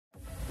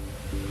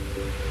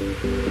Good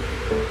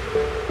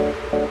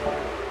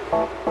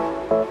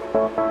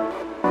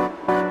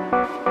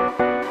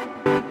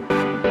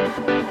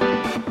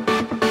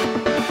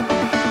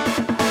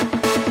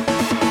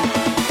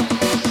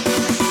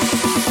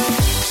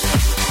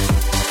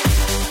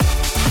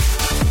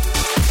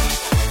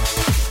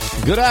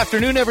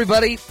afternoon,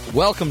 everybody.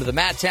 Welcome to the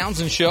Matt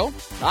Townsend Show.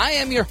 I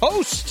am your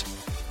host,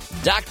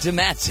 Dr.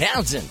 Matt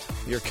Townsend,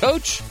 your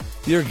coach,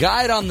 your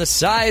guide on the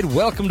side.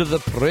 Welcome to the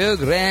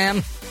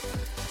program.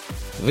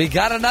 We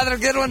got another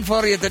good one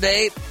for you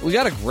today. We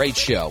got a great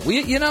show.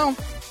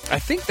 I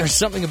think there's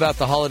something about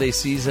the holiday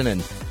season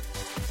and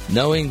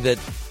knowing that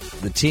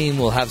the team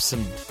will have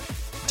some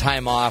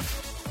time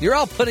off. You're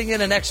all putting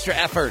in an extra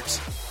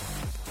effort.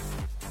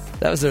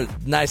 That was a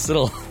nice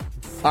little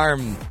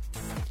arm.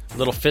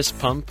 Little fist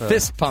pump.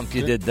 Fist pump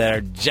you did there,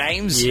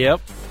 James.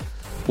 Yep.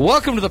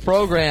 Welcome to the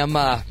program.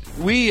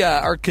 We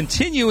are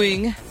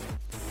continuing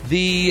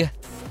the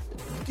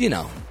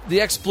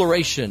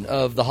exploration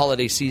of the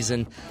holiday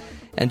season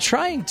and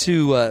trying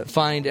to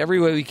find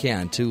every way we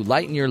can to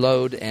lighten your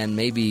load and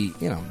maybe,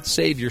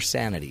 save your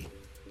sanity.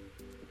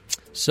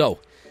 So,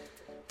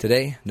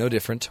 today, no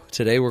different.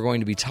 Today we're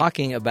going to be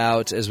talking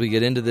about, as we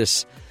get into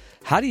this,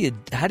 how do you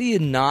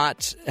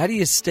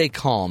stay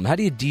calm? How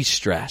do you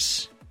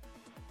de-stress?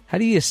 How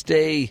do you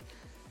stay,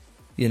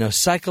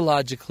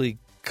 psychologically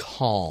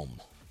calm?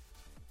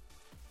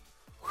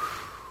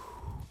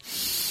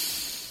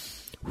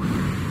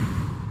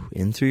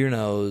 In through your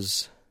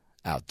nose,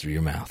 out through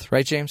your mouth.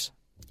 Right, James?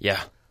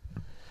 Yeah.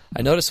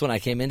 I noticed when I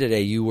came in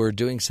today, you were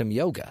doing some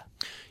yoga.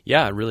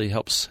 Yeah, it really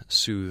helps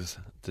soothe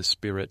the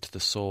spirit,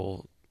 the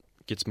soul,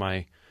 gets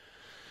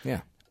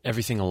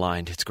everything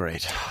aligned. It's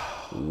great.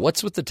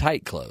 What's with the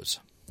tight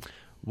clothes?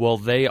 Well,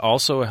 they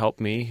also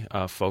help me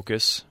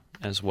focus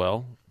as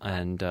well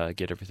and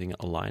get everything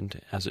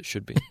aligned as it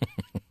should be.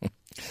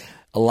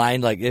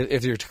 Aligned, like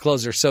if your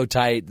clothes are so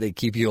tight, they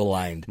keep you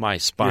aligned. My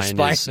spine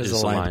is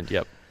aligned.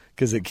 Yep.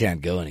 Because it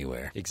can't go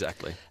anywhere.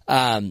 Exactly.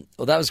 Well,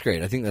 that was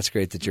great. I think that's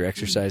great that you're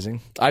exercising.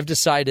 I've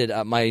decided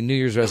my New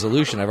Year's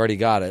resolution, I've already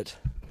got it.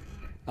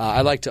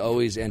 I like to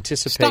always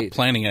anticipate. Stop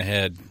planning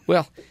ahead.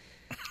 Well,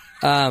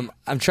 I'm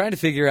trying to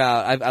figure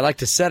out, I like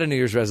to set a New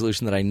Year's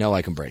resolution that I know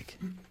I can break.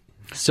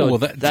 So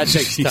that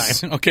takes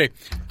time. Okay.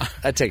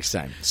 That takes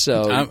time.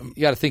 So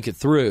you got to think it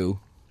through.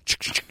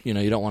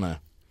 You don't want to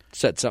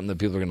set something that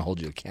people are going to hold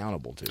you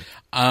accountable to.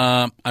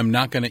 I'm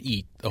not going to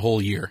eat the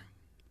whole year.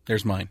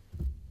 There's mine.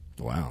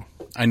 Wow.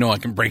 I know I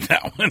can break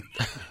that one.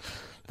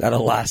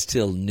 That'll last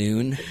till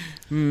noon?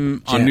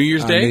 On New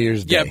Year's Day? New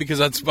Year's Day. Yeah, because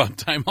that's about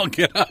the time I'll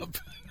get up.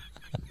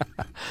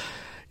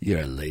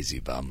 You're a lazy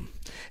bum.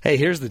 Hey,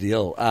 here's the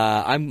deal.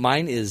 I'm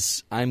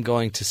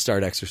going to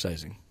start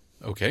exercising.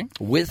 Okay.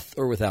 With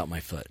or without my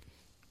foot.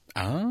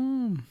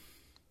 Can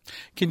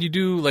you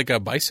do like a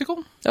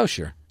bicycle? Oh,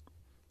 sure.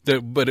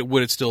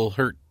 Would it still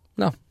hurt?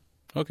 No.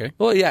 Okay.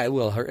 Well, yeah, it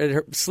will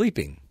hurt.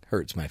 Sleeping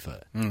hurts my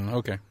foot.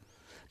 Okay.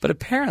 But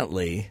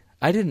apparently,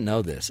 I didn't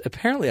know this.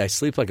 Apparently, I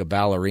sleep like a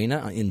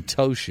ballerina in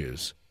toe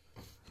shoes.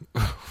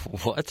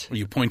 What?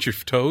 You point your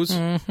toes?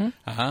 Mm-hmm.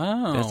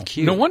 Oh. That's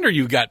cute. No wonder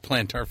you got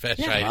plantar fasciitis.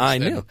 Yeah, I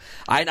knew.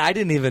 I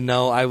didn't even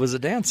know I was a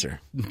dancer.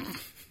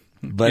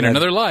 But in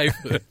another life.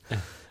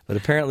 But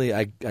apparently,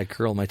 I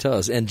curl my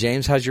toes. And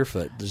James, how's your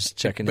foot? Just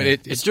checking in.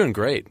 It's doing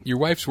great. Your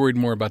wife's worried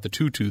more about the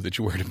tutu that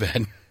you wear to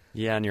bed.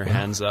 Yeah, and your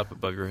hands up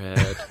above your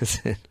head.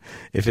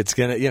 If it's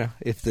going to,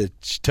 if the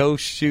toe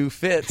shoe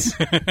fits,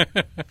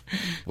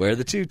 wear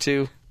the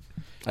tutu.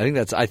 I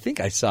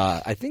think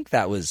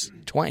that was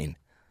Twain.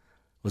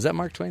 Was that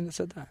Mark Twain that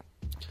said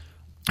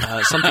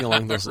that? Something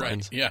along those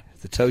lines. Right, yeah.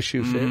 The toe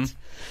shoe fits.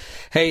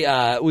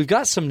 Hey, we've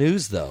got some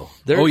news, though.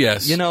 Oh,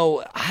 yes.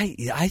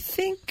 I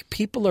think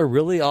people are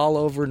really all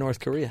over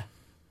North Korea.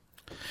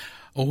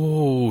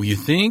 Oh, you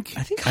think?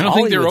 I don't think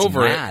they're Hollywood's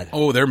over mad. it.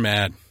 Oh, they're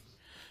mad.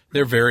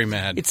 They're very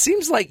mad. It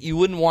seems like you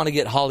wouldn't want to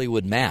get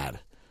Hollywood mad,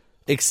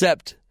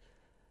 except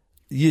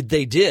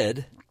they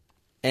did,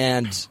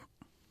 and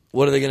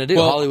what are they going to do?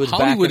 Well,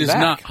 Hollywood's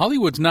back.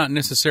 Hollywood's not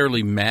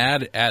necessarily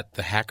mad at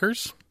the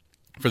hackers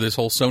for this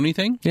whole Sony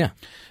thing. Yeah.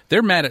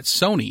 They're mad at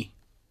Sony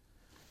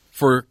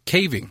for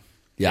caving.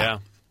 Yeah.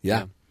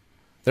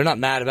 They're not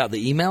mad about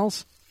the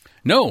emails?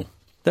 No,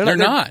 they're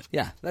not.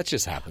 Yeah, that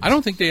just happens. I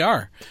don't think they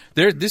are.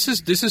 This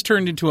has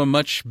turned into a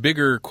much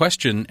bigger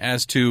question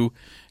as to,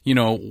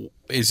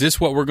 is this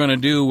what we're going to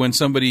do when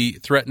somebody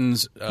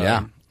threatens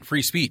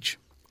free speech?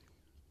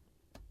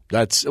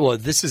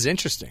 This is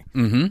interesting.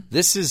 Mm-hmm.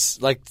 This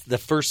is like the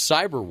first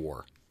cyber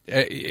war.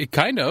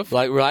 Kind of.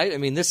 Right? I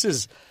mean, this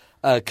is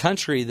a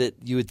country that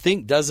you would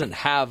think doesn't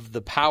have the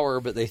power,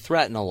 but they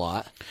threaten a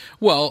lot.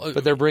 Well,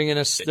 but they're bringing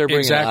us. They're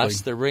bringing us.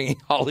 They're bringing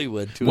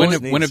Hollywood to us.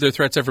 When have their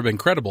threats ever been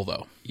credible,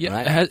 though? Yeah,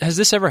 right? Has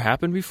this ever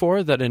happened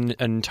before? That an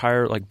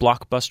entire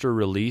blockbuster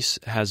release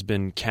has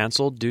been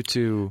canceled due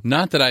to?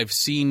 Not that I've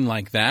seen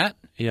like that.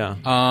 Yeah.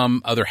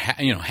 Other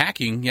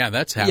hacking. Yeah,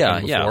 that's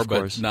happened before, of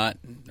course.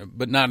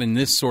 but not in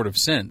this sort of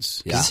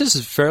sense. Yeah. This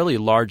is fairly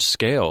large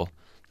scale.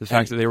 The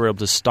fact that they were able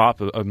to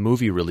stop a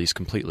movie release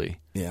completely.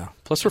 Yeah.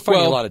 Plus, we're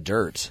finding a lot of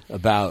dirt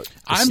about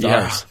the stars.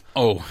 Yeah.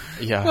 Oh,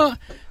 yeah. Well,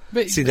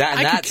 but see that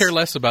I could care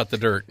less about the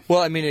dirt. Well,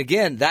 I mean,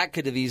 again, that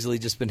could have easily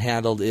just been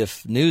handled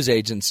if news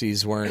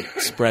agencies weren't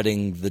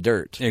spreading the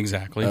dirt.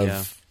 Exactly.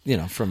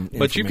 From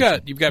but you've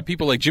got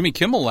people like Jimmy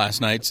Kimmel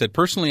last night said,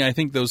 personally, I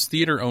think those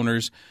theater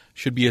owners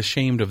should be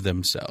ashamed of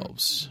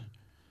themselves.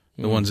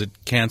 The ones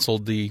that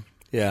canceled the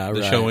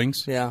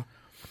showings. Yeah.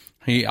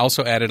 He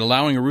also added,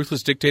 allowing a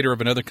ruthless dictator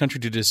of another country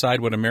to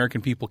decide what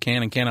American people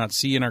can and cannot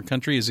see in our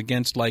country is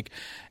against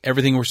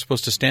everything we're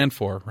supposed to stand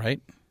for,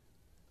 right?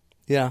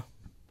 Yeah.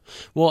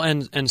 Well,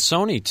 and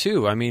Sony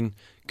too. I mean,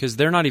 because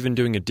they're not even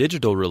doing a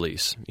digital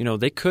release.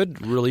 They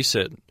could release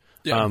it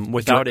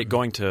without it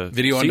going to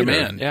video theater. on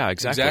demand. Yeah,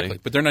 exactly.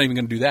 But they're not even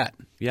going to do that.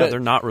 Yeah, they're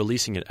not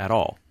releasing it at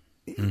all.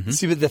 Mm-hmm.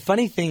 See, but the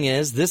funny thing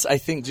is, this I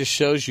think just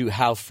shows you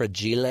how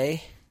fragile.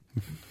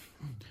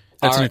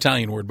 That's an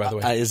Italian word, by the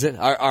way. Is it?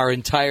 Our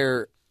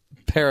entire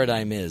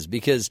paradigm is.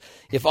 Because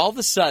if all of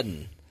a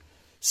sudden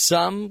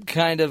some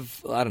kind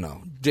of, I don't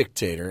know,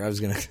 dictator, I was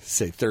going to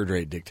say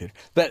third-rate dictator,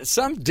 but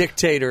some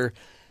dictator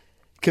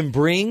can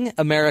bring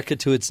America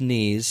to its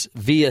knees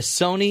via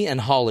Sony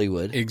and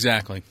Hollywood.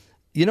 Exactly.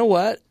 You know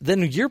what?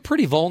 Then you're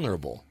pretty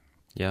vulnerable.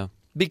 Yeah.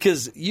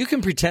 Because you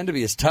can pretend to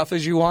be as tough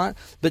as you want,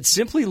 but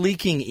simply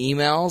leaking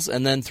emails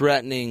and then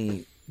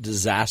threatening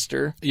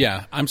disaster.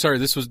 Yeah, I'm sorry.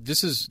 This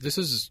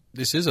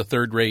is a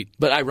third rate.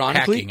 But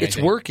ironically, it's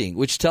working,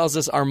 which tells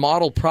us our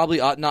model probably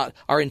ought not.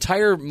 Our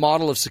entire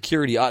model of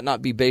security ought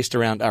not be based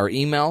around our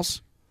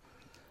emails,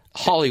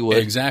 Hollywood,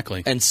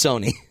 exactly, and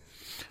Sony.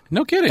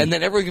 No kidding. And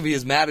then everyone can be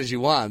as mad as you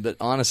want. But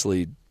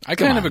honestly, I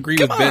kind of agree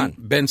with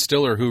Ben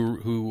Stiller,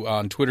 who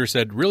on Twitter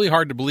said, "Really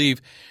hard to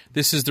believe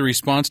this is the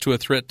response to a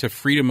threat to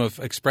freedom of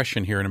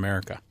expression here in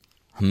America."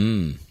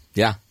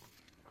 Yeah.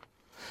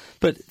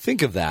 But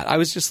think of that. I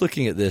was just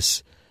looking at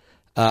this.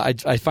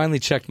 I finally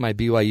checked my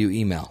BYU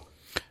email.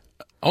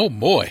 Oh,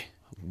 boy.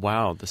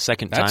 Wow, the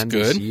second That's time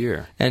good. This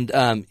year. And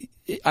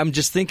I'm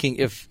just thinking,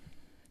 if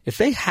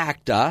they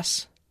hacked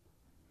us,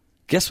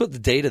 guess what the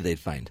data they'd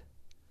find?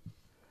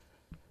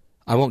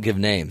 I won't give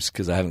names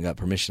because I haven't got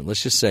permission.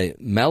 Let's just say,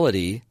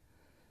 Melody,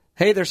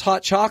 hey, there's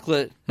hot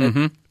chocolate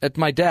at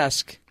my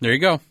desk. There you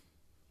go.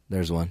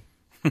 There's one.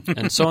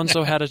 And so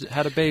had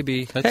a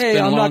baby. Hey,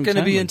 I'm not going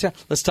to be in town.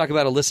 Let's talk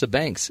about Alyssa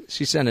Banks.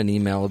 She sent an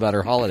email about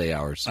her holiday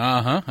hours.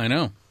 I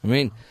know. I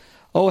mean,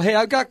 oh, hey,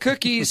 I've got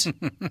cookies.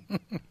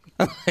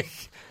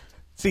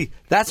 See,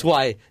 that's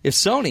why if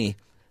Sony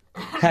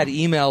had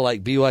email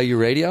like BYU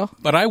Radio.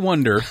 But I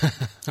wonder,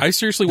 I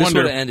seriously wonder. This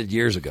would have ended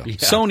years ago. Yeah.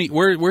 Sony,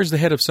 where's the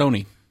head of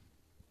Sony?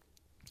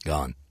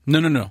 Gone.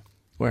 No.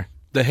 Where?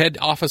 The head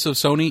office of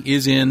Sony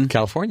is in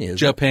California,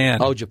 Japan.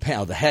 Oh, Japan.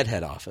 Oh, the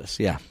head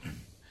office, yeah.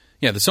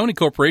 Yeah, the Sony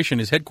Corporation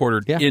is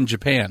headquartered in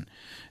Japan.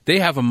 They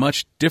have a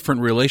much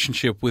different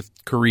relationship with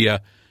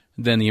Korea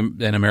than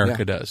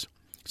America does.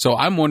 So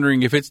I'm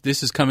wondering if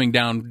this is coming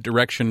down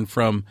direction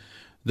from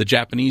the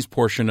Japanese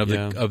portion of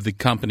the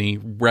company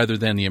rather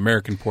than the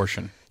American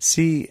portion.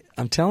 See,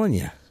 I'm telling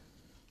you,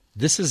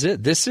 this is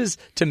it. This is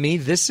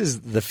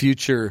the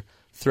future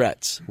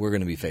threats we're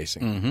going to be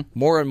facing. Mm-hmm.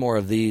 More and more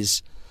of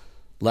these,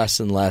 less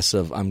and less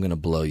of I'm going to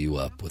blow you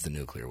up with a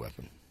nuclear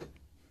weapon.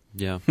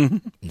 Yeah.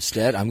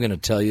 Instead, I'm going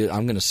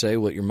to say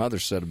what your mother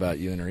said about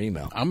you in her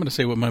email. I'm going to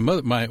say what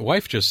my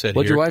wife just said.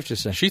 What'd your wife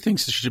just say? She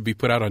thinks it should be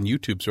put out on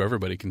YouTube so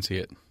everybody can see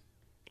it.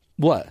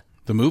 What?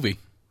 The movie.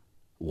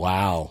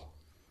 Wow.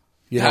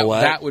 You know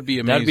what? That would be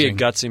amazing. That'd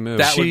be a gutsy move.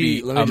 That would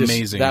be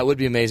amazing. That would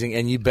be amazing,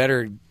 and you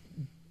better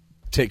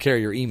take care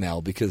of your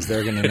email because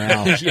they're going to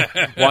now.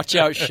 Watch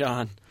out,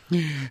 Sean.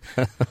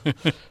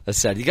 That's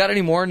sad. You got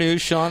any more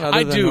news, Sean?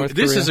 I do.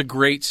 This is a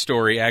great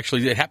story,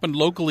 actually. It happened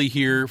locally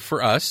here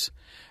for us.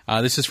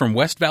 This is from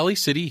West Valley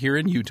City here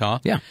in Utah.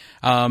 Yeah.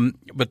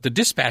 But the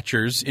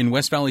dispatchers in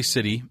West Valley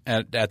City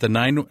at the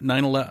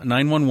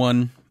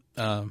 911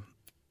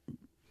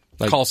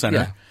 call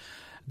center,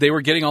 they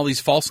were getting all these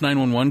false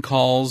 911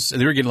 calls.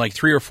 They were getting like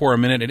 3 or 4 a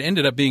minute. It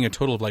ended up being a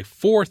total of like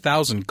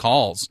 4,000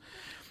 calls.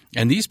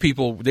 And these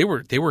people, they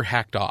were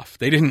hacked off.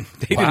 They didn't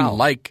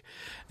like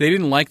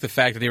the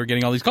fact that they were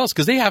getting all these calls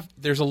because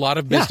there's a lot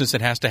of business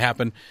that has to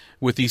happen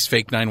with these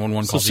fake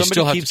 911 calls. So you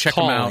still have keeps to check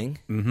calling.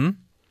 them out. Mm-hmm.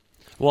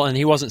 Well, and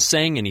he wasn't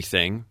saying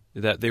anything.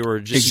 That they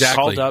were just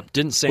called up,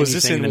 didn't say anything,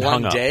 Was this in and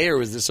one hung day, or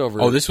was this over?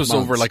 Oh, this was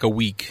months? over like a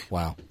week.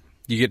 Wow.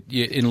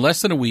 In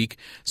less than a week,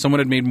 someone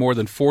had made more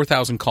than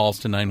 4,000 calls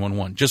to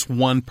 911. Just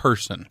one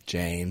person.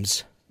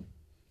 James,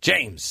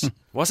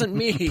 wasn't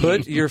me.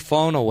 Put your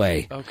phone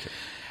away. Okay.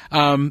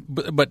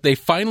 But they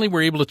finally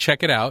were able to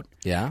check it out.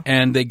 Yeah.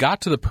 And they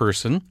got to the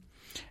person,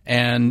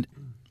 and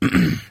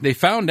they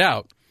found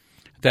out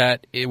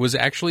that it was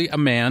actually a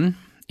man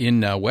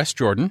in West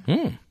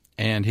Jordan,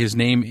 and his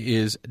name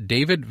is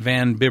David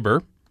Van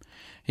Bibber.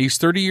 He's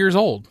 30 years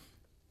old.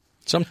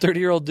 Some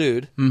 30-year-old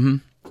dude. Mm-hmm.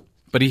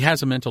 But he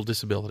has a mental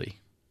disability.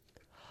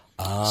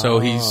 Oh, so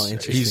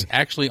he's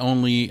actually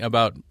only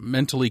about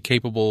mentally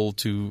capable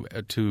to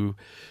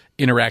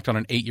interact on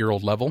an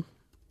 8-year-old level.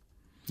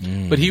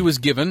 But he was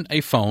given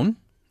a phone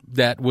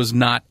that was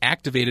not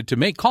activated to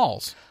make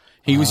calls.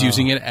 He was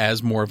using it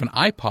as more of an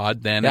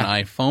iPod than an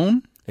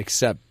iPhone.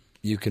 Except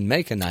you can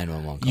make a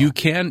 911 call. You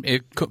can.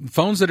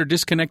 Phones that are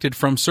disconnected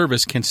from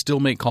service can still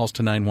make calls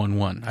to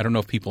 911. I don't know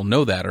if people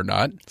know that or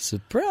not.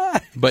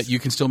 Surprise! But you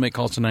can still make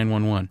calls to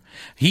 911.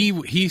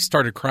 He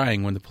started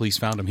crying when the police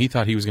found him. He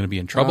thought he was going to be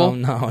in trouble. Oh,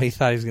 no. He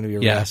thought he was going to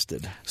be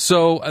arrested. Yeah.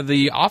 So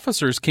the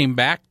officers came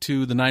back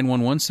to the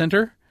 911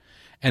 center,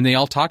 and they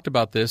all talked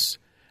about this,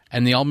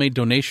 and they all made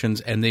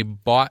donations, and they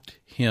bought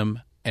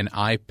him an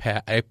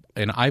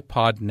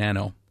iPod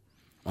Nano.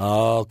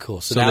 Oh,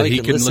 cool! So now that he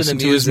can listen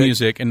to his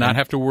music and not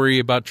have to worry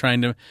about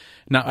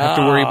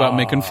worry about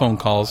making phone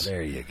calls.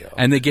 There you go.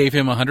 And they gave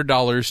him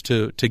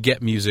 $100 to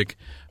get music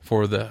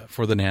for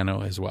the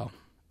Nano as well.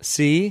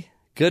 See,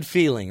 good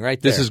feeling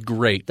right there. This is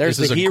great. There's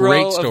this the is hero a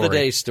great story. of the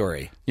day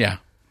story. Yeah.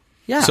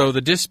 Yeah. So the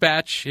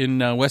dispatch in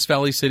West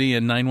Valley City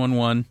and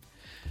 911.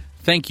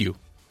 Thank you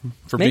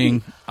for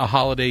being a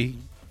holiday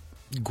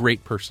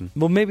great person.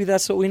 Well, maybe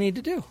that's what we need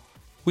to do.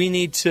 We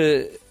need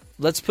to.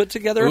 Let's put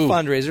together a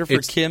fundraiser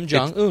for Kim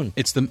Jong-un.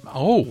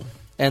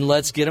 And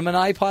let's get him an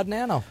iPod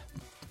Nano.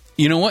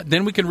 You know what?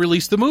 Then we can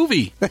release the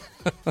movie.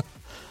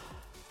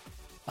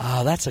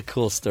 Oh, that's a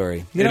cool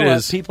story. You know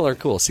what? People are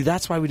cool. See,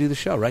 that's why we do the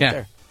show right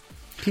there.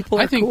 People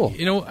are cool.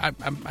 You know,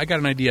 I got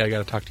an idea I got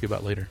to talk to you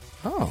about later.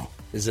 Oh.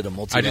 Is it a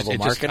multi-level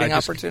marketing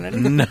opportunity?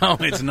 No,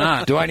 it's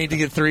not. Do I need to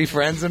get 3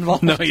 friends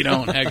involved? No, you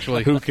don't,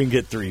 actually. Who can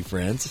get 3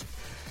 friends?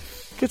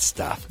 Good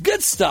stuff.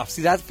 Good stuff.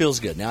 See, that feels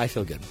good. Now I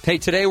feel good. Hey,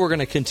 today we're going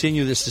to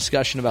continue this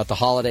discussion about the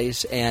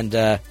holidays, and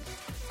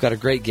we've got a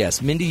great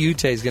guest. Mindy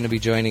Utay is going to be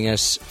joining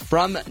us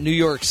from New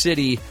York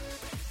City.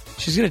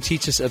 She's going to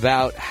teach us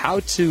about how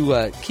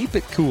to keep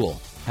it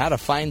cool, how to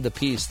find the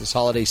peace this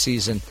holiday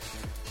season.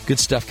 Good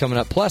stuff coming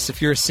up. Plus,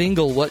 if you're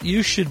single, what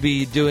you should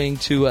be doing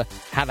to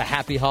have a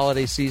happy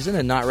holiday season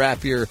and not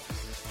wrap your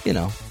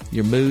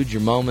mood,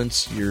 your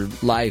moments, your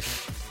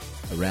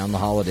life around the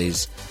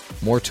holidays.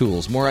 More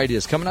tools, more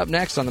ideas. Coming up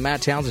next on the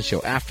Matt Townsend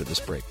Show after this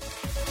break.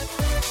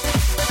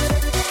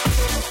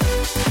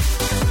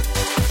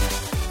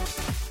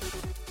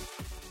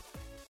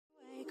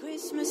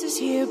 Christmas is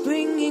here,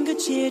 bringing good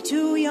cheer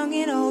to young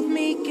and old,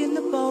 meek and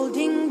the bold.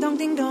 Ding dong,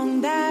 ding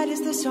dong, that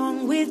is the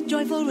song with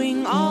joyful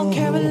ring. All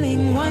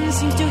caroling, one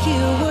seems to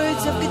hear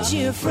words of good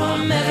cheer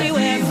from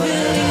everywhere. Filling the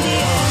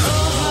air,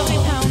 oh, how they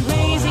pound,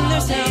 raising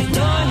their sound.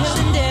 O'er hill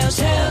and dale,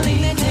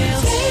 telling their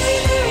tales.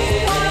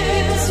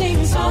 People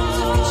sing songs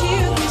of good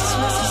cheer.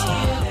 Christmas is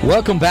here.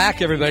 Welcome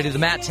back, everybody, to the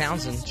Matt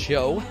Townsend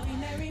Show.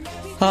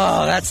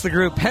 Oh, that's the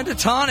group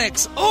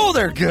Pentatonics. Oh,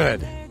 they're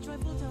good.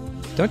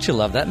 Don't you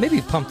love that? Maybe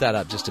pump that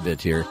up just a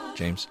bit here,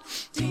 James.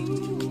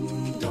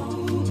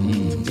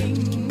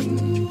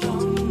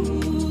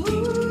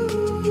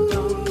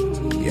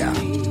 Yeah.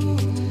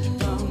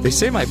 They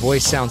say my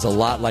voice sounds a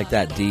lot like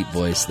that deep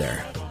voice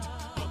there.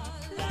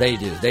 They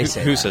do. They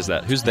say Who says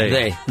that? Who's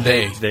they?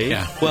 They.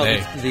 Yeah. Well,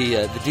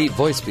 They. the deep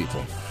voice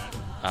people.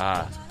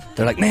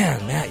 They're like,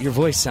 man, Matt, your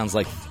voice sounds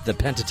like the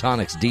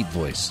Pentatonics' deep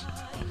voice.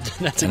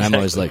 And I'm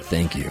always like,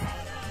 thank you.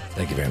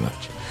 Thank you very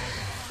much.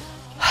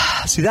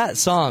 See, that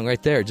song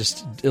right there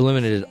just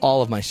eliminated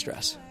all of my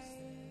stress.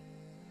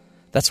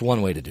 That's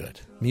one way to do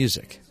it.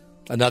 Music.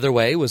 Another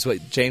way was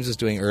what James was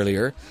doing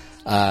earlier.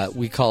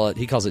 He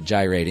calls it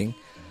gyrating.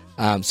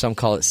 Some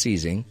call it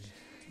seizing.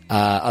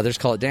 Others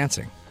call it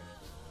dancing.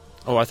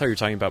 Oh, I thought you were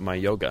talking about my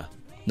yoga.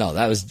 No,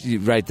 that was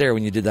right there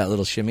when you did that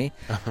little shimmy.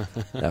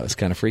 That was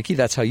kind of freaky.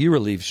 That's how you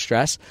relieve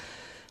stress.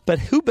 But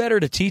who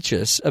better to teach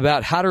us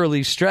about how to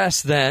relieve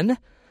stress than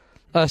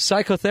a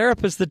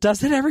psychotherapist that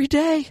does it every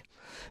day?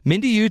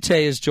 Mindy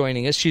Utay is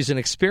joining us. She's an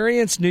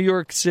experienced New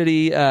York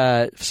City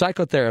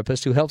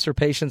psychotherapist who helps her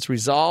patients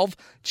resolve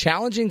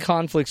challenging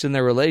conflicts in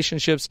their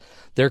relationships,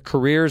 their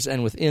careers,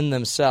 and within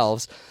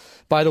themselves.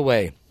 By the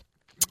way,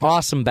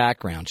 awesome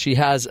background. She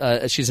has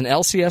she's an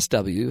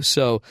LCSW,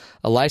 so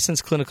a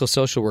licensed clinical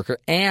social worker,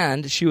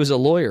 and she was a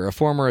lawyer, a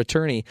former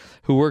attorney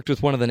who worked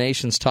with one of the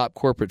nation's top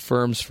corporate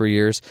firms for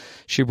years.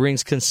 She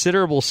brings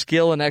considerable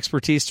skill and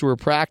expertise to her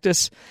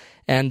practice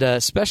and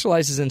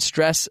specializes in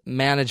stress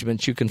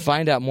management. You can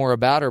find out more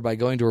about her by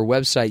going to her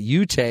website,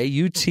 Utay,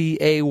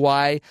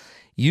 U-T-A-Y,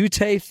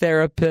 Utay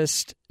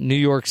Therapist, New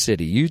York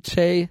City,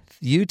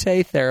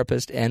 Utay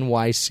Therapist,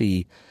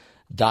 NYC.com.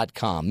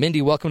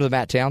 Mindy, welcome to the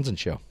Matt Townsend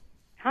Show.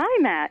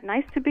 Hi, Matt.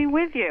 Nice to be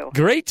with you.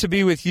 Great to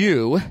be with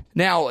you.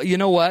 Now, you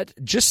know what?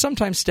 Just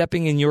sometimes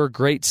stepping in your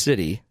great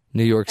city,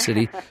 New York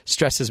City,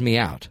 stresses me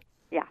out.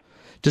 Yeah.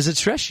 Does it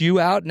stress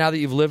you out now that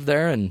you've lived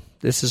there and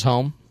this is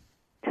home?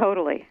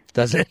 Totally.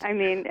 Does it? I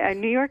mean,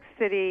 New York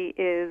City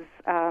is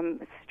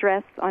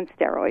stress on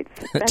steroids.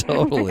 That's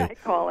Totally. the way I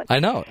call it. I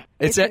know.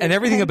 It's and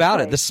everything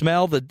about it, the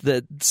smell,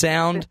 the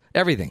sound,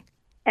 everything.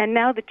 And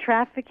now the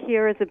traffic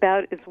here is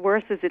about as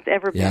worse as it's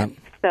ever been.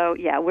 So,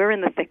 yeah, we're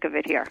in the thick of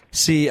it here.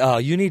 See,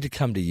 you need to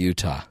come to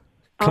Utah.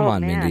 Come on,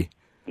 man. Mindy.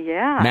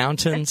 Yeah.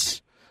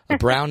 Mountains, a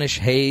brownish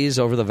haze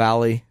over the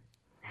valley,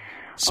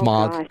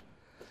 smog. Oh, gosh.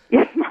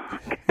 Yeah,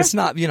 smog. It's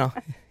not,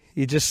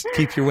 you just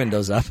keep your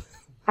windows up.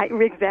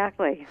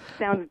 Exactly.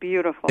 Sounds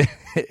beautiful.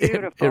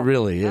 Beautiful. It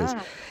really is.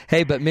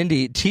 Hey, but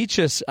Mindy, teach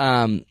us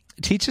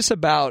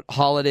about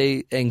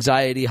holiday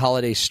anxiety,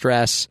 holiday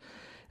stress.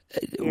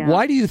 Yeah.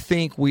 Why do you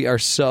think we are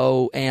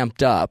so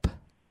amped up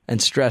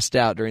and stressed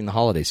out during the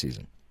holiday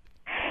season?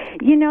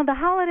 The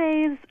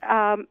holidays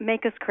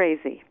make us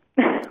crazy.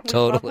 We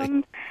Totally. love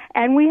them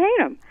and we hate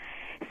them.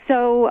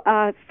 So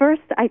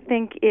first, I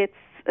think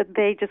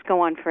they just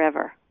go on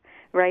forever,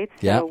 right?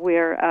 So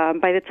we're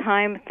by the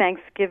time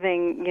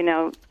Thanksgiving,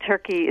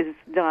 turkey is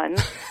done,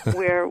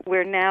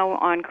 we're now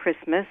on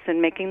Christmas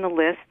and making the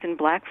list and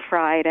Black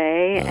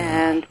Friday,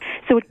 and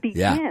so it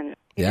begins.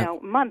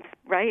 Months,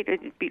 right?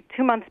 It'd be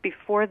 2 months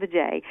before the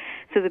day,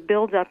 so the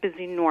build-up is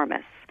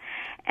enormous.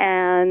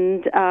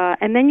 And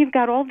then you've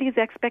got all these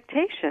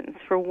expectations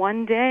for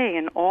one day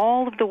and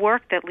all of the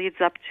work that leads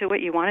up to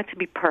it. You want it to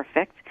be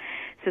perfect.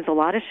 So there's a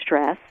lot of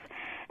stress.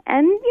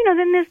 And,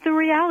 then there's the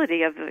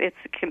reality of it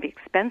can be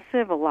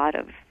expensive, a lot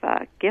of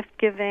gift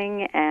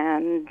giving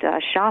and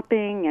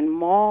shopping and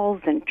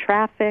malls and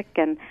traffic.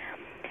 And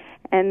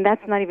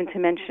that's not even to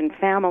mention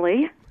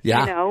family,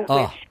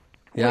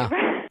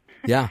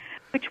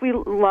 which we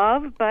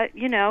love, but,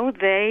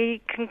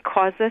 they can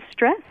cause us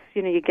stress.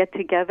 You get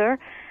together.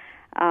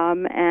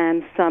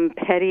 And some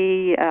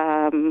petty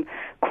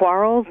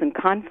quarrels and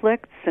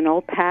conflicts and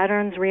old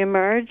patterns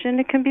reemerge, and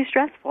it can be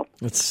stressful.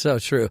 It's so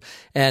true.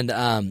 And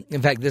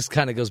in fact, this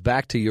kind of goes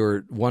back to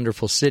your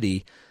wonderful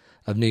city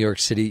of New York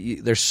City.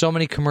 There's so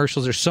many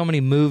commercials. There's so many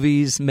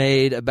movies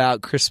made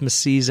about Christmas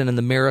season and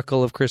the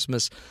miracle of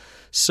Christmas.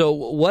 So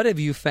what have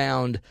you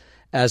found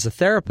as a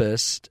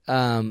therapist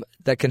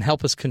that can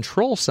help us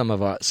control some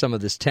of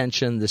this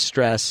tension, the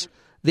stress,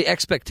 the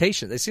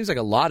expectation? It seems like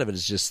a lot of it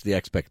is just the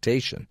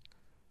expectation.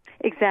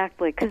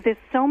 Exactly, because there's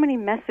so many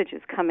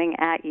messages coming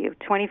at you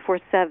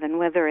 24/7,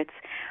 whether it's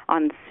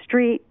on the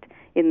street,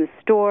 in the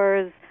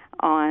stores,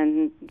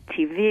 on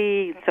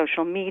TV,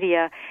 social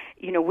media,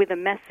 with a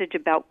message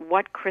about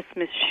what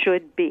Christmas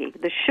should be.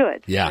 The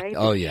should, right?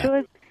 Oh,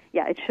 yeah.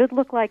 It should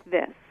look like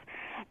this.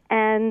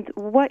 And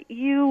what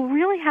you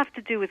really have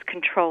to do is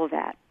control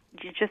that.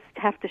 You just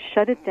have to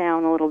shut it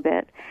down a little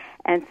bit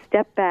and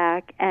step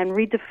back and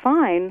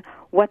redefine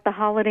what the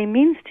holiday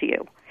means to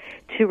you.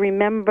 To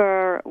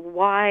remember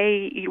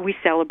why we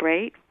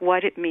celebrate,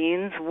 what it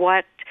means,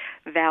 what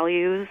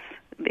values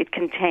it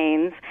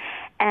contains,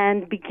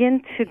 and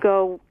begin to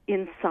go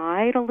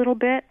inside a little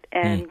bit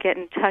and get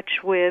in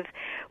touch with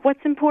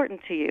what's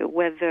important to you,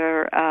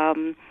 whether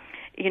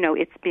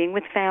it's being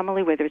with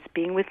family, whether it's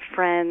being with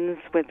friends,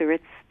 whether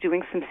it's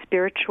doing some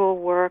spiritual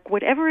work,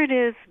 whatever it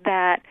is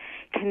that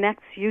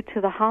connects you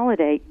to the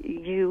holiday,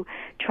 you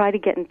try to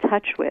get in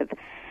touch with.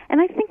 And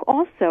I think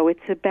also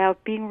it's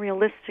about being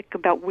realistic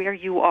about where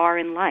you are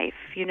in life.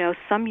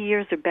 Some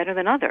years are better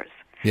than others.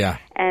 Yeah.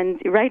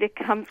 And, it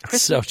comes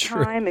Christmas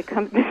time, it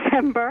comes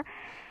December,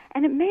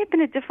 and it may have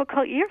been a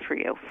difficult year for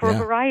you for a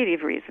variety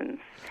of reasons.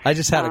 I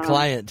just had a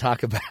client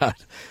talk about,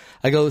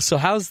 I go, so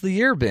how's the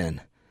year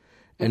been?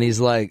 And he's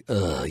like,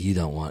 you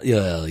don't want,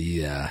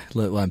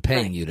 well, I'm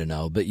paying you to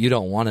know, but you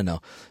don't want to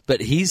know.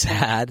 But he's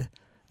had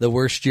the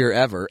worst year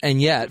ever,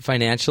 and yet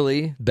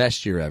financially,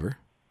 best year ever.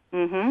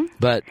 Mm-hmm.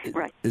 But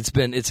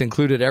it's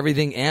included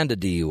everything and a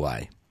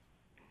DUI.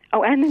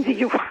 Oh, and the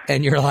DUI.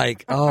 And you're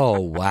like, oh,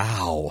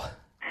 wow.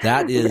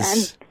 That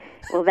is...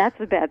 that's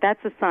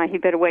a sign he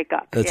better wake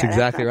up. That's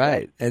exactly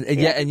right.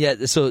 And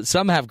yet, so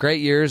some have great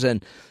years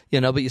and,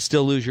 but you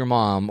still lose your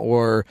mom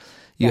or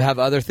you have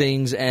other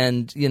things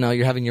and,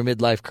 you're having your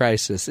midlife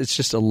crisis. It's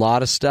just a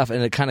lot of stuff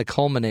and it kind of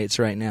culminates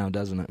right now,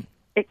 doesn't it?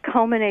 It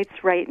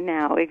culminates right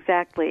now,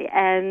 exactly.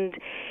 And...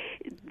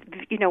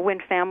 when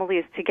family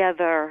is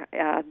together,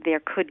 there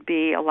could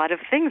be a lot of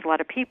things, a lot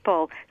of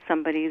people.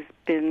 Somebody's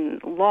been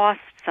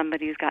lost,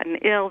 somebody's gotten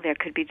ill, there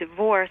could be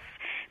divorce,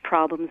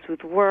 problems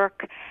with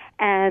work.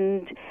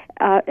 And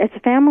as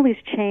families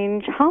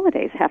change,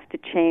 holidays have to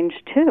change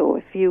too.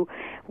 If you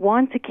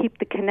want to keep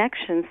the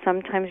connection,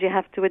 sometimes you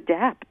have to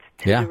adapt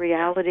to the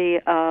reality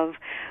of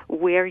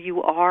where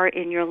you are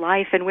in your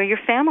life and where your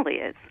family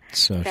is.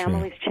 So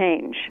families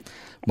change.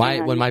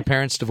 When my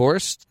parents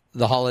divorced,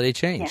 the holiday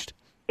changed. Yeah.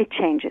 It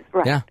changes,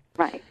 right? Yeah,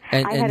 right.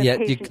 And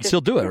yet you can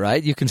still do it,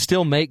 right? You can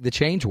still make the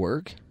change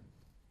work.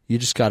 You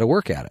just got to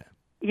work at it.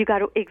 You got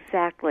to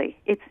exactly.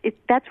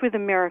 That's where the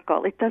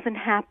miracle. It doesn't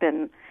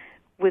happen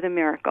with a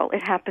miracle.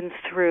 It happens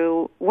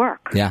through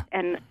work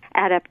and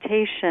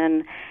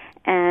adaptation,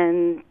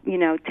 and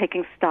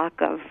taking stock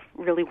of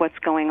really what's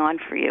going on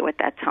for you at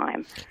that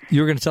time.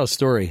 You were going to tell a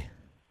story.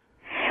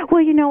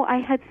 Well, I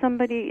had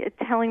somebody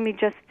telling me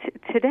just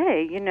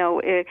today,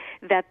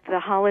 that the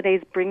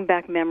holidays bring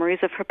back memories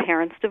of her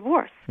parents'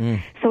 divorce.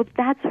 So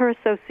that's her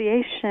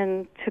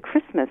association to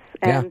Christmas.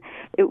 And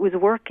it was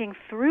working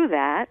through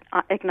that,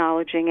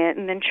 acknowledging it,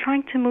 and then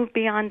trying to move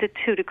beyond it,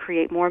 too, to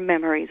create more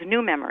memories,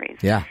 new memories.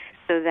 Yeah.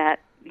 So that,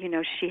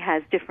 she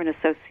has different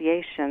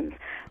associations,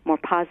 more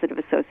positive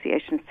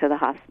associations to the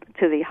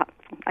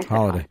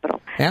holiday.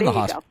 And the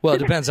hospital. Well, it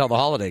depends how the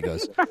holiday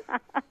goes.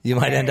 You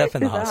might end up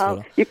in the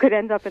hospital. You could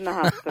end up in the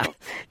hospital.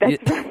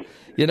 That's right.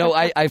 You know,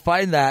 I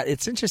find that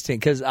it's interesting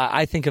because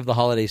I think of the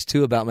holidays,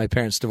 too, about my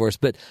parents' divorce.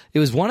 But it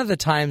was one of the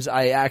times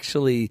I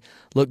actually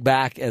look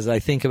back as I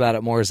think about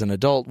it more as an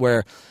adult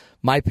where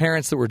my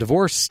parents that were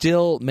divorced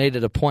still made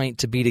it a point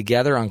to be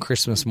together on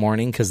Christmas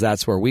morning because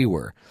that's where we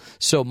were.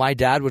 So my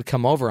dad would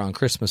come over on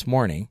Christmas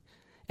morning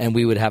and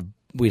we'd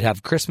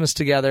have Christmas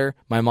together,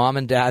 my mom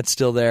and dad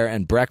still there,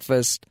 and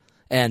breakfast.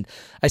 And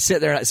I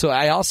sit there.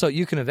 So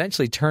you can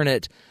eventually turn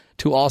it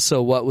to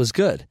also what was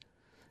good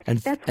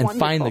and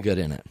find the good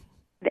in it.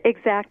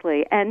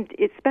 Exactly. And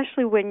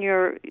especially when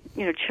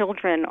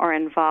children are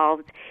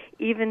involved,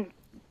 even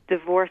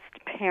divorced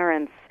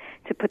parents,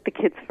 to put the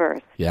kids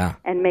first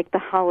and make the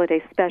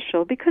holiday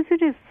special because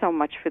it is so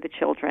much for the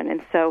children. And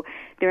so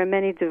there are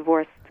many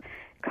divorced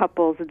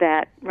couples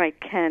that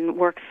can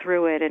work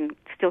through it and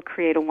still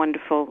create a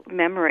wonderful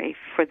memory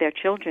for their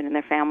children and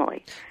their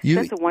family.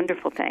 That's a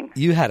wonderful thing.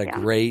 You had a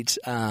great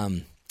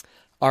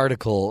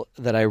article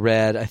that I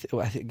read.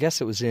 I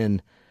guess it was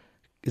in,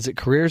 is it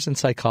Careers in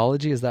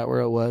Psychology? Is that where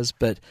it was?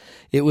 But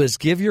it was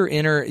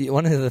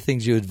one of the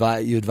things you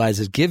advise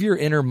is give your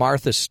inner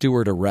Martha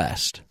Stewart a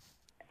rest.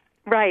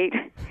 Right.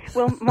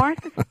 Well,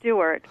 Martha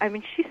Stewart,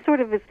 she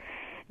sort of is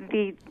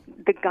the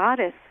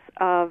goddess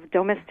of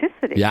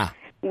domesticity. Yeah.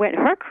 When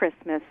her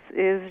Christmas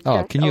is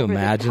just can you over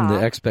imagine the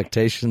the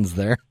expectations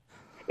there?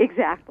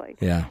 Exactly.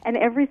 Yeah. And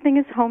everything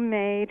is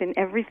homemade and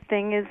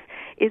everything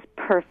is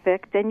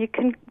perfect, and you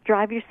can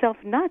drive yourself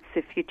nuts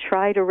if you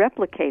try to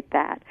replicate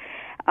that.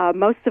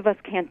 Most of us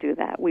can't do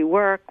that. We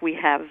work, we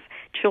have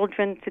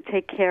children to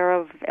take care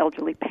of,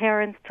 elderly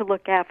parents to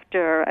look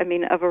after,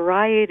 a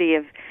variety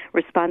of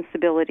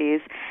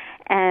responsibilities.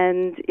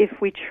 And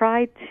if we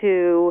try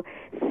to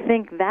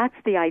think that's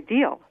the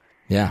ideal,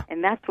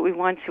 and that's what we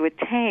want to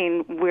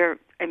attain,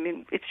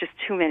 it's just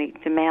too many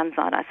demands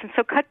on us. And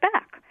so cut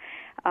back.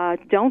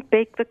 Don't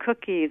bake the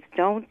cookies.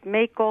 Don't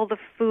make all the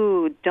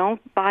food.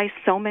 Don't buy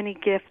so many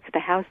gifts. The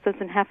house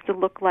doesn't have to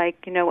look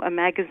like, a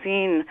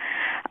magazine.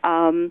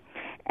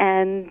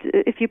 And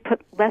if you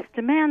put less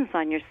demands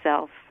on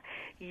yourself,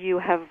 you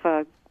have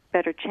a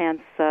better chance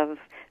of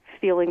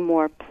feeling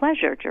more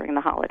pleasure during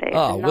the holidays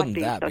and not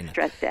being so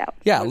stressed out.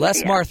 Yeah,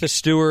 less Martha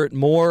Stewart,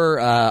 more,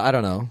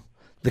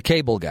 the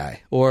cable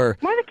guy. Or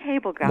more the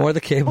cable guy. More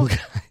the cable guy.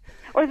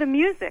 Or the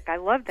music. I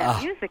love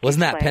that music.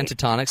 Wasn't that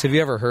Pentatonics? Have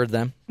you ever heard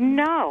them?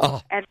 No.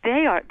 Oh. And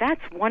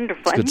that's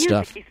wonderful. It's good and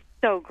music stuff. is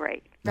so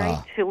great,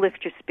 right? To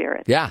lift your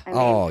spirits. Yeah.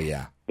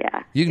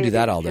 Yeah. You can do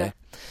that all day.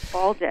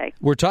 All day.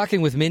 We're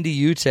talking with Mindy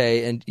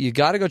Utay, and you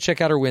got to go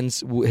check out her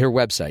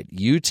website,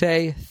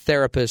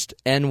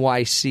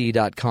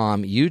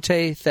 UtayTherapistNYC.com,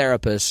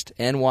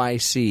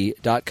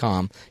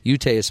 UtayTherapistNYC.com.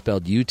 Utay is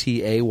spelled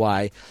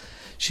Utay.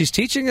 She's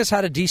teaching us how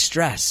to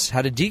de-stress,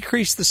 how to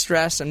decrease the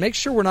stress, and make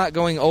sure we're not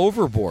going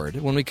overboard.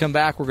 When we come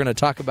back, we're going to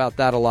talk about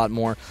that a lot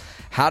more.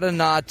 How to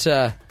not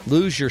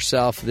lose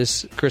yourself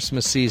this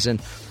Christmas season.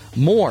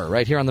 More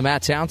right here on the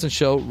Matt Townsend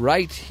Show,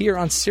 right here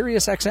on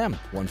Sirius XM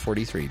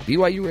 143,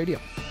 BYU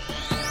Radio.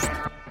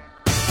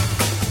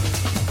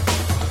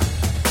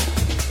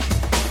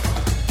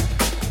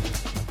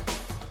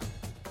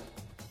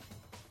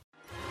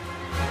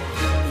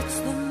 It's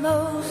the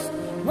most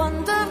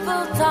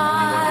wonderful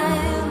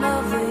time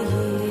of the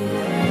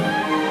year,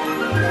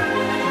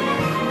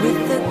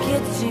 with the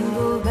kids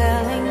jingle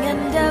belling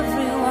and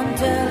everyone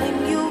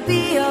telling you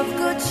be of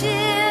good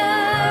cheer.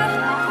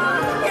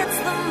 It's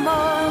the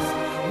most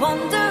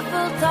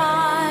wonderful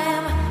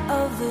time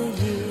of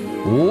the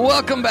year.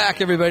 Welcome back,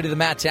 everybody, to the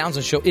Matt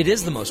Townsend Show. It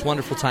is the most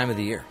wonderful time of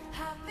the year.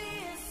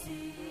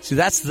 See,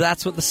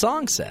 that's what the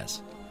song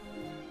says.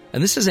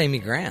 And this is Amy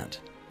Grant.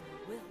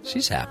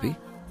 She's happy.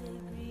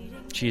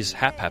 She's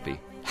happy.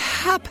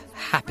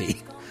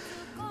 Happy.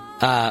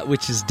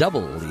 Which is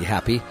doubly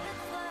happy.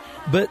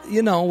 But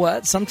you know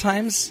what?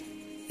 Sometimes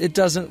it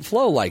doesn't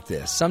flow like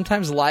this.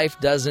 Sometimes life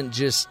doesn't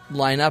just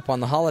line up on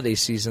the holiday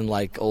season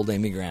like old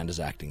Amy Grant is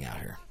acting out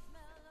here.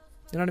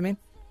 You know what I mean?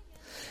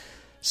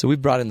 So we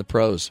brought in the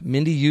pros.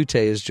 Mindy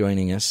Utay is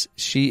joining us.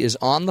 She is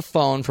on the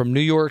phone from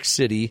New York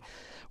City,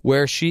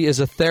 where she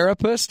is a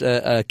therapist,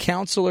 a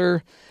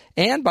counselor,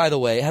 and, by the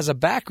way, has a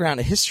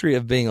background, a history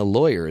of being a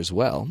lawyer as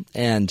well.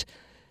 And,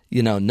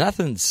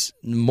 nothing's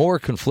more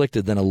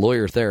conflicted than a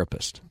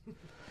lawyer-therapist.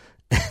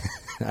 I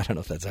don't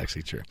know if that's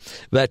actually true.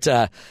 But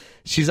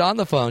she's on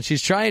the phone.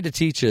 She's trying to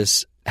teach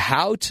us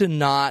how to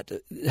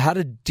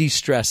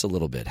de-stress a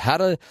little bit, how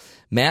to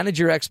manage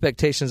your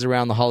expectations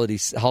around the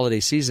holiday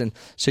season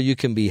so you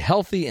can be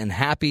healthy and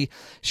happy.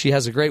 She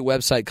has a great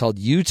website called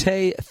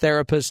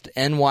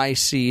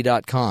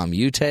UtayTherapistNYC.com,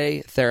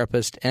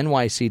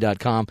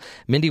 UtayTherapistNYC.com.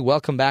 Mindy,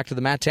 welcome back to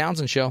the Matt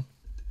Townsend Show.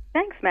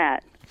 Thanks,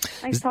 Matt.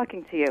 Nice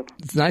talking to you.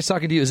 It's nice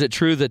talking to you. Is it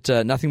true that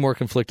nothing more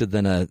conflicted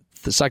than a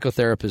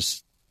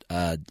psychotherapist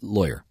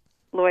lawyer?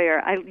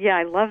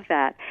 I love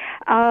that.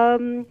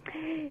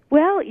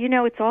 Well,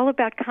 it's all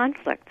about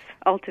conflicts,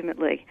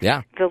 ultimately.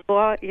 Yeah. The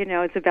law,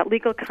 it's about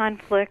legal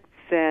conflicts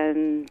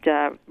and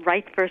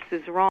right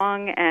versus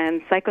wrong,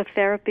 and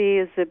psychotherapy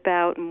is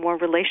about more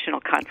relational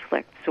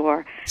conflicts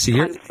or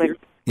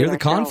conflict. You're the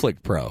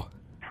conflict pro.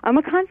 I'm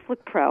a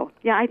conflict pro.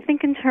 Yeah, I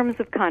think in terms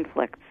of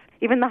conflicts,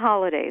 even the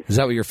holidays. Is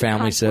that what your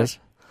family says?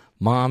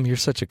 Mom, you're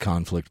such a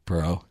conflict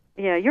pro.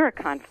 Yeah, you're a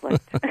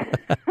conflict.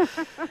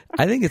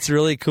 I think it's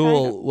really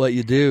cool what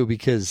you do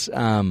because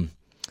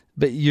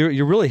but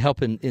you're really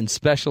helping in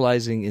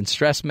specializing in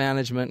stress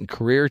management and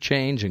career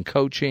change and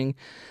coaching.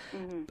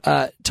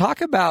 Mm-hmm.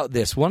 Talk about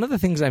this. One of the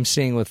things I'm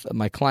seeing with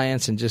my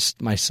clients and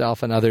just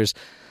myself and others,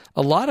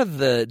 a lot of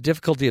the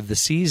difficulty of the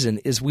season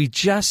is we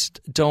just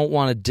don't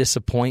want to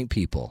disappoint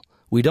people.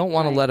 We don't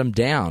want to let them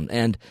down.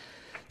 And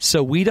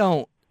so we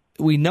know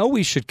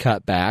we should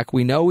cut back.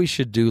 We know we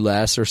should do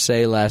less or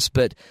say less,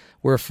 but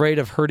we're afraid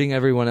of hurting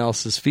everyone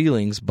else's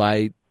feelings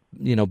by,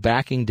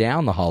 backing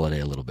down the holiday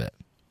a little bit.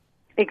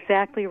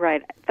 Exactly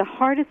right. The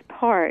hardest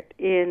part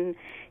in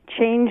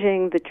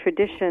changing the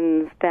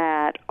traditions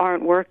that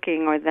aren't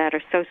working or that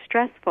are so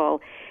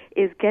stressful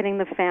is getting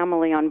the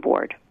family on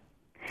board.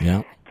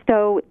 Yeah.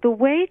 So the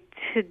way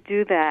to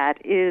do that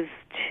is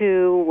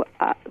to,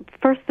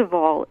 first of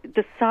all,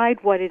 decide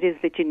what it is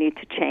that you need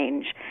to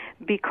change,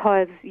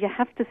 because you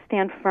have to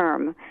stand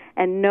firm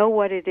and know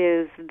what it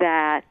is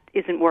that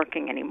isn't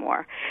working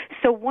anymore.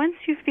 So once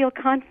you feel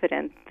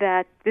confident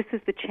that this is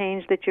the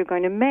change that you're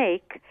going to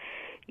make,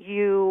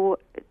 you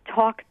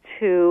talk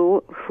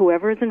to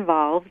whoever is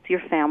involved, your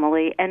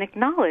family, and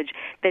acknowledge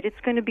that it's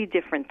going to be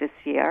different this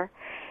year.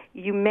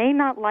 You may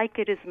not like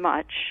it as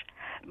much,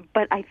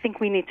 but I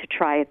think we need to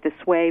try it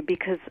this way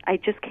because I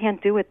just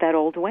can't do it that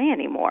old way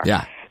anymore.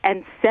 Yeah.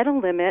 And set a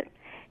limit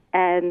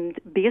and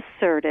be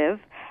assertive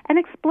and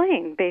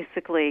explain,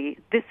 basically,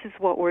 this is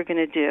what we're going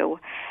to do.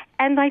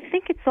 And I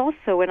think it's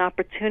also an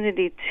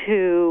opportunity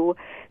to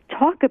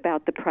talk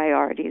about the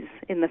priorities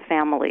in the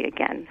family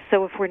again.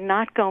 So if we're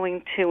not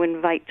going to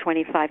invite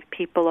 25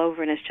 people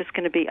over and it's just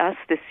going to be us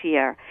this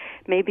year,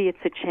 maybe it's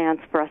a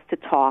chance for us to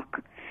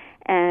talk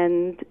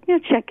and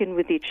check in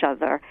with each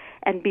other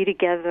and be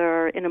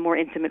together in a more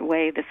intimate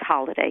way this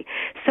holiday.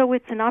 So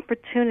it's an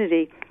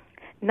opportunity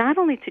not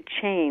only to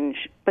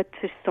change, but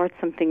to start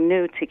something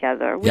new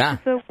together, which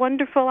is a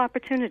wonderful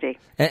opportunity.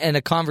 And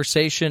a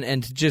conversation,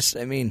 and to just,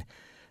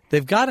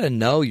 they've got to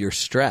know you're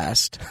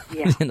stressed.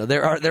 Yeah.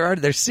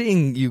 They're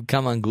seeing you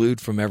come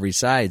unglued from every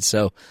side.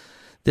 So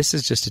this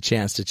is just a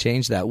chance to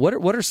change that.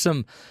 What are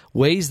some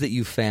ways that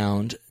you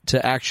found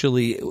to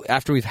actually,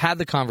 after we've had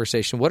the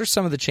conversation, what are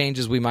some of the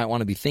changes we might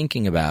want to be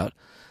thinking about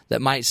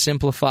that might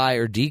simplify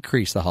or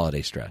decrease the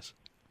holiday stress?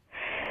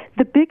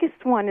 The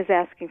biggest one is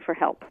asking for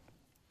help.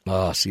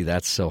 Oh, see,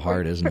 that's so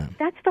hard, isn't it?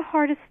 That's the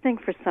hardest thing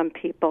for some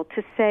people,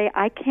 to say,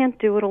 I can't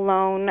do it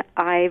alone.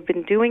 I've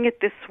been doing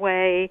it this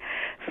way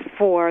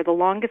for the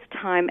longest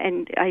time,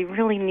 and I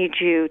really need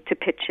you to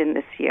pitch in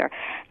this year.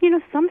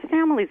 Some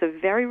families are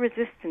very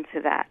resistant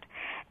to that.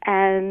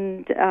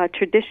 And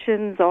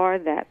traditions are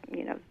that,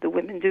 the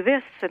women do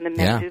this and the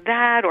men do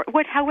that, or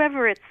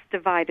however it's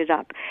divided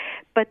up.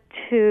 But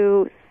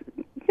to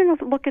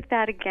look at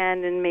that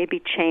again and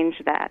maybe change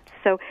that.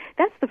 So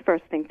that's the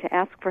first thing, to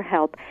ask for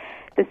help.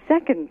 The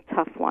second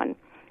tough one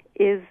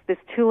is this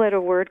 2-letter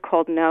word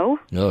called no.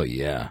 Oh,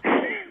 yeah.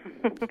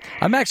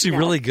 I'm actually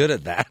really good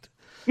at that.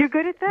 You're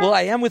good at that? Well,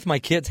 I am with my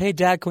kids. Hey,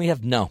 Dad, can we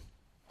have no?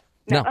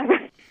 No.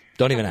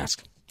 Don't even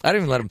ask. I don't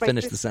even let them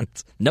finish the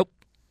sentence. Nope.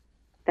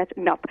 That's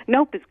nope.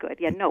 Nope is good.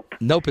 Yeah, nope.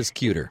 Nope is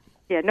cuter.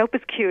 Yeah, nope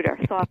is cuter,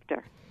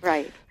 softer.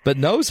 Right. But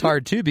no's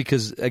hard, too,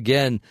 because,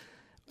 again,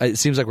 it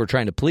seems like we're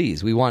trying to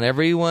please. We want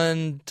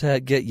everyone to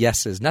get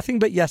yeses. Nothing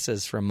but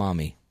yeses from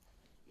Mommy.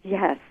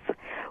 Yes.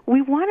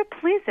 We want to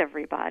please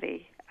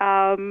everybody.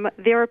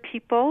 There are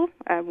people,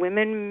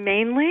 women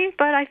mainly,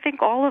 but I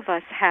think all of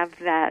us have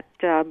that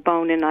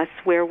bone in us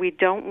where we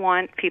don't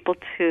want people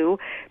to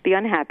be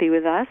unhappy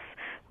with us.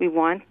 We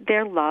want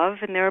their love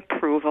and their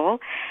approval.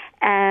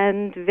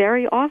 And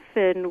very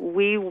often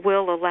we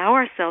will allow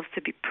ourselves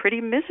to be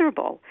pretty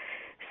miserable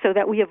so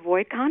that we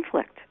avoid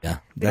conflict. Yeah,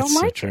 that's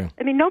so true.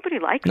 Nobody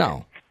likes it.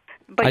 No.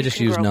 But I just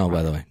use no,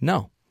 by the way.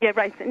 No. Yeah,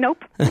 right.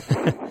 Nope.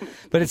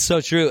 But it's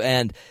so true.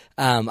 And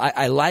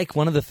I like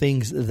one of the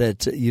things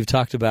that you've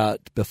talked about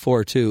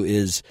before, too,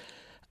 is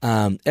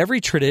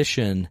every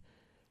tradition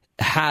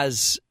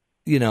has,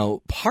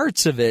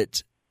 parts of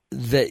it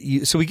that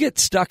so we get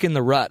stuck in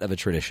the rut of a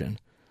tradition.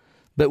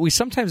 But we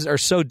sometimes are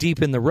so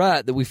deep in the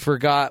rut that we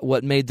forgot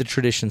what made the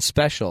tradition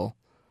special.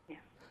 Yeah.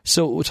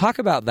 So we'll talk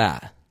about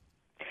that.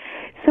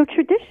 So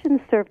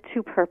traditions serve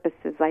two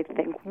purposes, I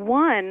think.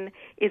 One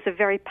is a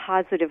very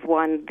positive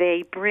one.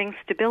 They bring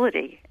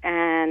stability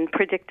and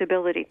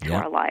predictability to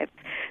our lives.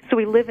 So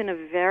we live in a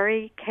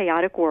very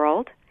chaotic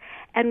world,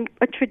 and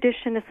a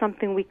tradition is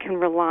something we can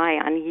rely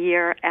on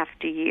year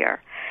after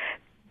year.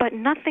 But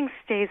nothing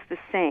stays the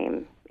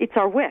same. It's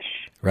our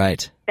wish.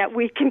 Right. That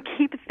we can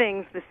keep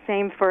things the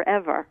same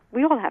forever.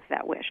 We all have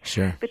that wish.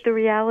 Sure. But the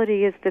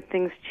reality is that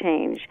things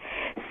change.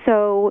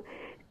 So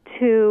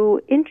to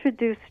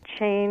introduce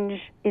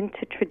change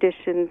into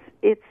traditions,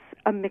 it's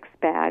a mixed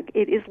bag.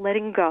 It is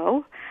letting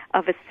go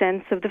of a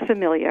sense of the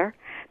familiar,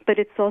 but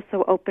it's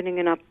also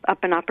opening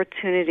up an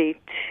opportunity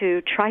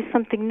to try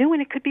something new,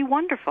 and it could be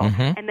wonderful.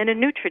 Mm-hmm. And then a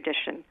new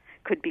tradition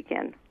could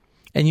begin.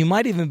 And you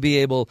might even be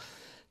able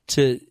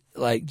to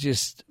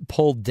just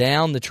pull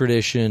down the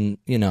tradition,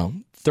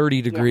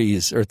 30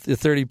 degrees or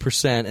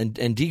 30%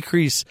 and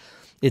decrease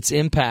its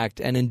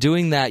impact. And in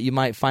doing that, you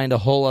might find a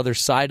whole other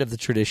side of the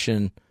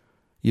tradition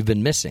you've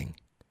been missing.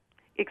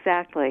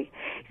 Exactly.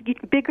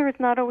 Bigger is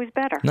not always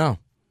better. No.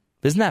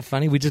 Isn't that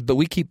funny? But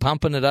we keep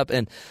pumping it up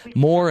and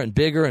more and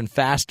bigger and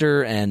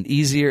faster and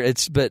easier.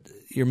 But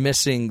you're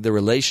missing the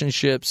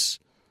relationships,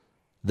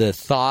 the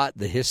thought,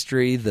 the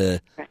history,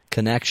 the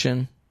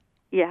connection.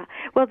 Yeah.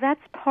 Well, that's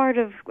part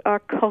of our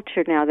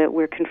culture now that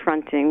we're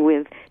confronting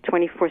with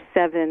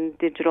 24/7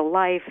 digital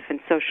life and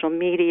social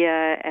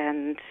media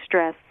and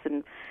stress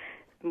and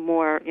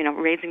more,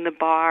 raising the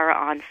bar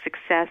on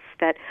success,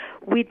 that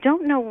we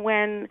don't know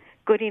when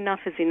good enough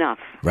is enough.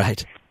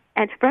 Right.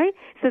 And right?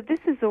 So this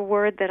is a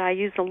word that I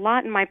use a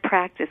lot in my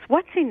practice.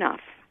 What's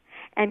enough?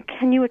 And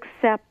can you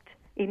accept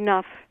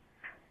enough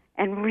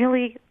and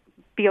really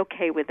be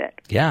okay with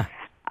it? Yeah.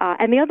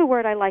 And the other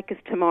word I like is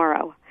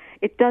tomorrow.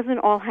 It doesn't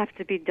all have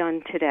to be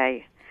done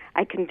today.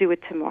 I can do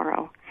it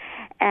tomorrow.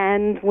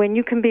 And when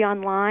you can be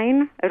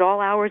online at all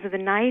hours of the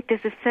night,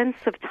 there's a sense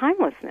of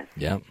timelessness.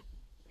 Yeah.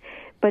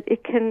 But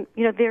it can,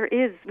 we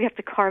have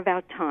to carve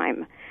out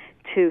time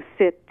to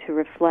sit, to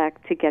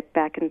reflect, to get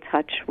back in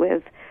touch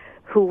with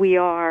who we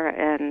are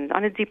and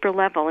on a deeper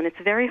level. And it's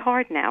very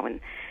hard now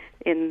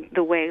in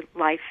the way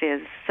life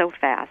is so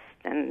fast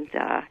and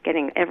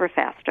getting ever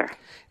faster.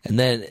 And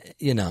then,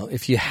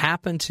 if you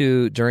happen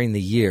to, during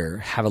the year,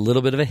 have a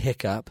little bit of a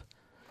hiccup,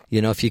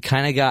 if you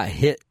kind of got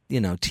hit,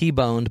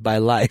 T-boned by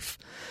life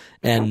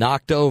and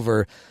knocked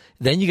over,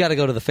 then you got to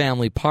go to the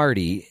family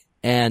party,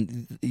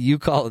 and you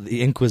call it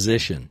the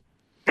Inquisition,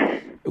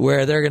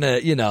 where they're going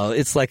to,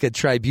 it's like a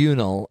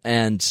tribunal,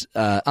 and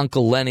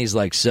Uncle Lenny's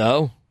like,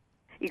 so?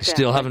 Exactly.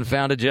 Still haven't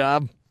found a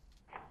job?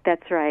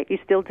 That's right. You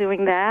still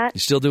doing that? You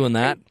still doing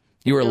that?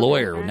 You were a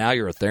lawyer. Now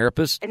you're a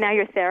therapist? And now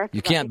you're a therapist.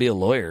 You can't be a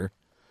lawyer.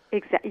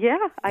 Exactly. Yeah,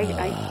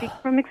 I speak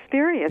from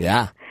experience.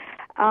 Yeah.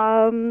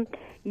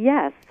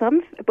 Yes,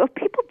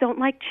 people don't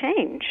like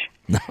change.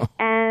 No.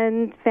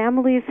 And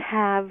families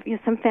have,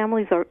 some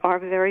families are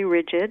very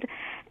rigid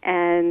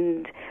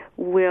and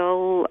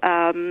will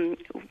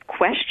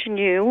question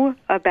you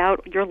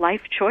about your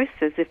life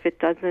choices if it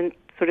doesn't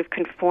sort of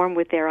conform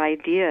with their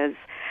ideas.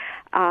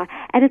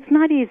 And it's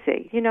not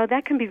easy.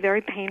 That can be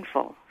very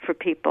painful for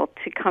people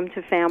to come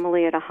to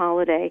family at a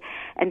holiday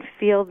and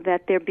feel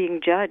that they're being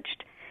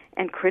judged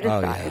and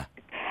criticized. Oh, yeah.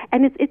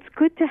 And it's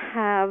good to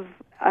have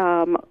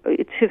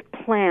to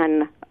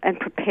plan and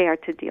prepare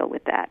to deal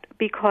with that,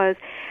 because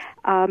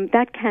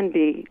that can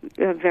be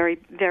very,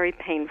 very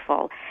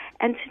painful.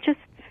 And to just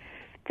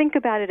think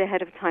about it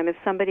ahead of time. If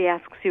somebody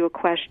asks you a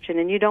question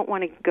and you don't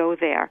want to go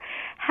there,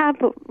 have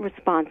a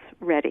response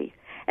ready.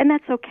 And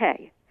that's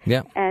okay.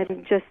 Yeah.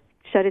 And just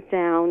shut it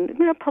down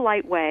in a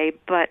polite way,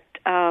 but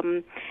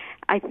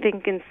I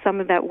think in some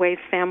of that ways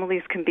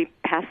families can be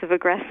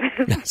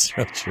passive-aggressive. That's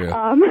so true.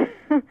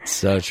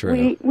 So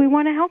true. We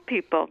want to help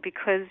people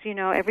because,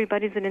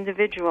 everybody's an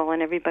individual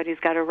and everybody's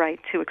got a right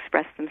to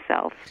express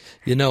themselves.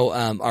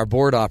 Our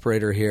board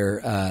operator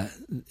here,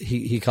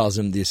 he calls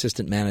him the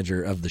assistant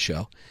manager of the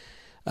show.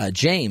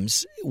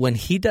 James, when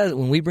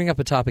we bring up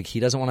a topic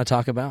he doesn't want to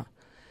talk about,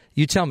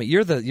 you tell me,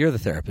 you're the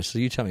therapist, so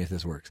you tell me if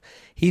this works.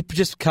 He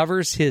just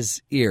covers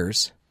his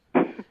ears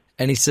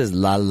and he says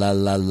la la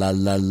la la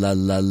la la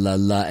la la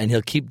la, and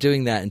he'll keep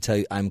doing that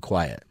until I'm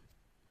quiet.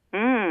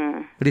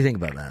 What do you think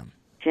about that,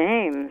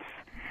 James?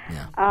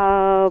 Yeah.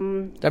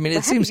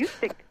 It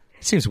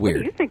seems weird.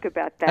 What do you think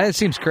about that? It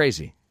seems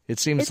crazy. It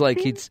seems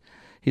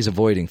he's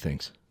avoiding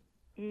things.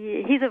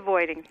 He's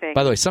avoiding things.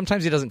 By the way,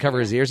 sometimes he doesn't cover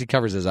his ears; he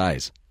covers his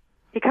eyes.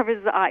 He covers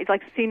his eyes,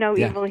 like see no evil,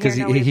 hear no because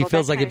evil. He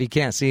feels like if he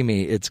can't see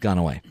me, it's gone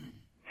away.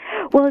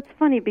 Well, it's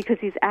funny because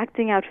he's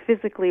acting out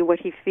physically what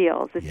he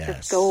feels. It's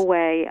just go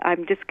away.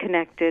 I'm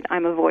disconnected.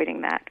 I'm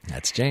avoiding that.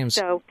 That's James.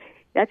 So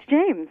that's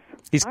James.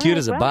 He's cute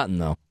as a button,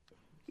 though.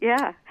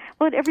 Yeah.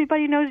 Well,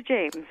 everybody knows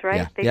James,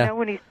 right? Yeah. They know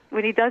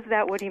when he does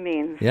that what he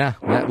means. Yeah.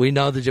 We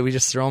know that we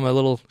just throw him a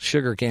little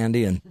sugar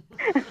candy and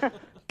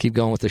keep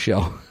going with the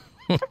show.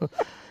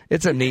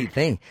 It's a neat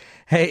thing.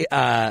 Hey,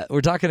 we're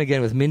talking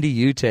again with Mindy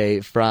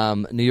Utay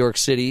from New York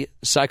City,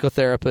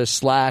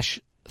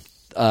 psychotherapist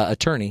 /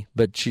 attorney,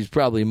 but she's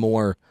probably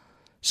more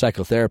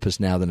psychotherapist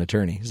now than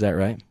attorney. Is that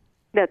right?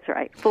 That's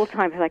right.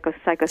 Full-time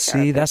psychotherapist.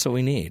 See, that's what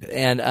we need.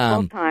 And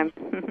full-time.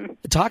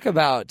 Talk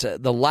about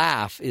the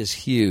laugh is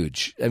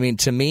huge. I mean,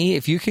 to me,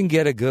 if you can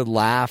get a good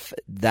laugh,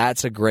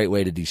 that's a great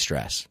way to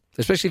de-stress,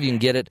 especially if you can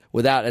get it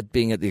without it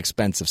being at the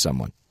expense of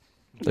someone.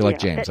 Like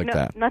James,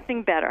 that.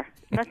 Nothing better.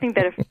 Nothing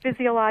better.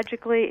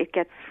 Physiologically, it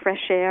gets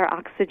fresh air,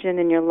 oxygen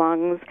in your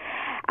lungs.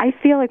 I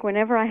feel like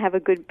whenever I have a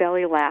good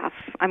belly laugh,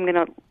 I'm going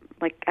to,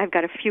 I've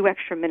got a few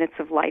extra minutes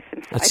of life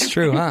inside. That's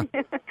true, huh?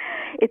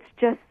 It's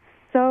just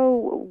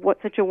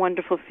such a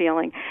wonderful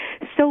feeling.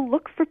 So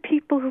look for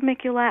people who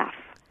make you laugh.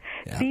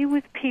 Yeah. Be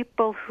with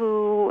people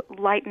who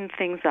lighten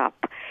things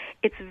up.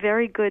 It's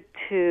very good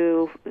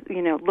to,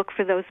 look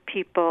for those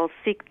people,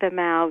 seek them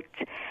out,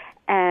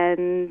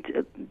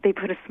 and they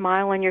put a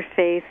smile on your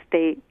face.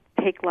 They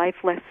take life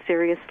less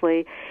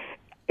seriously.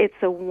 It's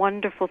a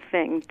wonderful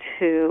thing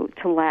to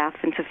laugh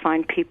and to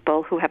find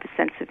people who have a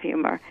sense of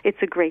humor.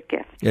 It's a great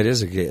gift. It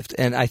is a gift.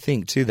 And I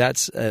think, too,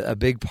 that's a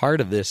big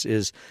part of this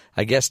is,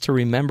 I guess, to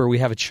remember we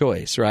have a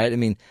choice, right? I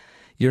mean,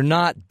 you're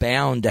not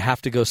bound to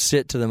have to go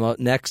sit to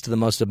next to the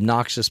most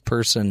obnoxious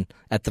person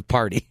at the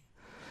party.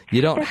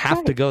 You don't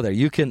have to go there.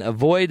 You can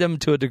avoid them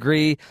to a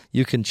degree.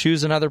 You can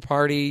choose another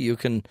party. You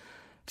can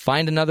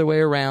find another way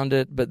around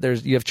it. But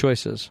you have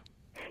choices.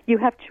 You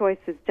have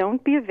choices.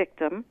 Don't be a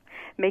victim.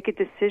 Make a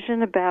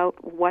decision about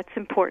what's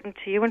important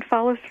to you and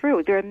follow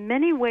through. There are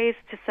many ways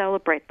to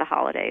celebrate the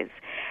holidays.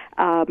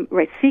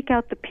 Right? Seek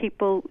out the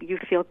people you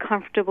feel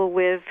comfortable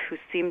with, who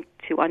seem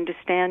to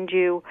understand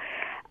you.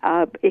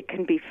 It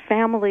can be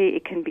family,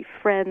 it can be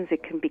friends,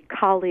 it can be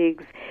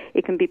colleagues,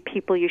 it can be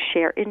people you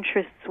share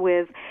interests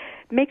with.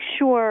 Make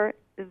sure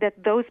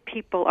that those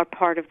people are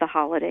part of the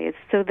holidays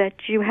so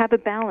that you have a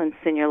balance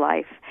in your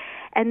life.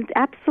 And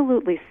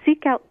absolutely,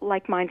 seek out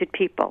like-minded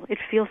people. It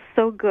feels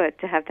so good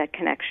to have that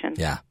connection.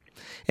 Yeah.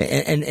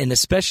 And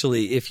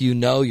especially if you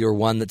know you're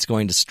one that's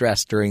going to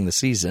stress during the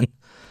season,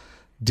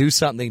 do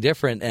something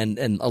different.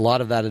 And a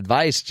lot of that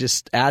advice,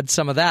 just add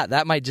some of that.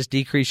 That might just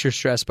decrease your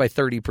stress by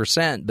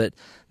 30%, but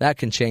that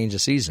can change a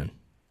season.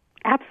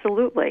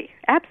 Absolutely.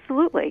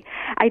 Absolutely.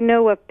 I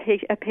know a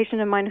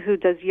patient of mine who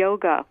does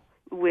yoga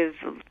with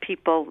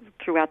people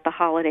throughout the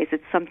holidays.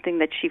 It's something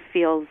that she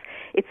feels,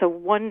 it's a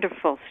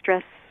wonderful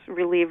stress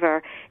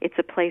reliever. It's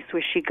a place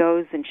where she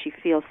goes and she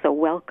feels so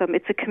welcome.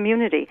 It's a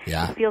community.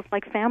 Yeah. It feels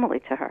like family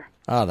to her.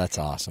 Oh, that's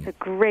awesome. It's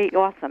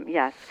awesome,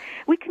 yes.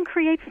 We can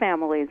create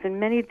families in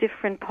many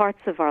different parts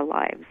of our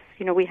lives.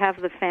 We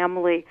have the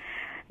family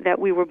that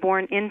we were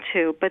born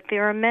into, but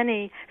there are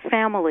many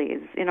families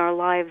in our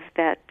lives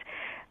that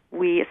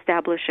we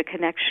establish a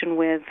connection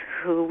with,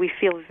 who we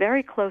feel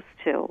very close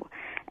to.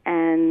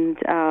 And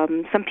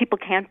some people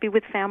can't be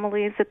with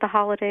families at the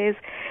holidays,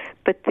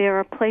 but there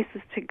are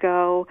places to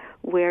go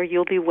where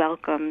you'll be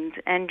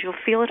welcomed and you'll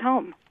feel at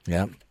home.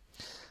 Yeah.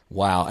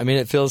 Wow. I mean,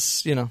 it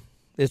feels,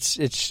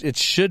 it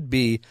should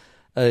be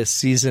a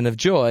season of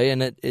joy,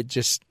 and it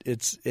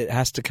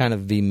has to kind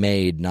of be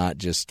made, not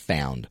just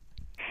found.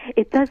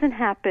 It doesn't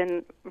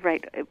happen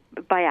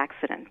by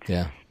accident.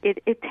 Yeah.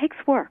 It takes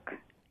work.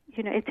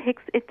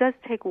 It does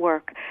take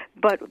work,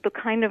 but the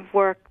kind of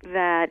work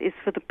that is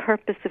for the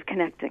purpose of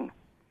connecting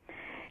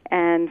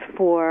and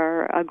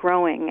for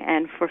growing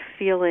and for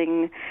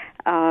feeling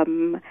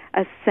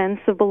a sense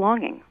of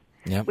belonging,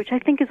 which I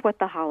think is what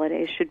the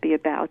holidays should be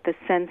about, the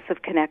sense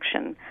of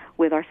connection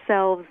with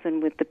ourselves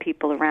and with the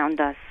people around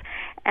us,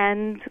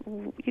 and,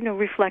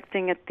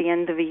 reflecting at the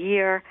end of a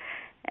year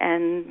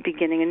and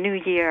beginning a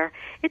new year.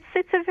 It's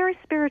a very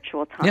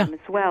spiritual time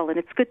as well, and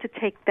it's good to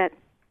take that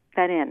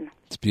in.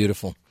 It's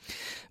beautiful.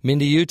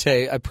 Mindy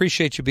Utay, I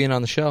appreciate you being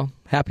on the show.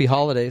 Happy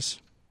holidays.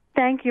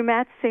 Thank you,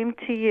 Matt. Same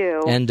to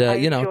you. And, I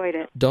enjoyed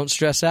it. Don't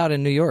stress out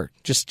in New York.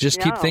 Just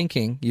keep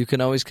thinking. You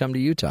can always come to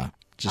Utah.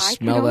 Just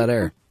smell that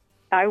air.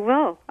 I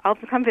will. I'll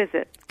come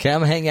visit.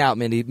 Come hang out,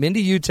 Mindy.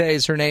 Mindy Utay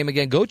is her name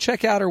again. Go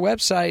check out her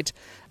website,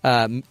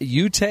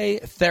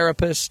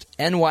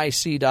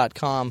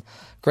 UtayTherapistNYC.com.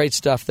 Great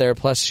stuff there.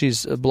 Plus,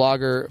 she's a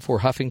blogger for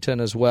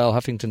Huffington as well,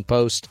 Huffington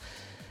Post.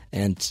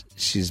 And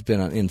she's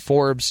been in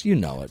Forbes. You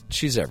know it.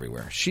 She's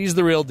everywhere. She's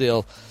the real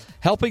deal,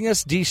 helping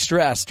us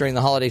de-stress during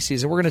the holiday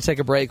season. We're going to take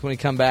a break. When we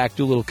come back,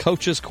 do a little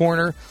Coach's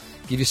Corner,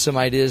 give you some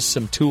ideas,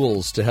 some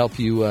tools to help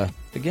you,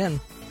 again,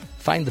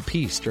 find the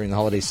peace during the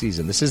holiday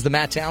season. This is the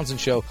Matt Townsend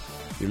Show.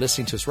 You're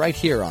listening to us right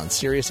here on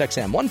Sirius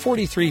XM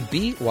 143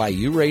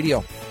 BYU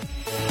Radio.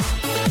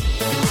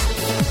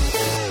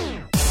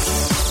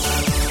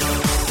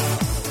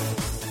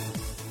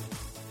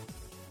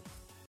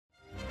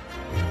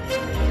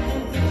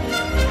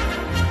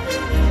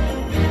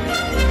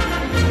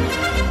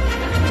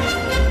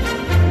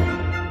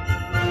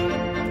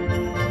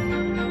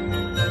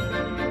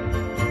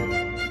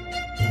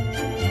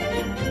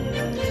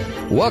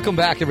 Welcome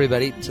back,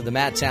 everybody, to the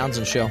Matt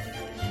Townsend Show.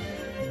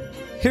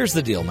 Here's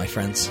the deal, my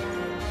friends.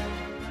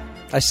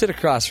 I sit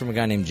across from a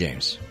guy named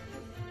James.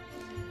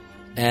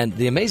 And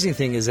the amazing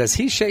thing is, as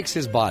he shakes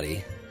his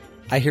body,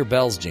 I hear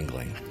bells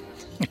jingling.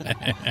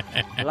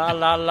 La,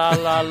 la, la,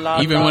 la,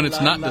 la, even la, when it's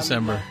la, not la,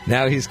 December.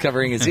 Now he's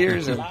covering his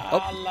ears, and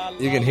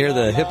you can hear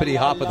the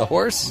hippity-hop of the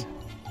horse.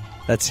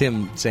 That's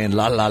him saying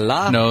la, la,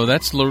 la. No,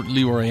 that's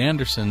Leroy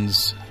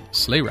Anderson's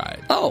sleigh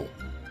ride. Oh,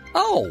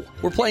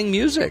 we're playing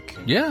music.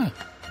 Yeah.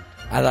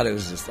 I thought it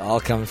was just all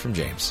coming from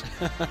James.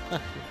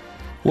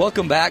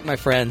 Welcome back, my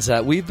friends.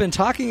 We've been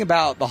talking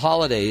about the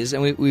holidays,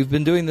 and we've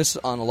been doing this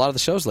on a lot of the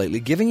shows lately,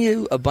 giving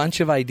you a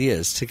bunch of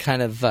ideas to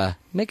kind of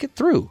make it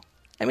through.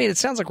 I mean, it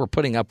sounds like we're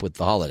putting up with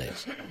the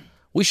holidays.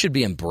 We should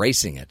be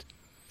embracing it.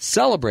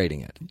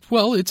 celebrating it.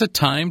 Well, it's a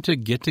time to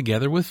get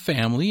together with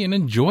family and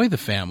enjoy the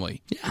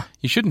family. Yeah.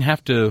 You shouldn't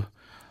have to.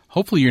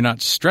 Hopefully, you're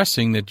not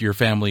stressing that your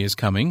family is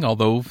coming,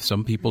 although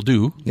some people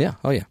do. Yeah.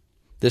 Oh, yeah.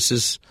 This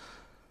is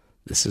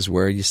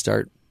where you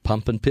start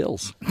pumping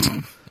pills.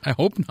 I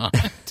hope not.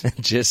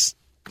 Just,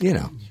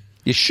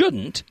 you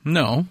shouldn't.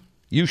 No.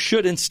 You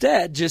should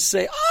instead just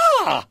say,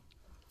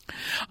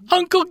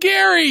 Uncle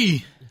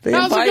Gary, they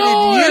how's it invited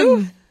going?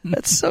 you?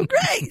 That's so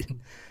great.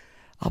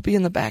 I'll be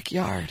in the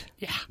backyard.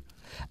 Yeah.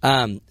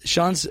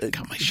 Sean's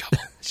Got my shovel.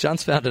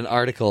 Sean's found an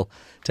article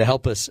to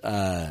help us,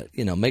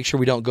 make sure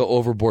we don't go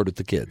overboard with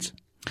the kids.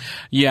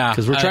 Yeah.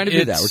 Because we're trying to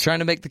do that. We're trying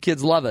to make the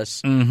kids love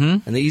us. Mm-hmm.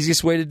 And the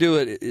easiest way to do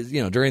it is,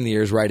 during the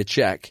year is write a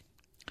check.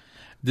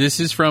 This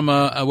is from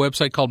a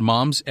website called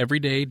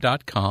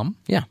momseveryday.com.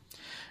 Yeah.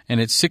 And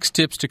it's 6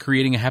 tips to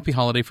creating a happy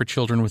holiday for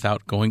children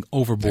without going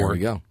overboard.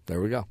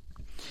 There we go.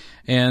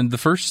 And the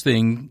first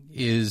thing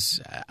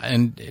is,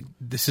 and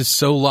this is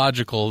so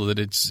logical that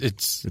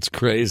it's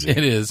crazy.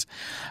 It is.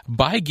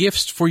 Buy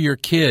gifts for your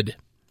kid,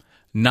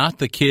 not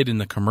the kid in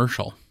the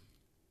commercial.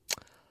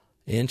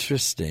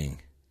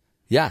 Interesting.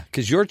 Yeah,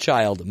 because your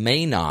child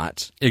may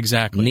not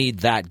need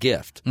that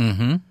gift.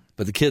 Mm-hmm.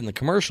 But the kid in the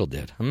commercial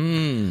did.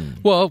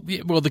 Well,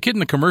 the kid in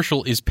the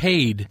commercial is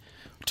paid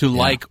to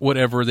like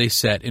whatever they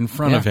set in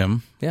front of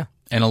him. Yeah.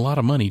 And a lot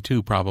of money,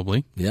 too,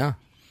 probably. Yeah.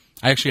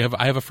 I actually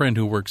have a friend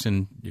who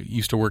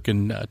used to work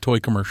in toy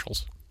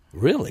commercials.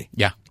 Really?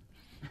 Yeah.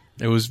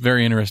 It was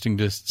very interesting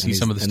to see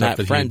some of the stuff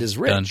that friend he is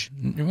had rich.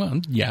 done.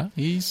 Well, yeah,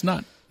 he's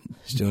not.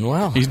 He's doing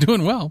well. He's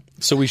doing well.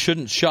 So we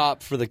shouldn't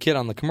shop for the kid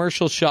on the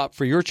commercial, shop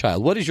for your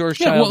child. What does your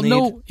child need?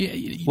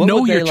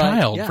 Know your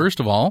child, first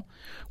of all.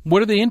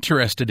 What are they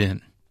interested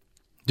in?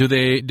 Do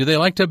they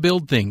like to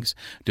build things?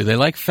 Do they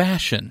like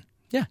fashion?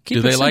 Yeah,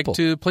 do they like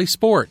to play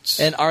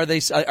sports? And are they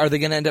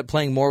going to end up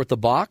playing more with the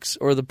box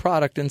or the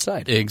product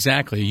inside?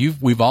 Exactly.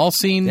 We've all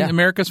seen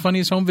America's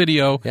Funniest Home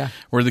Video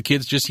where the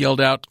kids just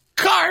yelled out,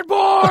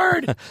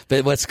 "Cardboard!"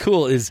 But what's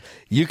cool is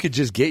you could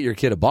just get your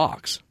kid a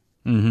box,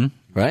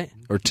 right,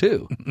 or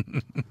 2,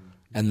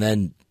 and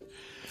then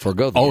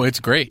forgo. It's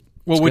great.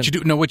 Well, what you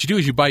do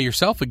is you buy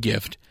yourself a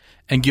gift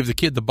and give the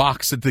kid the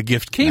box that the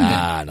gift came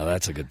in. No,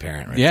 that's a good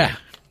parent, right? Yeah.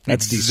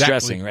 That's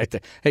de-stressing right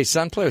there. Hey,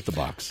 son, play with the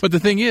box. But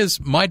the thing is,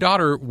 my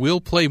daughter will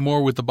play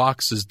more with the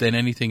boxes than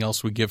anything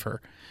else we give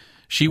her.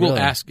 She will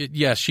ask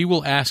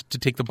to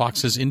take the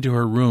boxes into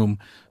her room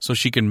so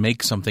she can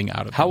make something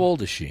out of them. How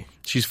old is she?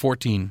 She's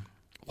 14.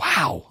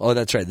 Wow. Oh,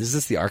 that's right. Is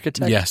this the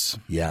architect? Yes.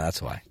 Yeah,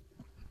 that's why.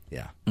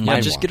 Yeah.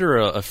 Just get her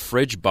a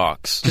fridge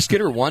box. Just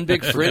get her one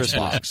big fridge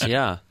box.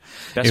 Yeah.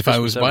 If I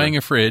was buying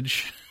a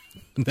fridge,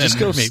 then just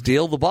go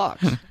steal the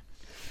box.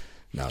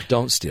 No,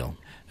 don't steal.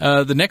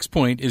 The next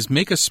point is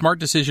make a smart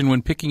decision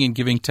when picking and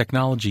giving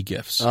technology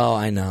gifts. Oh,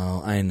 I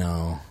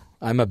know.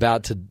 I'm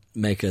about to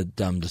make a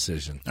dumb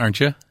decision. Aren't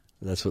you?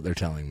 That's what they're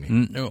telling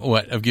me.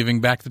 What, of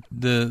giving back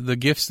the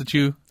gifts that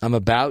you... I'm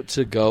about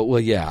to go... Well,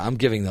 yeah, I'm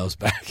giving those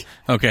back.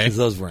 Okay. Because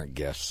those weren't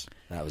gifts.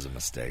 That was a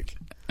mistake.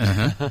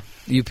 Uh-huh.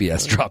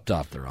 UPS dropped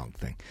off the wrong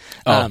thing.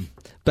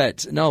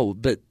 But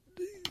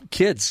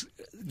kids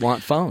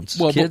want phones.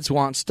 Kids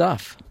want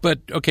stuff.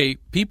 But, okay,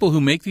 people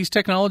who make these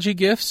technology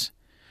gifts...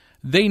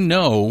 They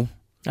know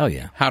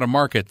how to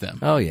market them.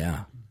 Oh,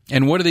 yeah.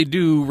 And what do they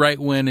do right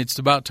when it's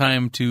about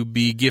time to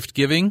be gift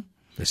giving?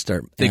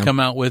 They come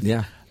out with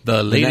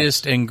the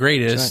latest and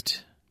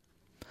greatest.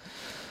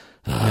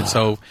 Right. And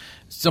so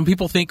some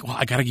people think, well,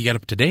 I got to get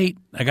up to date.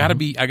 I got to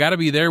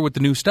be there with the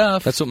new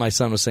stuff. That's what my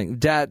son was saying.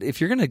 Dad, if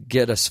you're going to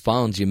get us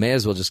phones, you may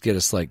as well just get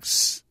us what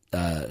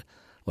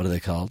are they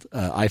called?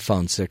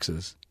 iPhone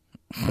 6s.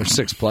 Or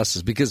 6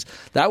 Pluses, because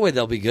that way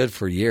they'll be good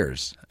for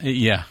years.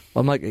 Yeah.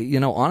 I'm like,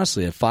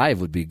 honestly, a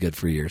 5 would be good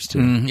for years,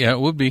 too. Yeah, it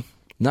would be.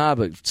 Nah,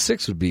 but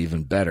 6 would be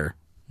even better.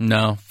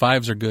 No,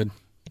 5s are good.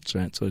 That's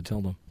right. That's what I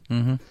told them.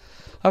 Mm-hmm.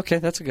 Okay,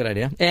 that's a good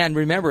idea. And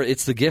remember,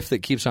 it's the gift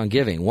that keeps on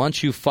giving.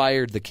 Once you've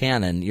fired the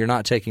cannon, you're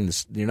not taking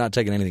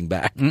anything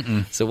back.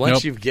 So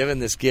once you've given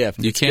this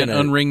gift, you can't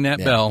unring that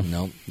bell.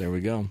 Nope. There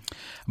we go.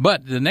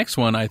 But the next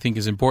one I think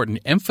is important.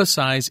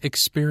 Emphasize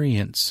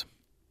experience.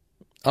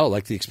 Oh,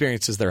 like the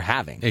experiences they're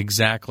having.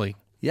 Exactly.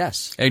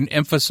 Yes. And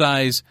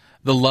emphasize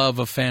the love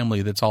of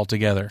family that's all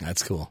together.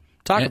 That's cool.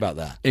 Talk about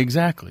that.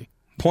 Exactly.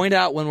 Point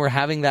out when we're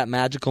having that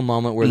magical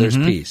moment where there's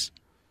peace.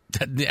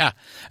 Yeah.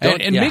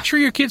 And make sure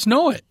your kids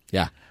know it.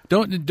 Yeah.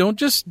 Don't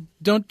just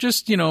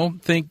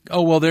think,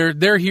 oh well,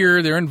 they're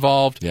here, they're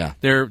involved. Yeah.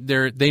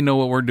 They know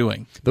what we're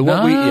doing. But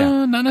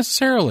not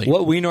necessarily.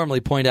 What we normally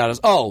point out is,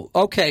 oh,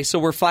 okay, so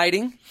we're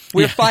fighting.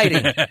 We're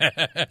fighting.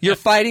 You're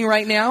fighting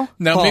right now?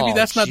 Now, maybe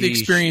that's not the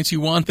experience you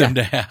want them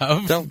to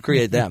have. Don't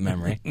create that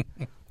memory.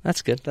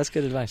 That's good. That's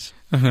good advice.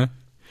 Uh-huh.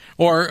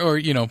 Or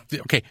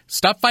okay,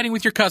 stop fighting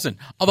with your cousin.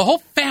 Oh, the whole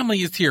family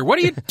is here. What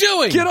are you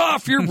doing? Get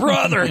off your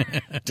brother.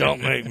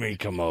 Don't make me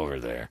come over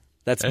there.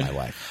 That's my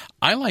wife.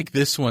 I like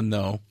this one,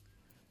 though,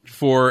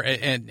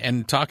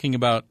 and talking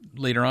about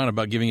later on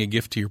about giving a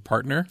gift to your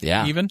partner.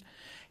 Yeah. Even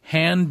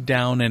hand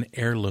down an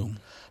heirloom.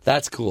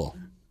 That's cool.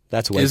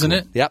 That's way Isn't cool.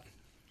 it? Yep.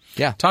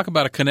 Yeah. Talk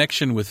about a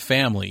connection with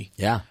family.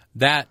 Yeah.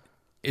 That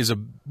is a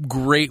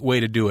great way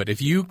to do it.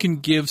 If you can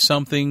give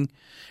something,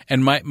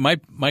 and my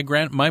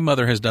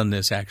mother has done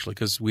this actually,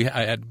 because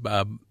I had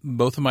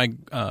both of my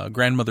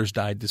grandmothers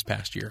died this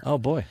past year. Oh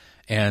boy.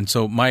 And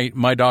so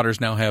my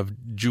daughters now have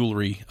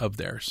jewelry of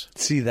theirs.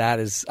 See, I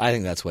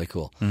think that's way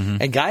cool.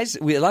 And guys,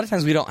 a lot of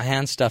times we don't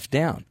hand stuff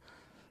down,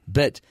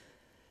 but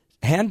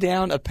hand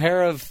down a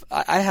pair of.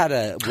 I had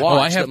a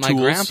watch that my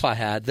grandpa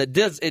had that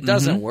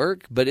doesn't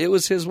work, but it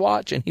was his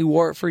watch, and he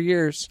wore it for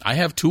years. I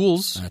have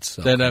tools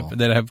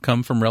that have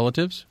come from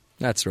relatives.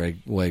 That's right.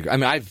 I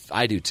mean,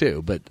 I do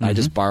too, but I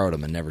just borrowed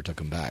them and never took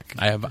them back.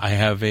 I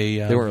have a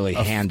they weren't really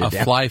handed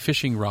down. Fly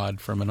fishing rod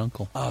from an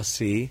uncle. Oh,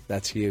 see,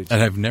 that's huge.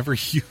 And I've never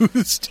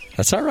used.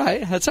 That's all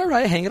right. That's all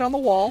right. Hang it on the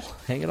wall.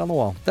 Hang it on the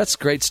wall. That's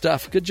great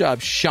stuff. Good job,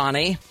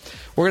 Shawnee.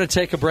 We're going to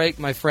take a break,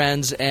 my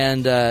friends,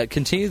 and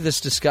continue this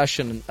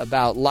discussion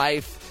about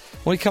life.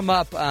 When we come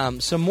up,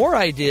 some more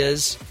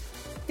ideas,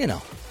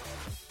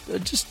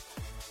 just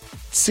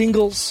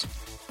singles.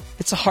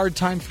 It's a hard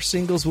time for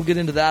singles. We'll get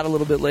into that a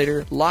little bit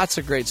later. Lots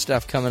of great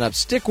stuff coming up.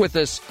 Stick with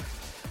us.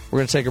 We're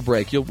going to take a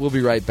break. We'll be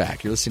right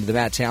back. You're listening to The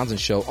Matt Townsend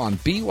Show on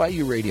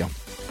BYU Radio.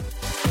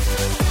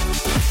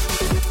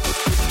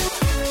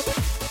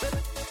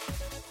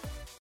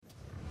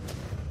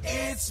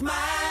 It's my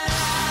life.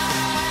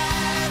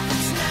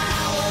 It's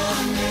now or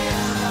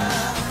never.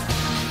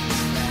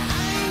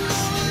 I ain't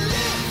gonna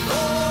live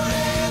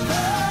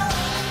forever.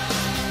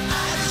 I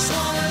just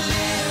wanna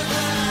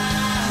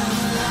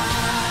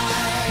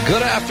live.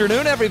 Good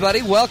afternoon,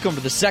 everybody. Welcome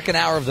to the second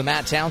hour of The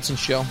Matt Townsend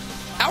Show.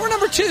 Hour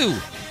number 2.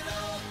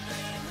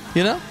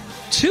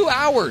 2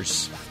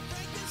 hours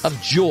of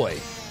joy.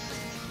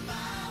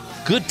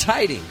 Good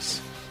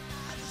tidings.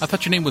 I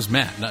thought your name was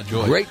Matt, not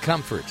Joy. Great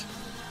comfort.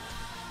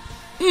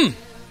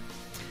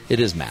 It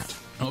is Matt.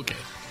 Okay.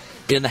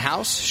 In the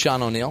house,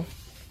 Sean O'Neill.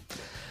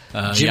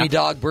 Jimmy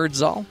Dog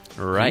Birdsall.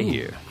 Right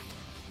here.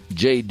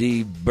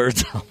 J.D.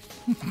 Birdsall.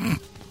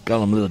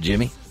 Call him Little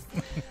Jimmy.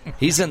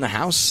 He's in the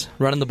house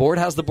running the board.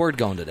 How's the board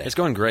going today? It's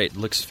going great.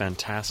 Looks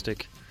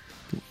fantastic.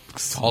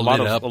 All a lot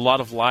lit of up. a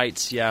lot of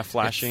lights,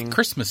 flashing. It's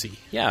Christmassy.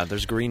 Yeah,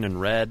 there's green and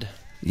red.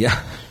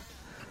 Yeah.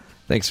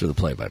 Thanks for the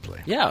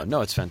play-by-play. Yeah,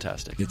 no, it's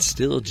fantastic. It's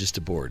still just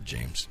a board,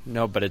 James.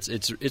 No, but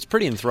it's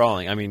pretty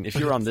enthralling. I mean, if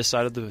you're on this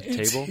side of the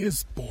table,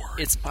 his board.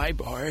 it's my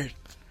board.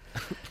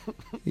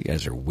 You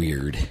guys are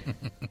weird.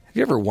 Have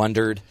you ever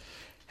wondered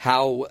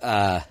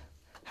how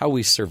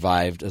we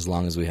survived as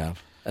long as we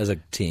have as a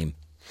team?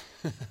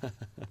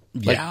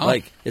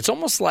 Like it's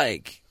almost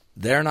like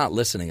they're not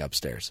listening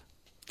upstairs.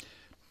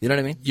 You know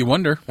what I mean? You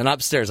wonder. And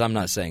upstairs, I'm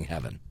not saying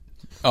heaven.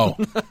 Oh.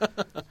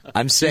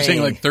 I'm saying, You're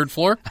saying like third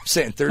floor? I'm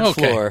saying third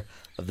floor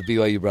of the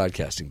BYU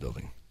Broadcasting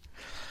Building.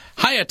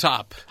 High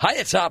atop.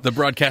 The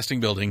broadcasting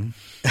building.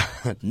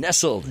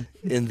 Nestled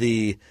in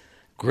the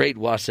Great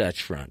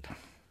Wasatch Front.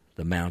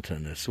 The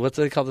mountainous. What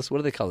do they call this? What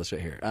do they call this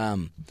right here?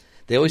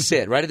 They always say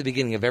it right at the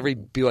beginning of every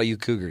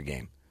BYU Cougar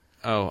game.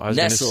 Oh, I was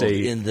going to Nestled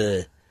say in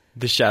the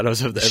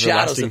shadows of the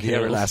shadows everlasting of the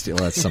hills. everlasting.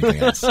 Well, that's something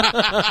else.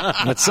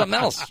 That's something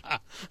else.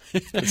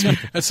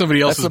 That's somebody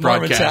else's That's the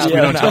Mormon broadcast. Tabernacle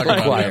We don't talk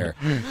about Choir.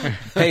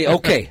 Hey,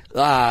 okay.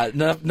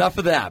 Enough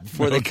of that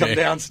before they come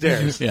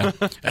downstairs. Yeah,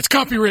 that's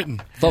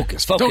copywritten.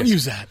 Focus. Don't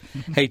use that.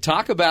 Hey,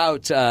 talk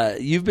about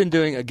you've been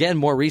doing, again,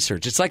 more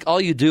research. It's like all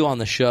you do on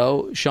the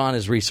show, Sean,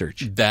 is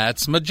research.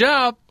 That's my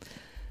job.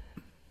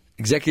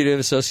 Executive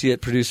associate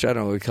producer. I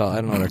don't know what we call it. I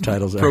don't know what our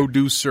titles are.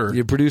 Producer.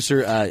 You're a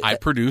producer. I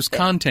produce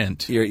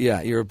content.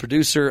 You're a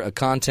producer, a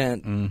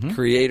content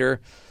creator.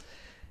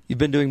 You've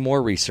been doing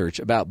more research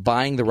about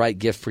buying the right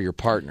gift for your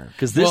partner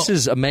because this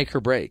is a make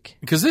or break.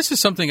 Because this is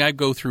something I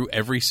go through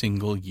every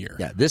single year.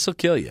 Yeah, this will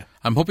kill you.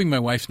 I'm hoping my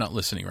wife's not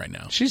listening right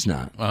now. She's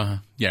not.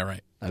 Yeah,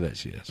 right. I bet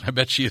she is. I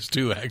bet she is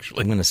too,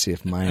 actually. I'm going to see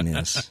if mine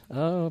is.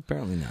 Oh,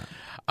 apparently not.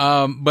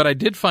 But I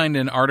did find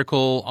an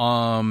article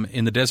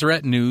in the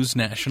Deseret News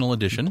National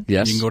Edition.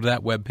 Yes. You can go to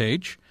that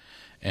webpage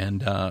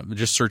and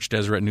just search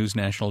Deseret News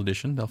National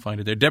Edition. They'll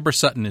find it there. Deborah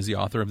Sutton is the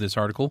author of this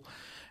article.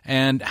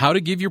 And how to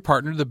give your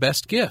partner the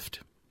best gift.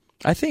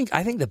 I think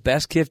the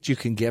best gift you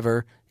can give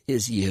her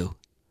is you.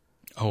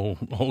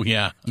 Oh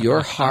yeah.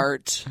 Your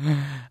heart.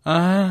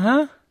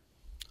 Uh-huh.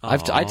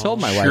 I told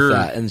my wife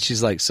that, and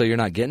she's like, so you're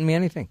not getting me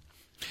anything?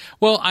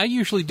 Well, I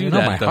usually do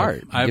that, my though.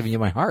 heart. I'm giving you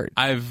my heart.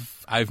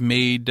 I've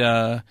made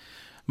my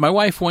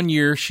wife one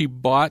year. She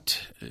bought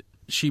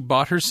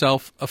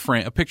herself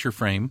a picture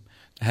frame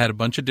that had a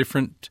bunch of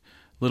different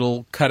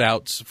little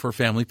cutouts for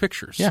family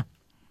pictures. Yeah,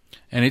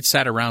 and it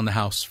sat around the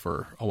house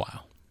for a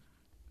while.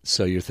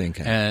 So you're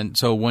thinking, and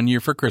so one year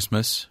for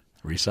Christmas,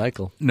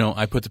 recycle. No,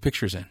 I put the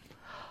pictures in.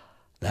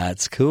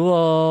 That's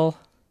cool.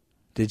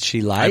 Did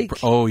she like?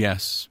 Oh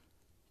yes,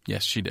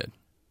 she did.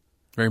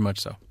 Very much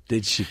so.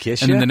 Did she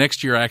kiss you? you? And then the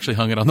next year, I actually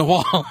hung it on the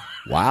wall.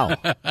 Wow.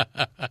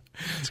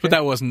 But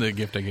that wasn't the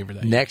gift I gave her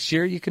that year. Next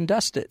year, you can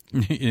dust it.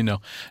 No, actually.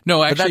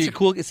 But that's a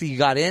cool. See, you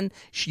got in.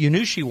 You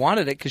knew she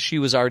wanted it because she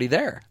was already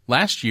there.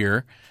 Last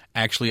year,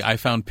 actually, I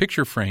found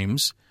picture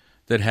frames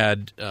that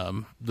had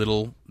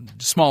little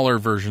smaller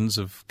versions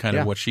of kind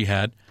of what she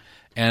had,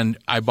 And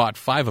I bought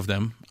 5 of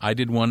them. I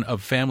did one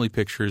of family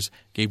pictures,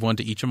 gave one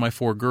to each of my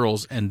 4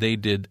 girls, and they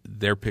did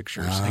their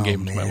pictures and gave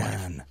them to my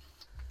wife.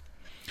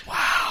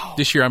 Wow.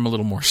 This year I'm a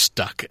little more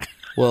stuck.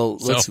 Well,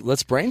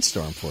 let's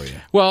brainstorm for you.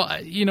 Well,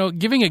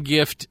 giving a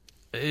gift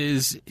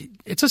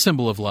it's a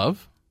symbol of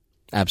love.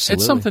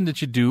 Absolutely. It's something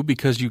that you do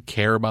because you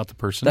care about the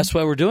person. That's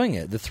why we're doing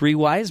it. The 3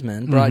 wise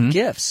men brought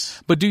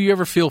gifts. But do you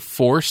ever feel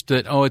forced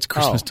that, it's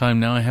Christmas time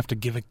now, I have to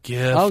give a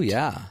gift? Oh,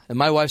 yeah. And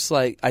my wife's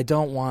like, I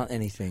don't want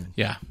anything.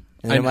 Yeah.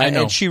 And I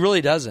know. And she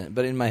really doesn't.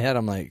 But in my head,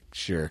 I'm like,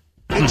 sure.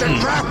 It's a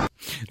trap.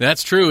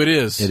 That's true. It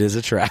is. It is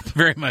a trap.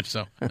 Very much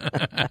so. We're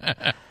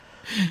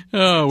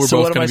both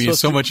going to be in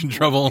so much in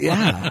trouble.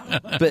 Yeah.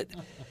 But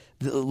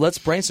let's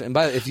brainstorm.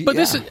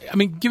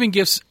 Giving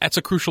gifts, that's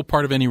a crucial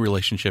part of any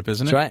relationship,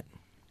 isn't it? That's right.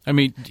 I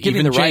mean,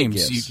 Giving even the right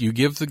James, gifts. you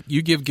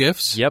give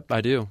gifts. Yep,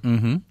 I do.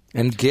 Mm-hmm.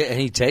 And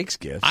he takes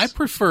gifts. I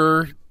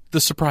prefer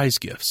the surprise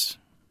gifts.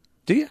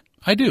 Do you?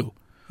 I do.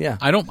 Yeah.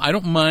 I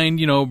don't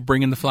mind,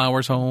 bringing the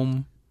flowers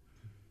home,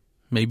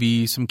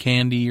 maybe some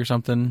candy or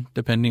something,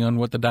 depending on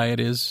what the diet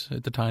is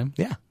at the time.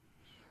 Yeah.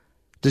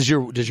 Does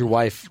your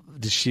wife,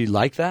 does she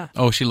like that?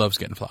 Oh, she loves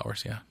getting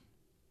flowers. Yeah.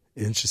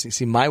 Interesting.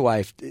 See, my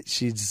wife,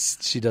 she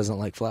doesn't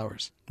like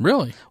flowers.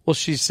 Really? Well,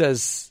 she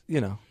says,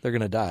 they're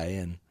going to die,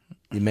 and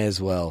you may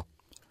as well,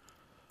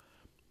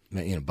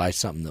 buy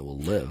something that will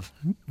live.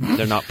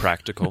 They're not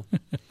practical.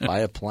 Buy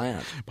a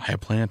plant. Buy a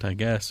plant, I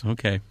guess.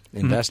 Okay.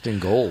 Invest in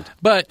gold.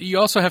 But you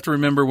also have to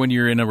remember when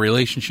you're in a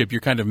relationship,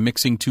 you're kind of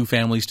mixing 2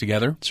 families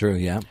together. True,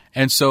 yeah.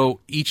 And so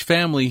each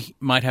family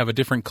might have a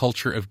different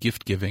culture of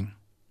gift giving.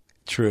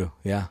 True,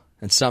 yeah.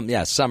 And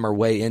some are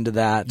way into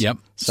that. Yep.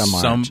 Some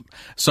aren't.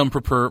 Some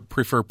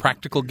prefer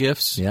practical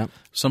gifts. Yep.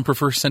 Some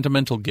prefer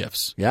sentimental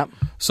gifts. Yep.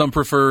 Some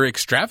prefer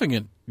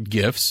extravagant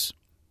gifts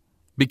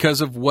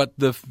because of what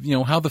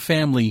how the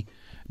family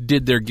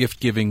did their gift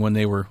giving when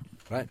they were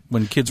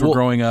when kids were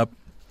growing up.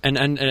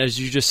 And as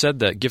you just said,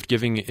 that gift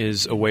giving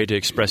is a way to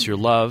express your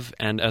love.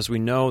 And as we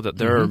know that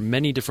there are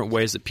many different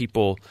ways that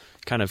people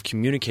kind of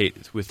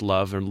communicate with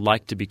love and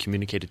like to be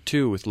communicated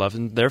to with love,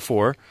 and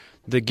therefore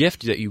the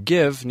gift that you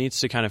give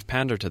needs to kind of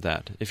pander to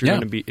that. If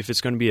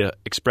it's going to be an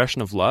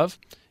expression of love,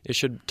 it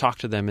should talk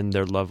to them in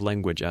their love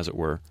language, as it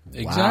were.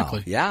 Exactly.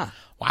 Wow. Yeah.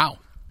 Wow.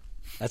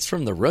 That's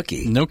from the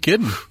rookie. No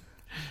kidding.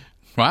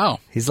 Wow.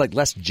 He's like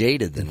less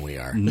jaded than we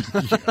are.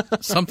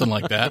 Something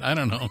like that. I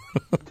don't know.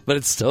 But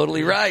it's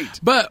totally right.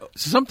 But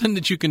something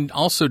that you can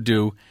also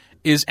do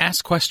is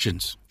ask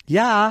questions.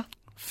 Yeah.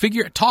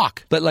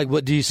 Talk. But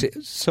what do you say?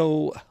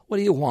 So what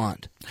do you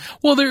want?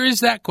 Well, there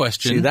is that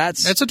question. See,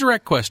 that's a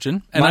direct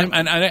question. And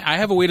I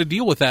have a way to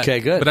deal with that. Okay,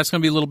 good. But that's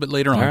going to be a little bit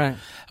later on. All right.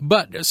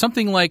 But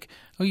something like,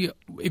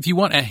 if you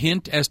want a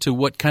hint as to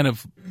what kind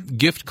of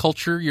gift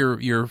culture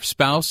your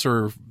spouse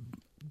or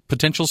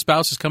potential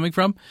spouse is coming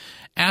from,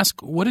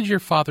 ask, what did your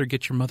father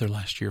get your mother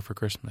last year for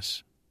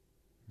Christmas?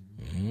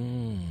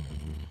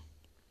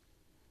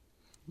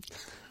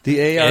 The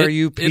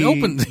ARUP. It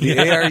opens the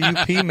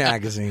ARUP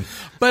magazine.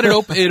 But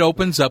it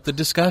opens up the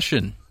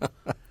discussion.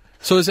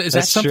 So is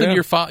that something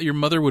true. your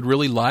mother would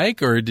really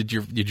like, or did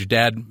your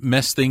dad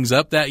mess things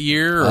up that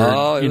year?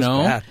 Or, it was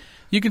bad.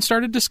 You can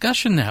start a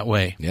discussion that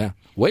way. Yeah,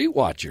 Weight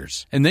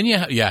Watchers. And then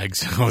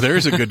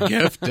there's a good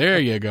gift. There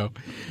you go.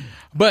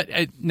 But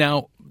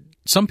now,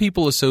 some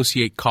people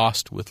associate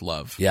cost with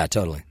love. Yeah,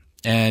 totally.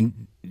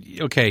 And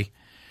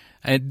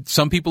and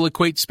some people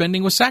equate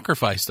spending with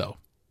sacrifice, though.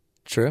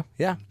 True.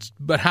 Yeah.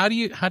 But how do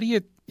you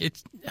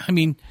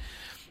you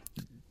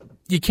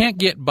can't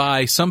get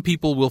by. Some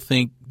people will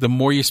think the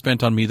more you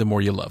spent on me, the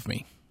more you love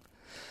me.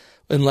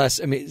 Unless,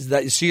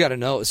 so you got to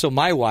know. So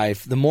my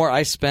wife, the more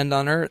I spend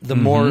on her, the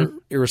more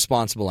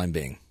irresponsible I'm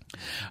being.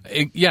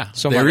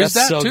 So there is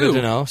that so too. Good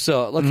to know.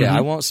 So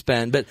I won't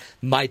spend, but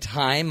my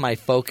time, my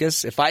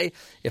focus. If I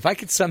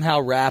could somehow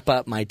wrap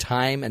up my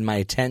time and my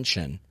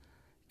attention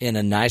in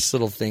a nice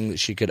little thing that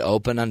she could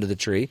open under the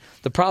tree.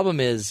 The problem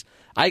is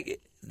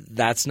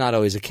that's not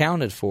always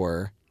accounted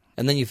for,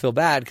 and then you feel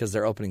bad because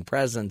they're opening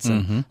presents,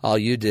 and all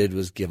you did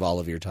was give all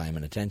of your time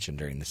and attention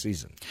during the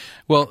season.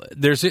 Well,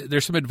 there's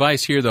some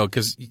advice here though,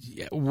 because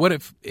what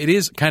if it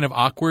is kind of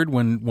awkward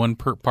when one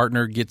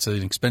partner gets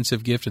an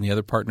expensive gift and the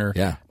other partner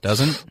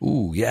doesn't?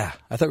 Ooh, yeah.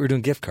 I thought we were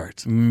doing gift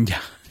cards.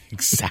 Yeah,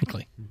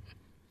 exactly.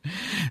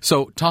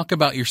 So talk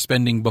about your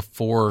spending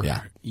before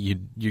you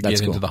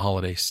get into the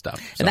holiday stuff.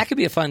 So. And that could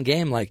be a fun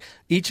game. Like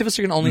each of us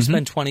are going to only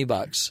spend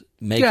 $20.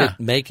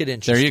 Make it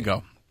interesting. There you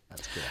go.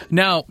 That's cool.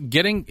 Now,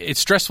 it's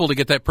stressful to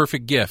get that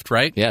perfect gift,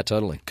 right? Yeah,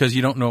 totally. Because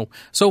you don't know.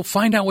 So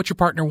find out what your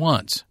partner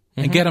wants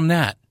and get them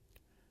that.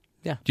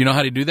 Yeah. Do you know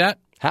how to do that?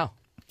 How?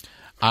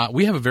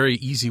 We have a very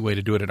easy way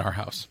to do it at our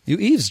house. You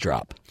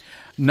eavesdrop.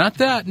 Not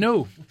that,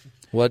 no.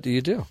 What do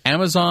you do?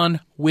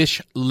 Amazon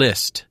wish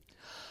list.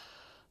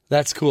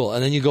 That's cool.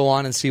 And then you go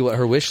on and see what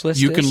her wish list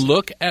is? You can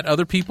look at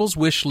other people's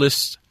wish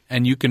lists,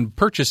 and you can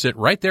purchase it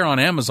right there on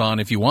Amazon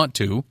if you want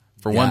to,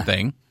 for one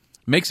thing.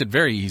 Makes it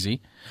very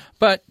easy.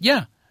 But,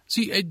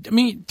 See, I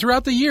mean,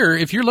 throughout the year,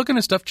 if you're looking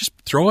at stuff, just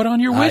throw it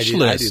on your wish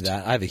list. I do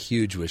that. I have a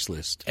huge wish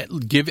list.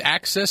 Give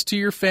access to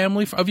your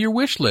family of your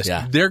wish list.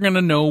 Yeah. They're going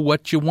to know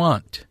what you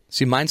want.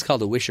 See, mine's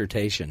called a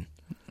wishertation.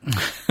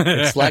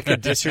 It's like a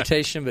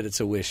dissertation, but it's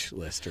a wish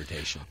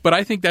lisтерtation. But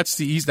I think that's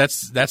the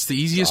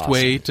easiest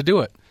way to do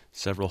it.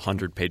 Several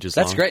hundred pages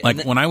long. That's great.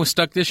 Like when I was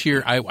stuck this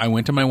year, I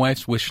went to my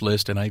wife's wish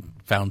list and I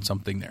found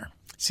something there.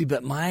 See,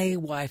 but my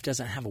wife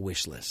doesn't have a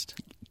wish list.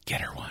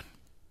 Get her one.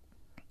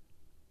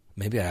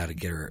 Maybe I ought to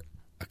get her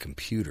a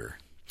computer.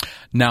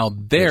 Now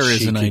there that is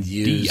she an could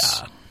idea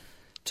use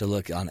to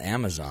look on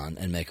Amazon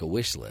and make a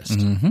wish list.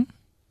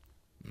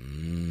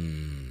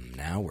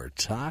 Now we're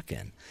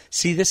talking.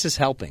 See, this is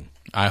helping.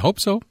 I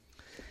hope so.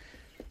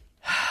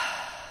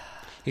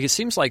 It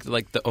seems like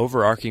the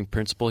overarching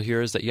principle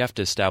here is that you have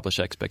to establish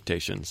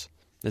expectations.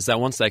 Is that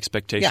once the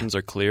expectations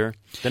are clear,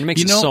 then it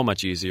makes it so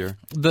much easier.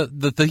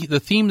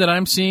 The theme that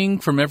I'm seeing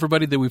from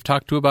everybody that we've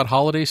talked to about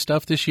holiday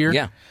stuff this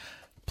year,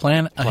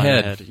 plan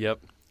ahead. Yep.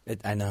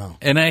 I know.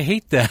 And I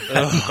hate that.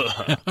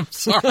 I'm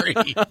sorry.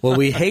 Well,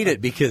 we hate it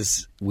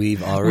because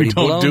we've already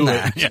blown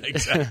that. Yeah,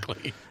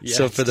 exactly.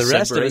 So for the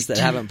rest of us that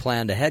haven't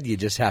planned ahead, you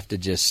just have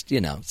to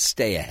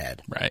stay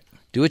ahead. Right.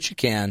 Do what you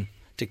can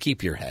to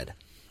keep your head.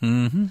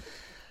 Mm-hmm.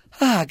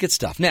 Good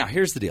stuff. Now,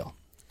 here's the deal.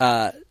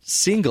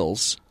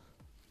 Singles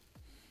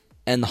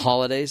and the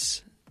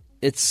holidays,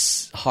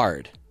 it's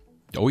hard.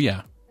 Oh,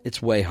 yeah.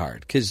 It's way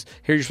hard because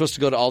here you're supposed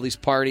to go to all these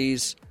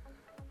parties,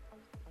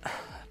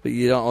 but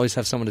you don't always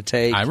have someone to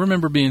take. I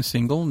remember being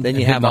single. Then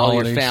you have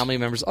all your family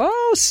members.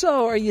 Oh,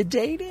 so are you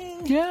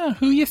dating? Yeah,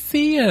 who you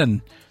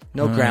seeing?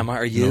 No, Grandma,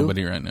 are you?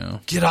 Nobody right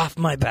now. Get off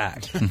my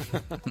back.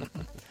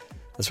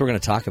 That's what we're going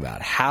to talk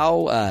about.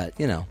 How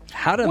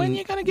to when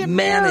you gonna get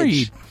manage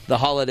married? The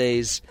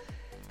holidays,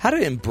 how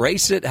to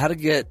embrace it, how to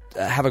get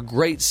have a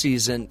great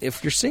season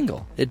if you're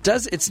single.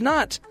 It's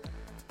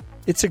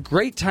a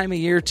great time of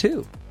year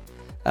too.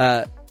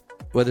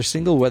 Whether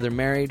single, whether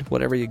married,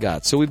 whatever you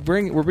got. So we're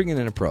bringing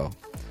in a pro.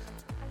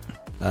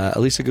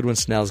 Alisa Goodwin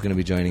Snell is going to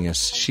be joining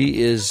us.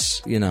 She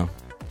is,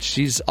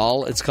 she has a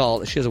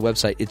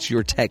website,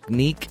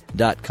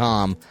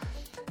 itsyourtechnique.com,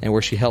 and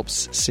where she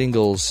helps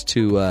singles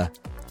to,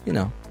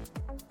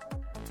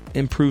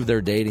 improve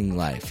their dating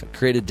life,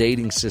 create a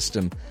dating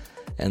system,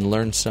 and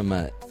learn some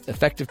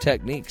effective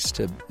techniques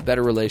to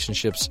better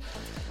relationships.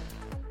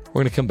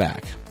 We're going to come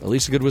back.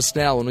 Alisa Goodwin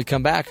Snell when we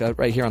come back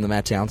right here on the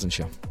Matt Townsend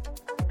Show.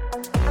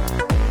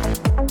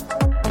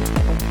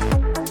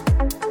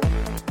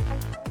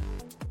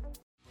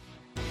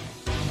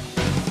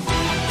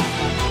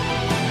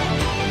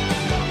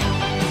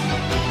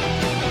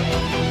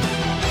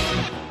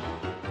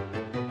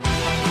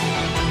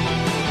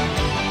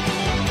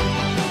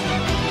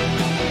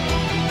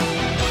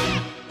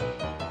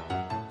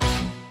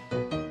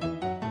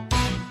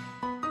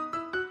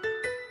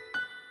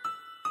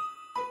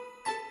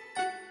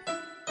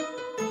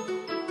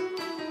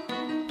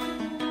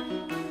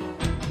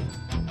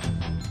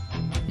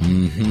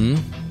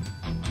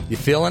 You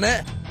feeling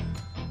it?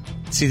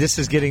 See, this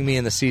is getting me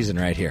in the season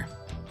right here.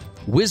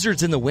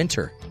 Wizards in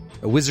Winter.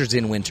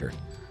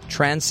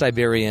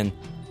 Trans-Siberian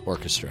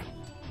Orchestra.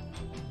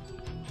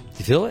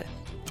 You feel it?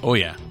 Oh,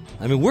 yeah.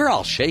 I mean, we're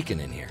all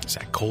shaking in here. It's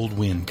that cold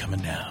wind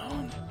coming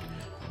down.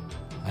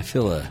 I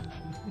feel a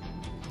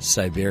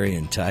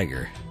Siberian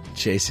tiger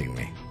chasing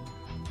me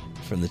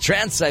from the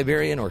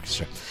Trans-Siberian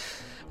Orchestra.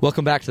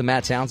 Welcome back to the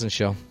Matt Townsend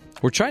Show.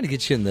 We're trying to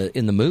get you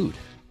in the mood.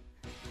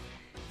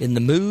 In the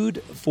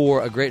mood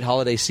for a great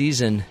holiday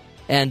season,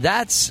 and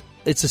it's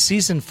a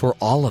season for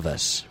all of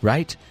us,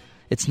 right?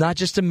 It's not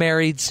just a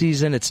married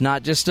season. It's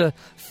not just a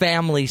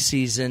family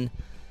season.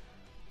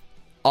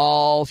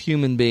 All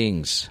human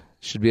beings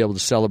should be able to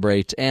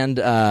celebrate and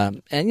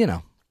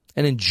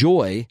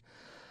enjoy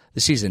the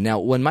season.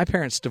 Now, when my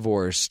parents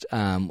divorced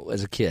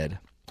as a kid,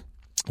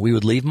 we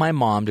would leave my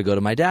mom to go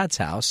to my dad's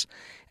house,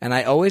 and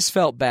I always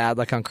felt bad,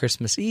 like on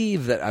Christmas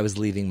Eve, that I was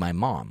leaving my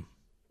mom.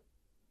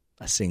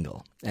 A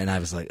single. And I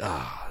was like,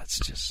 that's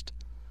just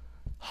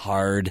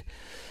hard.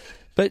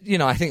 But,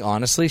 I think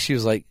honestly, she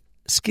was like,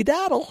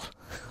 skedaddle.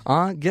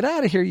 Get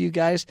out of here, you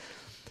guys.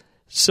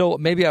 So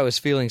maybe I was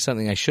feeling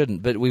something I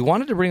shouldn't. But we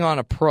wanted to bring on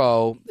a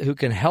pro who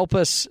can help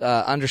us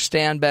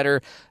understand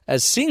better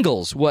as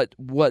singles what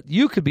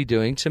you could be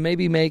doing to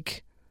maybe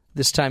make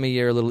this time of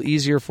year a little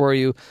easier for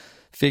you,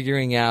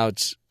 figuring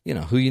out,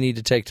 who you need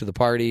to take to the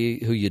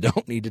party, who you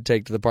don't need to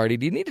take to the party.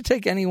 Do you need to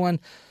take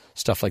anyone?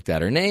 Stuff like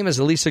that. Her name is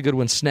Alisa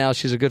Goodwin Snell.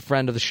 She's a good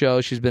friend of the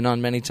show. She's been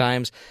on many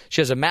times. She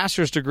has a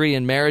master's degree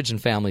in marriage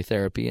and family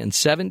therapy and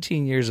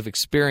 17 years of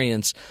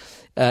experience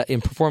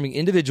in performing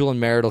individual and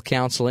marital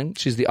counseling.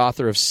 She's the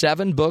author of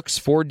 7 books,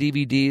 4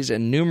 DVDs,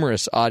 and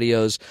numerous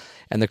audios,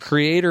 and the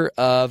creator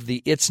of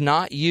the It's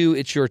Not You,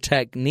 It's Your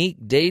Technique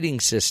dating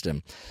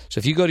system. So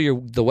if you go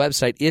to the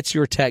website,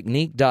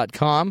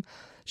 itsyourtechnique.com,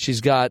 she's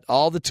got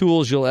all the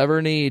tools you'll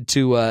ever need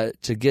to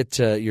get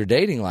your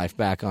dating life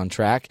back on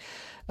track.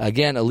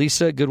 Again,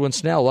 Alisa Goodwin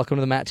Snell, welcome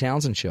to the Matt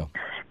Townsend Show.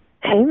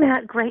 Hey,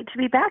 Matt. Great to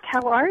be back.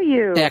 How are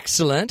you?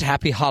 Excellent.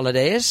 Happy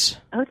holidays.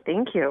 Oh,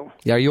 thank you.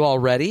 Are you all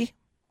ready?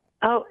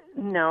 Oh,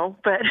 no,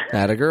 but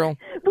Atta girl.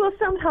 we'll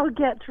somehow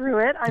get through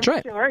it, I'm That's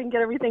right. sure, and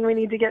get everything we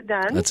need to get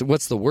done.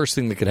 What's the worst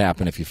thing that could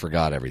happen if you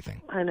forgot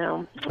everything? I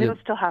know. It'll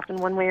still happen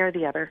one way or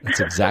the other. That's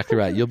exactly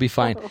right. You'll be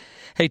fine.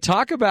 Hey,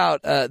 talk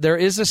about, there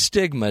is a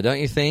stigma, don't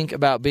you think,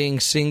 about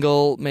being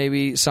single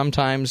maybe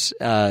sometimes,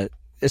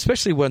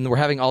 especially when we're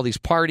having all these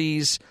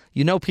parties.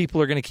 You know people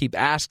are going to keep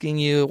asking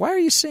you, why are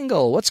you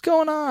single? What's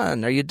going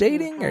on? Are you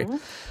dating? Mm-hmm.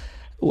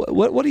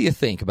 What do you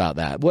think about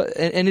that?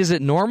 And is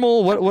it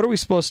normal? What are we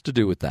supposed to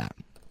do with that?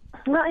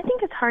 Well, I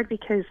think it's hard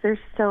because there's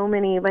so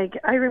many, like,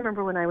 I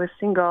remember when I was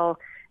single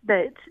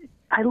that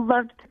I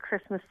loved the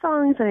Christmas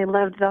songs and I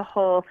loved the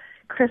whole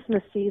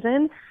Christmas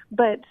season,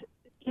 but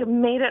it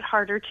made it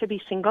harder to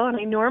be single, and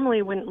I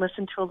normally wouldn't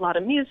listen to a lot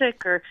of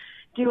music or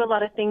do a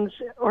lot of things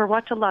or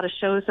watch a lot of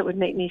shows that would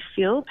make me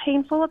feel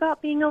painful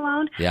about being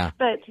alone. Yeah.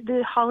 But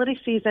the holiday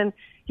season,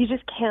 you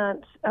just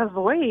can't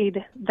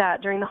avoid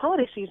that during the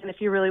holiday season if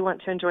you really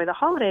want to enjoy the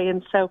holiday.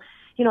 And so,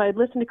 you know, I'd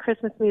listen to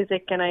Christmas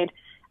music and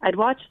I'd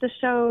watch the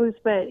shows,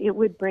 but it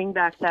would bring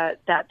back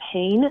that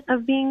pain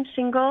of being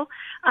single.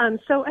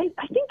 So I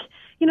think,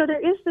 you know, there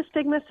is the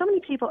stigma. So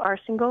many people are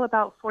single.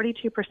 About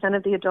 42%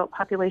 of the adult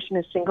population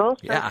is single.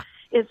 So Yeah.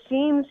 it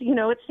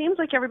seems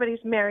like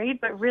everybody's married,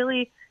 but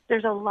really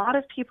there's a lot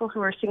of people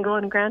who are single.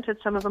 And granted,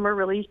 some of them are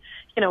really,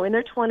 you know, in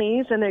their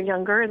 20s and they're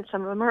younger, and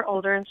some of them are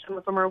older, and some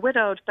of them are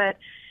widowed. But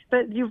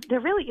there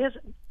really is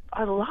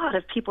a lot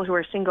of people who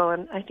are single,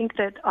 and I think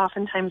that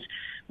oftentimes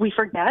we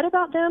forget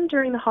about them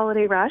during the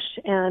holiday rush,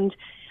 and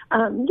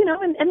you know,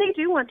 and they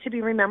do want to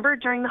be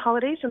remembered during the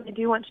holidays, and they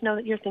do want to know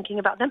that you're thinking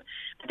about them,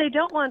 but they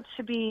don't want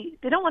to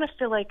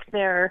feel like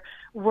their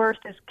worth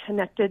is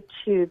connected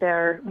to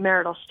their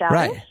marital status.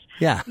 Right.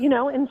 Yeah. You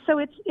know, and so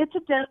it's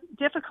a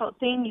difficult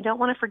thing. You don't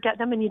want to forget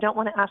them, and you don't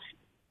want to ask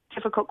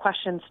difficult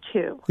questions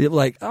too.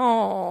 Like,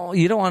 oh,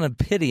 you don't want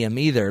to pity him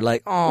either.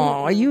 Like,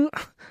 oh, are you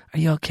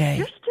okay?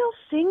 You're still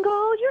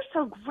single. You're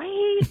so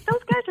great.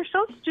 Those guys are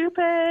so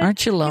stupid.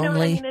 Aren't you know what I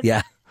lonely? mean?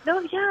 Yeah.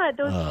 Those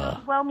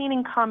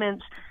well-meaning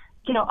comments,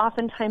 you know,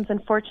 oftentimes,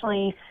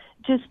 unfortunately,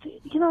 just,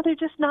 you know, they're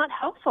just not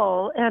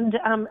helpful. And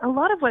a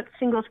lot of what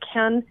singles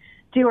can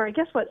do, or I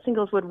guess what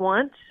singles would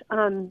want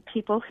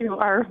people who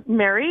are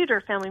married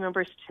or family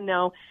members to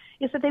know,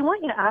 is that they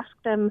want you to ask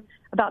them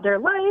about their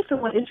life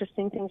and what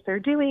interesting things they're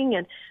doing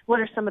and what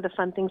are some of the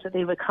fun things that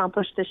they've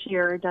accomplished this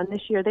year or done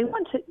this year. They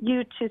want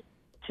you to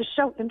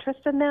show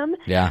interest in them.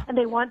 Yeah. And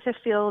they want to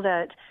feel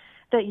that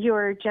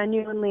you're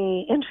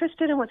genuinely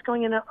interested in what's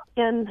going in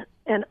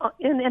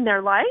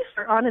their life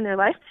or on in their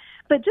life,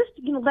 but just,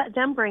 you know, let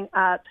them bring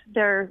up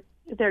their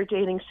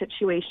dating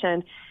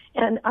situation,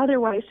 and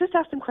otherwise just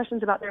ask them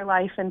questions about their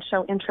life and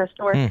show interest.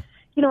 Or,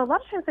 you know, a lot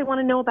of times they want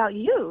to know about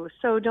you,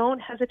 so don't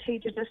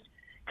hesitate to just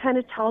kind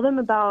of tell them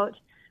about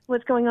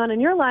what's going on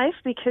in your life,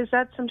 because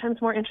that's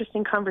sometimes more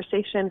interesting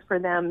conversation for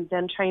them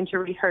than trying to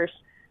rehearse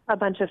a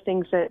bunch of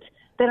things that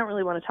they don't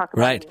really want to talk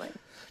about Right. anyway.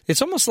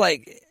 It's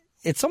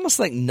almost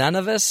like none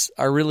of us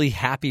are really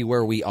happy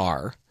where we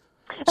are.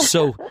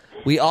 So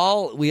we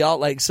all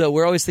like, so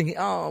we're always thinking,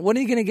 oh, when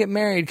are you going to get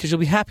married? Because you'll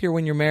be happier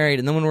when you're married.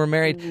 And then when we're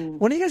married,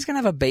 when are you guys going to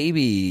have a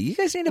baby? You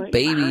guys need a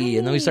baby. Right.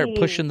 And then we start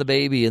pushing the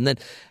baby. And then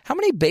how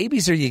many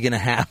babies are you going to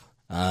have?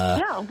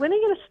 Yeah, when are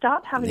you going to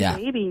stop having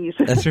babies?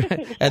 That's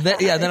right. And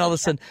then all of a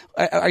sudden,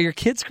 are your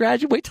kids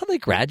graduate? Wait till they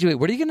graduate.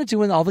 What are you going to do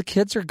when all the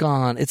kids are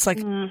gone? It's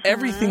like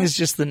everything is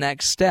just the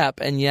next step,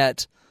 and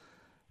yet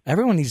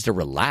everyone needs to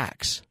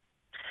relax.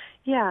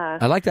 Yeah.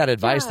 I like that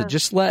advice that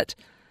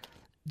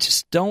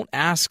just don't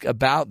ask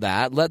about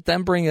that. Let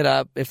them bring it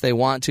up if they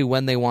want to,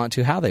 when they want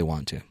to, how they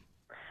want to.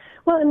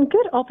 Well, and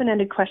good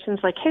open-ended questions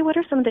like, hey, what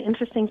are some of the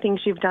interesting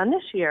things you've done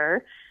this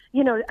year?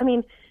 You know, I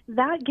mean,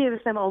 that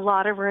gives them a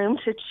lot of room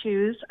to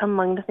choose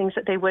among the things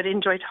that they would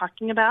enjoy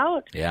talking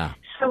about. Yeah.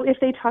 So if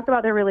they talk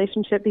about their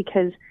relationship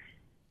because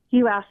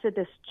you asked it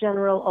this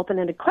general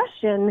open-ended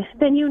question,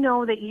 then you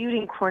know that you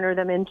didn't corner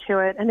them into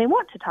it and they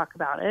want to talk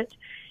about it.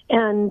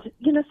 And,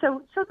 you know,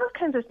 so those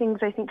kinds of things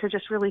I think are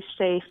just really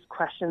safe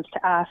questions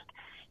to ask.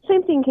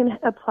 Same thing can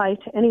apply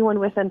to anyone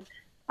with an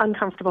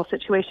uncomfortable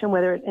situation,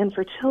 whether it's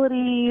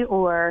infertility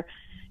or,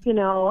 you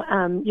know,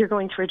 you're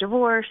going through a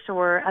divorce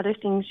or other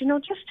things. You know,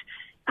 just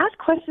ask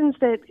questions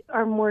that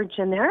are more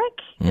generic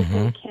and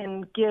they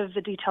can give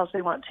the details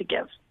they want to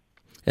give.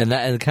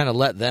 And kind of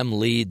let them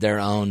lead their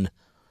own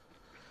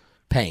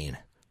pain.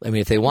 I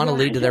mean, if they want to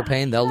lead to their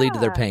pain, they'll lead to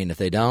their pain. If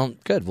they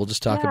don't, good. We'll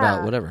just talk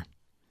about whatever.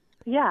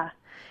 Yeah.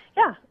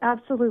 Yeah,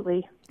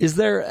 absolutely. Is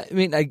there, I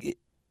mean,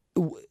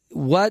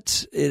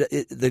 let's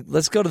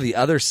go to the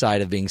other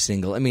side of being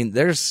single. I mean,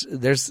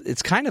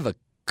 it's kind of a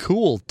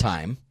cool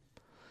time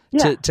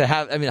to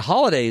have, I mean,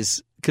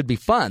 holidays could be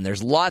fun.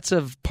 There's lots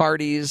of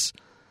parties.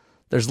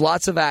 There's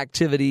lots of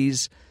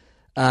activities.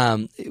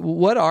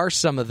 What are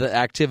some of the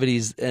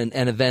activities and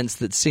events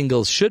that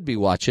singles should be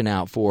watching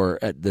out for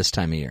at this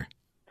time of year?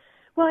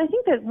 Well, I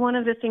think that one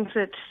of the things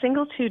that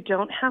singles who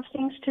don't have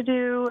things to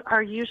do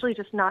are usually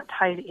just not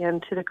tied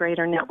into the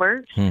greater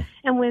network.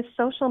 And with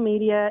social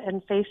media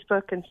and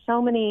Facebook and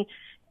so many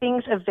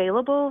things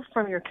available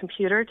from your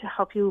computer to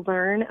help you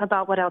learn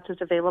about what else is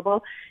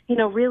available.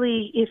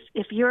 Really,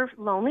 if you're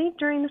lonely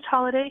during this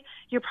holiday,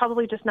 you're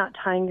probably just not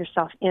tying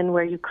yourself in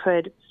where you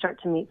could start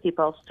to meet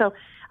people. So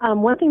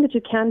one thing that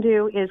you can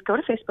do is go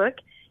to Facebook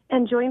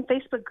and join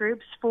Facebook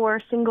groups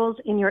for singles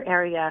in your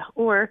area,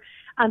 or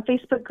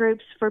Facebook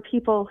groups for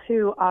people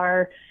who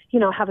are,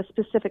 have a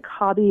specific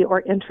hobby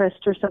or interest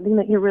or something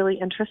that you're really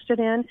interested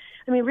in.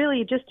 I mean,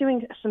 really, just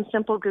doing some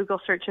simple Google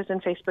searches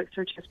and Facebook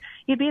searches,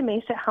 you'd be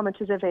amazed at how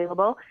much is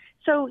available.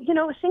 So,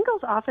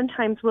 singles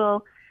oftentimes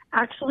will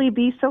actually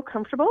be so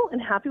comfortable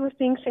and happy with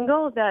being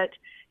single that,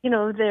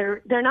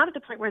 they're not at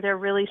the point where they're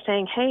really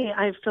saying, hey,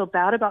 I feel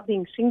bad about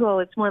being single.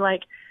 It's more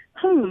like,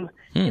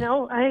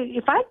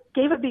 if I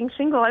gave up being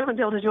single, I wouldn't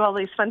be able to do all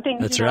these fun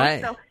things. That's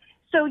right.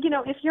 So,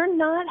 if you're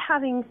not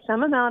having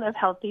some amount of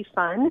healthy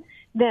fun,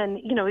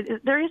 then,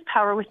 there is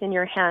power within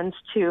your hands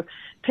to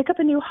pick up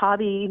a new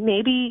hobby.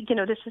 Maybe,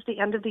 this is the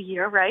end of the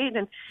year, right?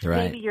 And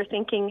maybe you're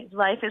thinking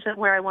life isn't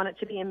where I want it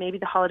to be, and maybe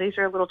the holidays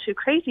are a little too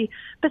crazy.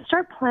 But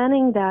start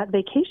planning that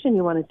vacation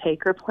you want to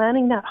take, or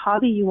planning that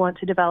hobby you want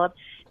to develop.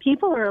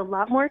 People are a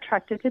lot more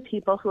attracted to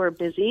people who are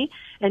busy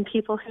and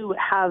people who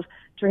have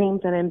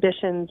dreams and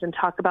ambitions and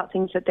talk about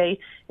things that they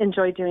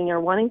enjoy doing or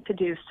wanting to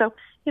do. So,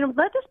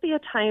 let this be a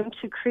time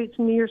to create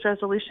some New Year's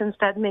resolutions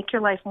that make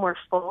your life more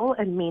full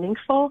and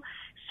meaningful,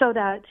 so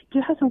that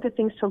you have some good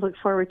things to look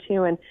forward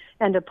to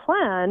and a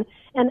plan.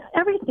 And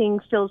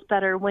everything feels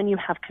better when you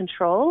have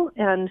control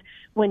and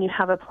when you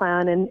have a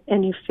plan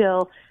and you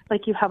feel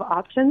like you have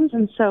options.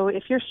 And so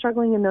if you're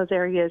struggling in those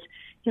areas,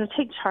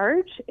 take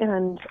charge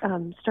and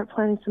start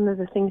planning some of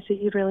the things that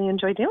you really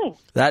enjoy doing.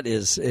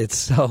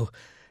 It's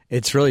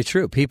really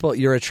true.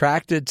 You're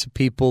attracted to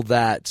people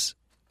that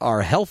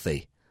are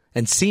healthy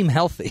and seem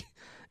healthy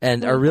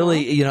and are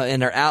really,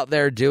 and are out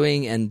there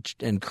doing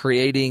and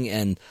creating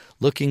and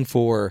looking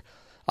for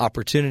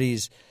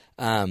opportunities.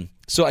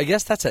 So I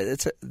guess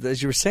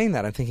as you were saying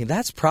that, I'm thinking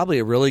that's probably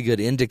a really good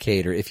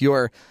indicator. If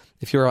you're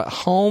at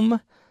home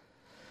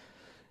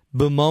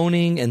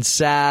bemoaning and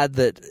sad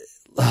that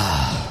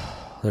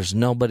there's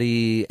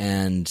nobody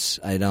and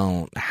I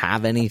don't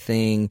have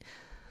anything,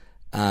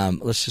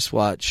 let's just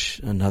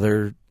watch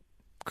another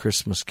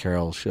Christmas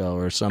Carol show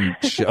or some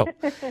show,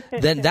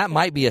 then that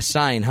might be a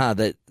sign,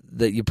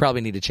 that you probably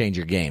need to change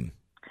your game.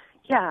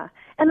 Yeah.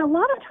 And a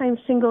lot of times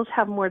singles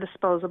have more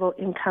disposable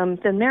income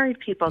than married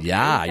people.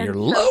 Yeah, you're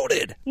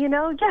loaded. So,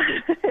 you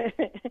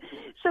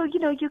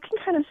can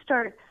kind of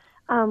start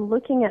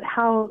looking at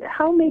how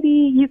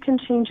maybe you can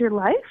change your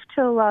life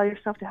to allow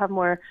yourself to have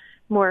more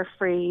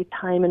free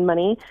time and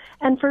money.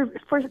 And for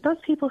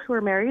those people who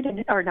are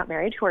married or not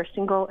married, who are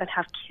single and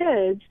have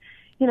kids,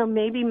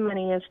 maybe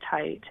money is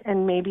tight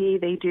and maybe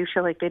they do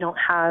feel like they don't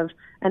have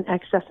an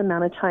excess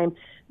amount of time.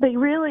 But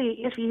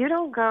really, if you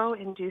don't go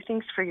and do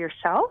things for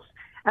yourself,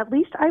 at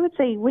least I would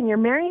say when you're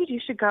married, you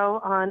should go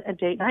on a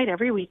date night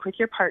every week with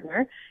your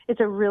partner. It's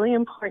a really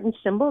important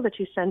symbol that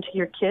you send to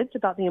your kids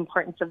about the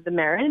importance of the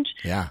marriage.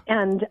 Yeah.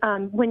 And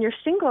when you're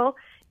single,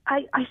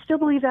 I still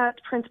believe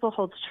that principle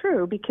holds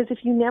true, because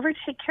if you never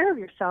take care of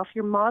yourself,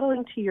 you're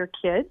modeling to your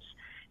kids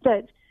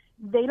that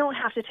they don't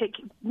have to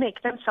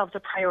make themselves a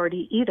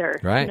priority either.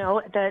 Right.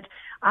 That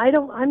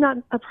I'm not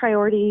a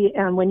priority,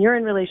 and when you're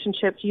in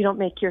relationships, you don't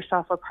make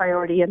yourself a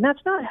priority, and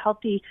that's not a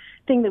healthy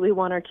thing that we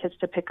want our kids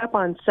to pick up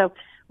on. So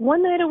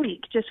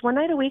just one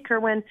night a week, or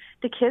when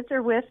the kids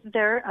are with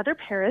their other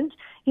parents,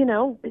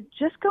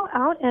 just go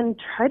out and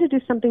try to do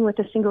something with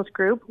the singles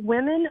group.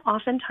 Women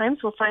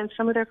oftentimes will find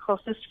some of their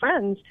closest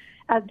friends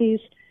at these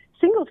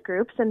singles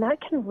groups, and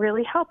that can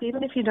really help.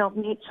 Even if you don't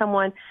meet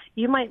someone,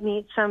 you might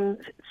meet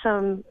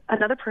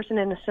another person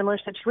in a similar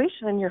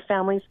situation, and your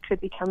families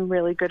could become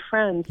really good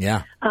friends.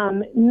 Yeah.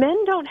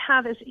 Men don't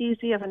have as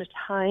easy of a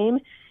time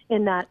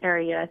in that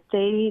area.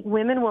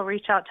 Women will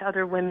reach out to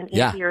other women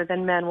easier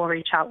than men will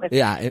reach out with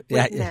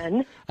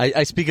men.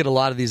 I speak at a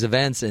lot of these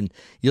events, and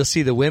you'll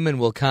see the women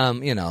will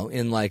come,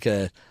 in like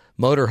a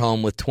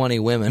motorhome with 20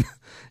 women,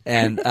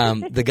 and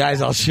the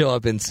guys all show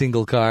up in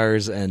single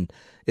cars, and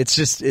it's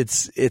just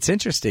it's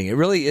interesting. It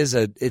really is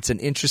it's an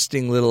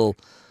interesting little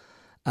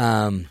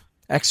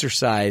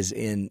exercise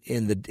in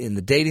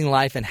the dating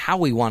life and how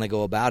we want to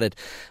go about it.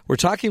 We're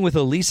talking with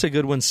Alisa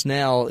Goodwin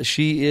Snell.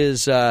 She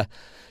is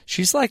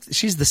she's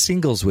the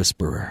singles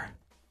whisperer.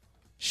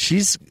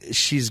 She's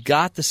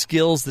got the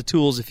skills, the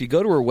tools. If you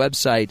go to her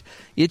website,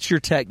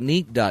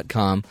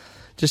 itsyourtechnique.com,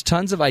 just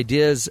tons of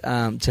ideas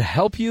to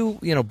help you,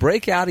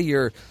 break out of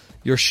your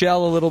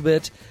shell a little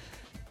bit.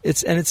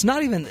 It's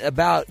not even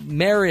about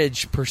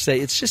marriage per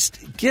se. It's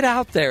just get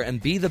out there and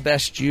be the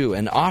best you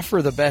and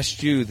offer the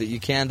best you that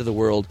you can to the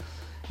world.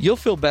 You'll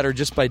feel better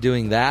just by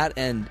doing that,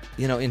 and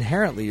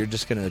inherently you're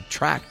just going to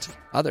attract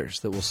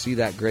others that will see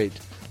that great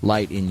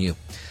light in you.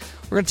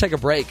 We're going to take a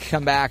break,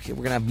 come back, and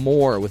we're going to have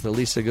more with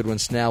Alisa Goodwin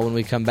Snell when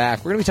we come back.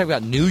 We're going to be talking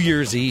about New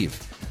Year's Eve.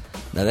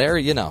 Now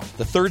there,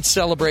 the third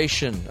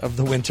celebration of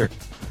the winter,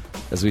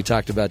 as we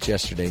talked about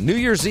yesterday. New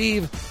Year's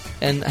Eve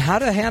and how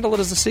to handle it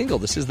as a single.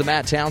 This is the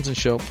Matt Townsend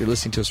Show. You're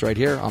listening to us right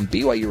here on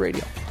BYU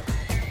Radio.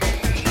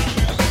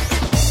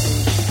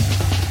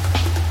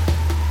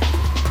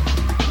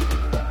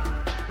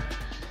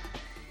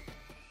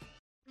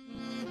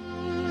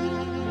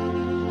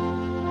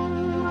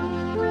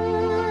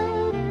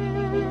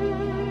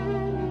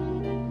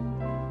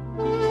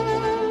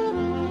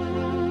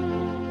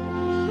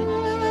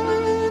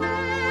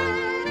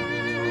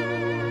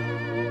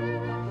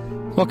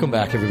 Welcome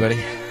back,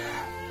 everybody.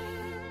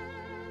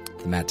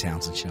 The Matt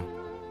Townsend Show.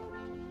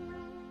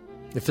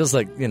 It feels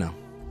like,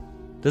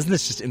 doesn't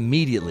this just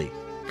immediately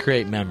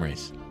create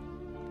memories?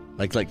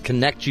 Like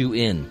connect you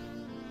in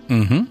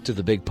to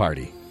the big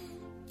party.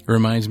 It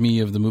reminds me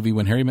of the movie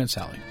When Harry Met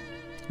Sally.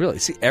 Really?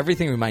 See,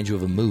 everything reminds you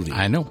of a movie.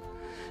 I know.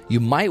 You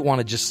might want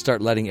to just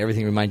start letting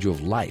everything remind you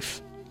of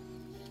life.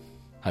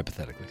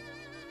 Hypothetically.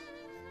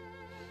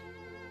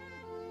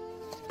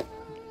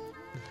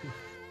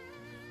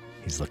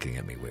 He's looking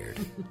at me weird.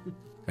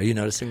 Are you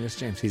noticing this,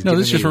 James? No,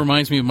 this just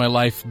reminds me of my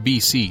life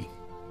BC.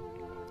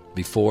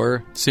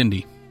 Before?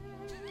 Cindy.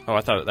 Oh,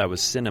 I thought that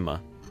was cinema.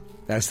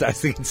 I was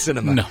thinking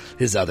cinema. No.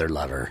 His other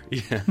lover.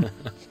 Yeah.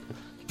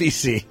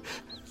 BC.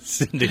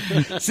 Cindy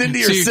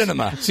or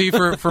cinema? See,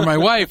 for my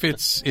wife,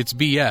 it's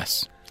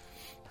BS.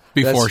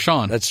 Before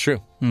Sean. That's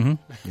true.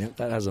 Mm-hmm. Yeah,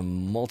 that has a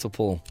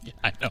multiple. Yeah,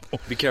 I know.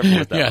 Be careful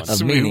with that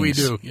yes, one. we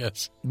do.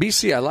 Yes.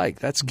 BC, I like.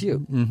 That's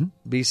cute. Mm-hmm.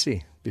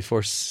 BC.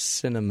 Before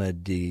Cinema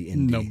D.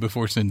 Indy. No,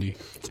 before Cindy.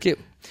 It's cute.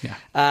 Yeah.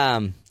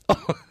 I'm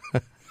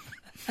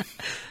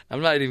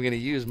not even going to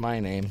use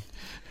my name.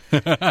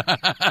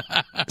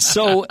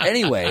 So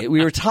anyway,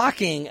 we were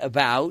talking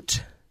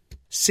about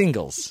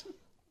singles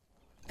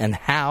and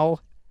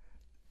how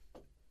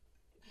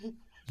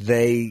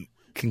they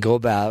can go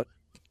about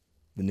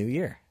the new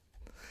year.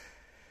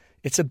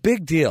 It's a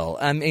big deal.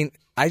 I mean,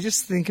 I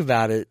just think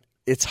about it.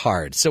 It's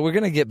hard. So we're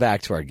going to get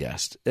back to our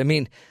guest. I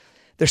mean,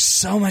 there's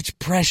so much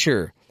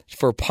pressure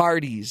for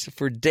parties,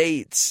 for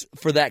dates,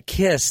 for that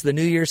kiss, the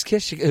New Year's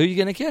kiss. Who are you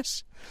going to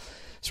kiss?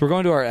 So we're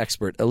going to our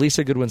expert.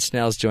 Alisa Goodwin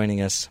Snell is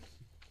joining us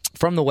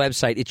from the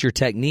website,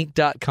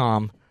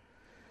 itsyourtechnique.com.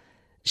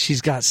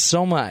 She's got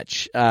so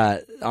much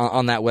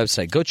on that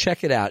website. Go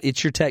check it out,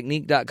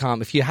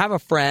 itsyourtechnique.com. If you have a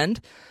friend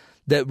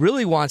that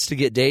really wants to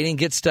get dating,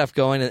 get stuff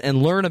going,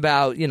 and learn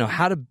about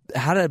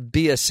how to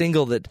be a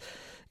single that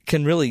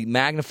can really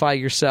magnify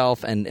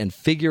yourself and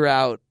figure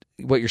out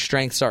what your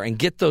strengths are and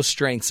get those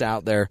strengths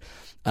out there.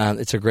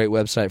 It's a great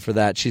website for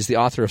that. She's the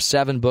author of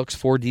 7 books,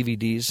 4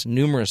 DVDs,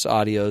 numerous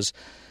audios.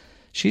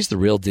 She's the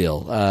real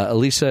deal.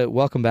 Alisa,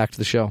 welcome back to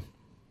the show.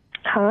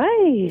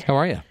 Hi. How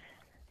are you?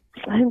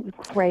 I'm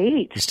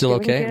great. You still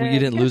okay? Good. You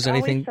didn't lose It's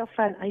always anything? so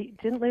fun. I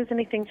didn't lose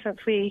anything since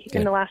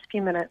in the last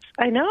few minutes.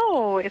 I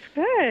know. It's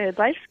good.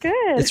 Life's good.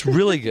 It's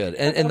really good.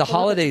 And the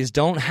holidays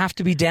don't have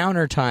to be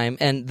downer time.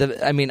 And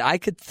I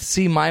could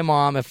see my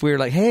mom if we were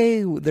like,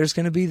 hey, there's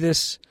going to be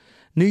this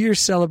New Year's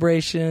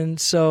celebration,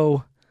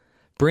 so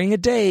bring a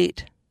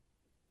date.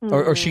 Mm-hmm.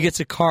 Or she gets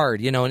a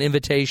card, an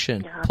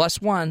invitation,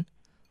 +1.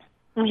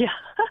 Yeah.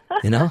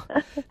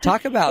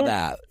 Talk about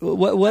that.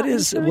 What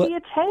is what do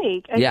you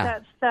take?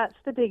 That's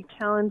the big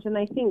challenge, and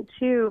I think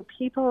too,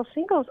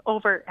 singles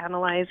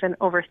overanalyze and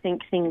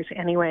overthink things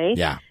anyway.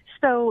 Yeah.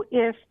 So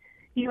if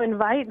you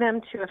invite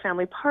them to a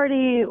family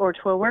party or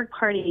to a work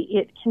party,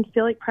 it can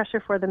feel like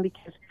pressure for them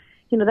because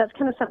that's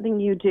kind of something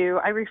you do.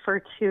 I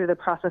refer to the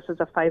process as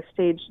a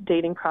 5-stage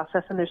dating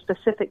process, and there's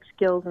specific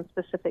skills and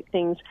specific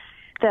things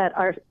that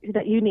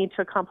you need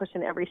to accomplish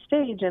in every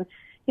stage. And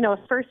a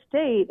first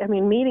date,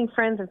 meeting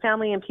friends and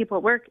family and people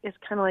at work is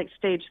kind of like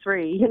stage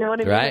 3. You know what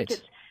I mean? Right.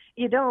 Like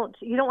you don't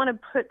want to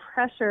put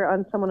pressure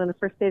on someone on a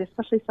first date,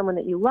 especially someone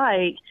that you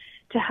like,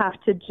 to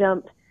have to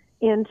jump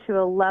into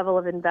a level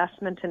of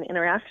investment and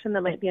interaction that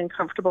might be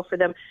uncomfortable for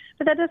them.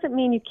 But that doesn't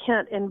mean you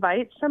can't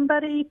invite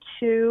somebody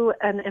to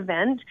an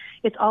event.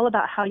 It's all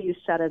about how you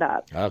set it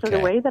up. Okay. So the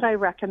way that I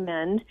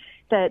recommend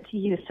that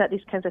you set these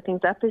kinds of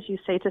things up is you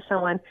say to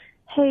someone,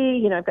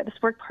 hey, I've got this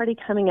work party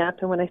coming up,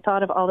 and when I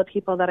thought of all the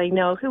people that I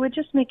know who would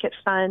just make it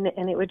fun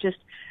and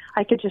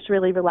I could just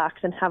really relax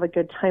and have a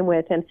good time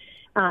with, and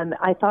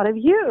I thought of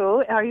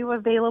you. Are you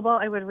available?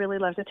 I would really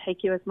love to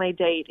take you as my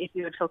date if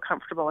you would feel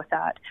comfortable with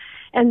that.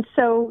 And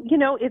so,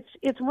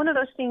 it's one of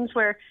those things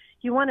where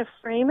you want to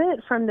frame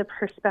it from the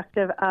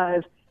perspective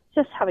of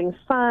just having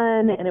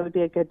fun, and it would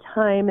be a good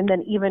time. And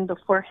then even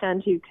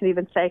beforehand, you can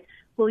even say,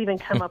 we'll even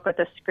come up with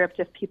a script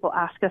if people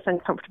ask us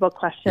uncomfortable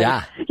questions.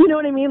 Yeah. You know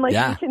what I mean? Like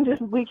Yeah.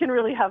 we can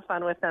really have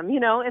fun with them,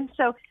 And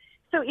so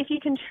if you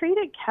can treat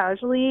it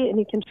casually and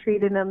you can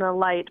treat it in a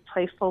light,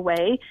 playful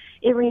way,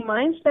 it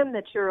reminds them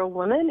that you're a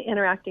woman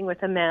interacting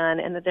with a man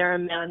and that they're a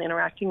man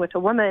interacting with a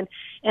woman,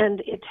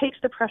 and it takes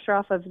the pressure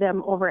off of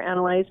them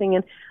overanalyzing.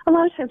 And a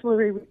lot of times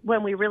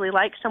when we really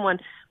like someone,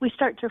 we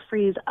start to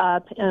freeze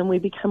up and we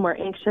become more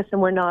anxious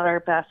and we're not our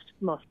best,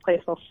 most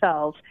playful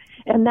selves.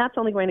 And that's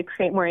only going to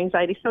create more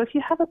anxiety. So if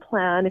you have a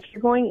plan, if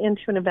you're going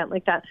into an event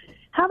like that,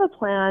 have a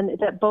plan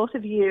that both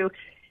of you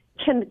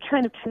can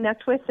kind of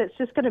connect with. It's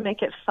just going to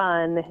make it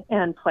fun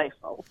and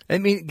playful.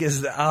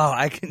 Because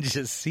I can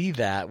just see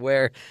that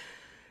where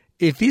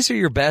if these are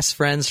your best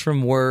friends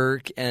from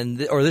work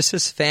or this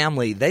is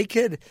family, that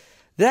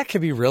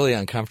could be really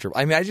uncomfortable.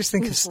 I just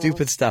think of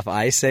stupid stuff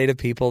I say to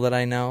people that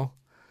I know,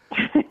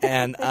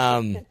 and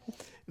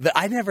but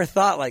I never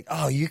thought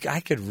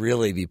I could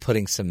really be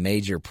putting some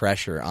major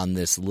pressure on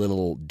this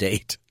little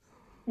date.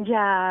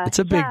 Yeah, it's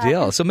a big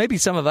deal. So maybe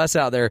some of us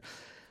out there,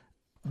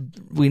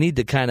 we need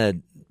to kind of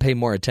pay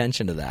more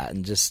attention to that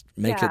and just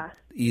make it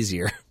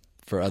easier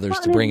for others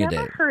Well, to bring it a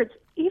never date. hurts.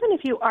 Even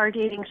if you are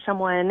dating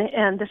someone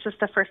and this is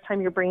the first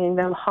time you're bringing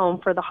them home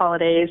for the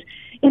holidays,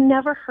 it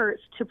never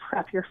hurts to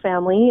prep your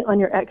family on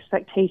your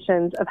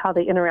expectations of how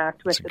they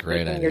interact with That's a the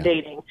great person idea. you're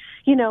dating.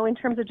 You know, in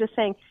terms of just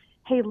saying,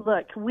 hey,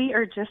 look, we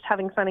are just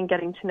having fun and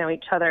getting to know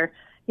each other.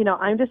 You know,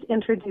 I'm just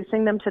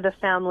introducing them to the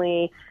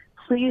family.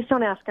 Please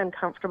don't ask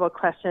uncomfortable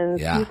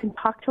questions. Yeah. You can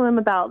talk to him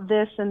about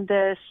this and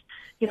this.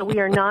 You know, we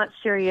are not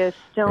serious.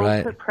 Don't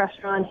Right. put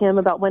pressure on him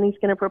about when he's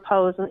going to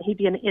propose, and he'd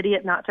be an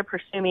idiot not to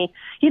pursue me.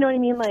 You know what I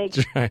mean?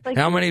 Like,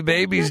 How many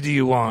babies do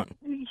you want?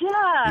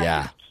 Yeah.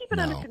 Yeah. Keep it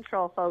under No.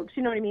 control, folks.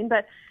 You know what I mean?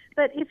 But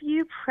if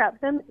you prep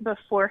them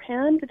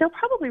beforehand, they'll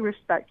probably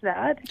respect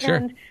that. Sure.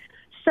 And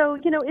so,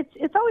 you know,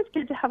 it's always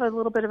good to have a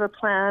little bit of a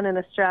plan and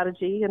a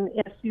strategy. And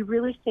if you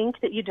really think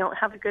that you don't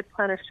have a good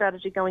plan or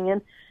strategy going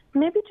in,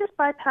 maybe just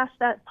bypass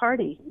that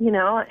party, you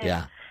know? And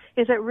Yeah.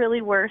 Is it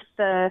really worth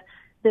the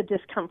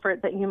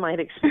discomfort that you might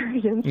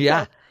experience?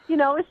 Yeah. So, you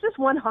know, it's just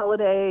one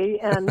holiday,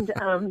 and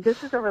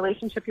this is a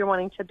relationship you're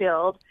wanting to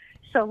build.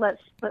 So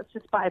let's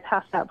just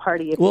bypass that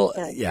party if Well,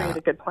 you can't yeah. create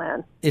a good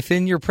plan. If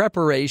in your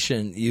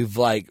preparation you've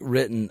like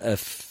written a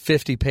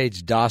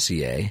 50-page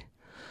dossier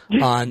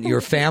on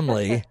your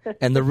family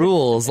and the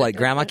rules, like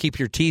Grandma, keep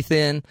your teeth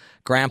in,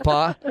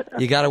 Grandpa,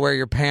 you got to wear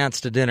your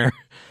pants to dinner,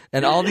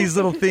 and all these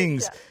little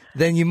things,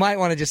 then you might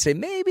want to just say,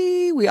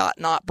 maybe we ought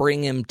not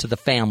bring him to the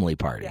family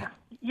party. Yeah.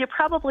 You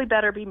probably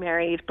better be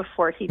married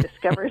before he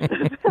discovers the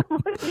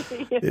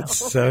family. You know? It's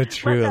so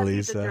true, Let that be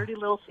Alisa. the dirty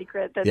little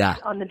secret that's Yeah.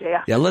 on the day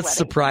after Yeah, the let's wedding,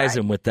 surprise right?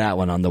 him with that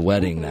one on the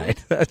wedding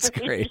night. That's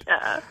great.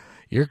 Yeah.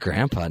 Your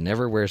grandpa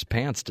never wears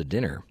pants to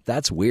dinner.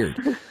 That's weird.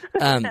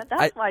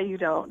 That's why you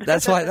don't.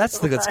 That's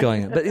what's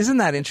going on. But isn't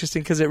that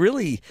interesting? Because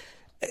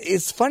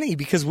it's funny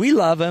because we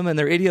love them and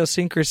their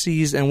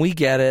idiosyncrasies and we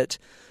get it,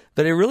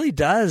 but it really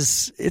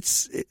does.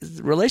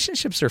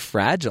 Relationships are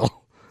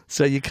fragile,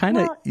 so you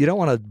you don't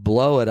want to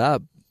blow it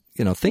up.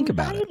 You know, think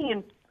about it.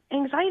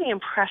 Anxiety and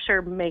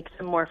pressure make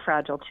them more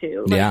fragile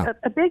too. Yeah. Like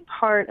a big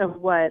part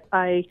of what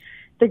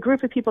the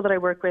group of people that I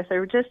work with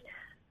are just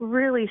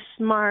really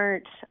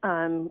smart,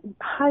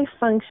 high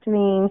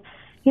functioning,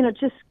 you know,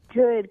 just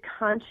good,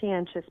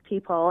 conscientious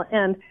people,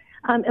 and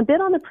a bit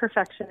on the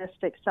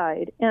perfectionistic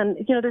side. And,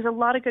 you know, there's a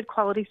lot of good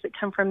qualities that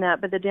come from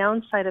that, but the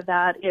downside of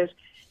that is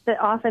that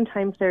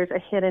oftentimes there's a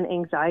hidden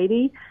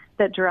anxiety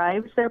that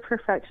drives their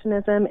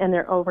perfectionism and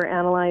their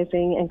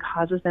overanalyzing and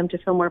causes them to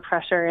feel more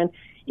pressure. And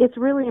it's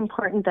really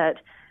important that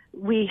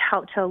we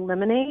help to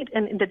eliminate,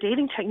 and the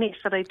dating techniques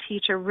that I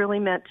teach are really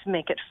meant to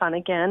make it fun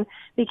again,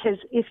 because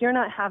if you're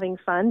not having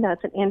fun,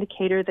 that's an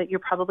indicator that you're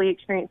probably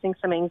experiencing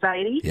some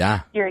anxiety.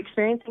 Yeah. You're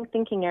experiencing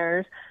thinking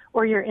errors,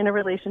 or you're in a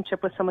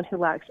relationship with someone who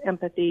lacks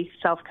empathy,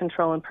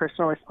 self-control, and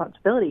personal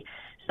responsibility.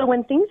 So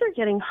when things are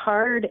getting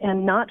hard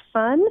and not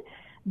fun,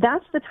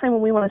 that's the time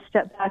when we want to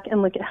step back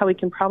and look at how we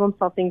can problem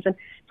solve things. And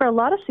for a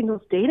lot of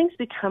singles, dating's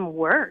become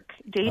work.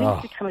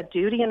 Dating's become a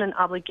duty and an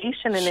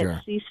obligation, and Sure.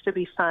 it ceased to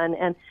be fun.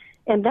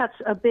 And that's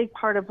a big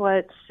part of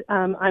what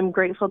I'm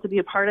grateful to be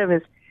a part of,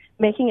 is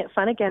making it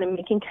fun again and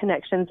making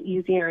connections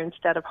easier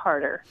instead of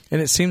harder.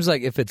 And it seems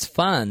like if it's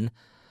fun,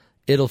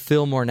 it'll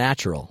feel more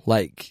natural.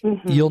 Like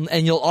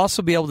you'll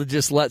also be able to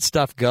just let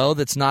stuff go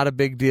that's not a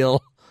big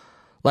deal.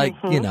 Like,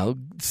 you know,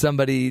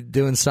 somebody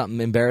doing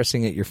something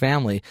embarrassing at your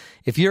family.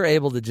 If you're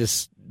able to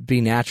just be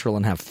natural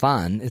and have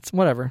fun, it's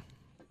whatever.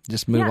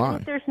 Just move Yeah, on.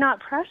 if there's not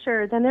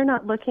pressure, then they're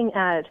not looking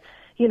at,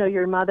 you know,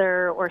 your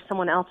mother or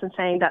someone else and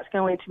saying, that's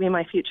going to be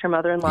my future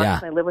mother-in-law, Yeah.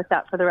 and I live with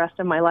that for the rest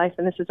of my life,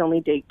 and this is only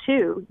date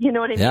 2. You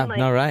know what I Yeah, mean?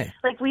 no, right.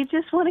 Like, we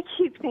just want to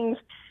keep things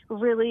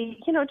really,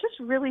 you know, just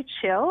really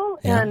chill.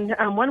 Yeah.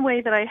 And one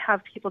way that I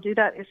have people do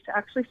that is to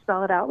actually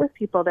spell it out with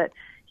people that,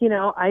 you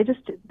know,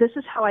 this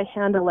is how I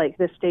handle, like,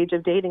 this stage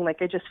of dating.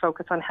 Like, I just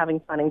focus on having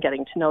fun and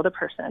getting to know the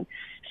person.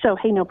 So,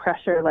 hey, no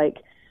pressure. Like,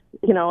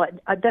 you know,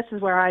 this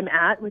is where I'm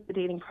at with the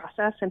dating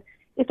process. And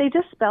if they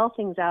just spell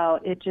things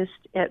out,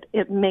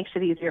 it makes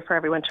it easier for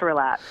everyone to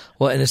relax.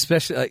 Well, and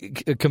especially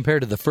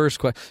compared to the first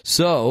question.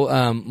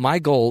 So, my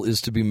goal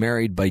is to be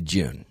married by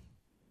June.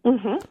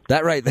 Mm-hmm.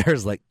 That right there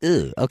is like,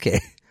 ew, okay.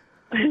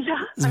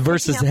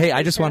 Versus, hey,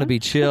 I just want to be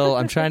chill.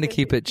 I'm trying to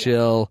keep it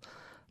chill.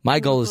 My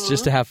goal is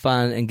just to have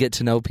fun and get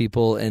to know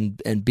people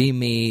and be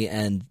me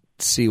and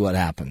see what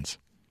happens.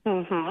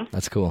 Mm-hmm.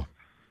 That's cool.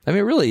 I mean,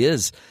 it really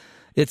is.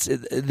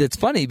 It's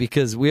funny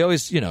because we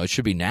always, you know, it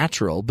should be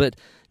natural, but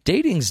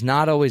dating's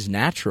not always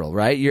natural,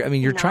 right?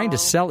 You're trying to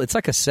sell. It's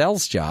like a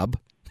sales job,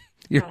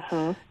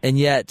 and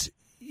yet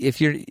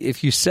if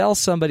you sell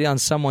somebody on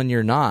someone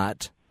you're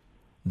not,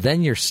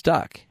 then you're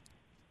stuck.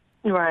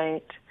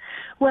 Right.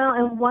 Well,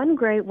 and one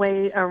great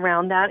way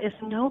around that is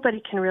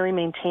nobody can really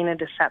maintain a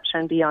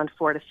deception beyond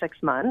 4 to 6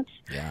 months.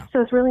 Yeah.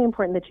 So it's really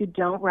important that you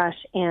don't rush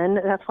in.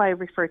 That's why I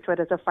refer to it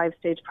as a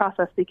 5-stage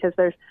process, because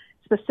there's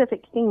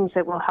specific things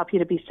that will help you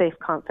to be safe,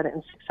 confident,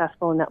 and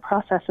successful in that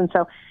process. And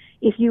so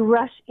if you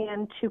rush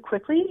in too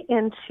quickly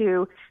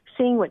into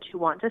seeing what you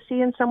want to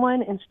see in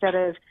someone instead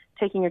of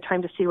taking your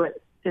time to see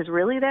what is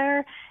really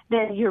there,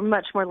 then you're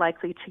much more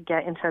likely to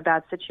get into a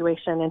bad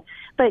situation.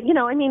 But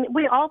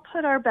we all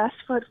put our best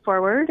foot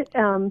forward.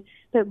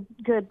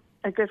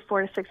 A good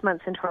 4 to 6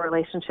 months into a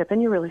relationship,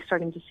 and you're really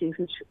starting to see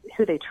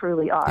who they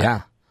truly are.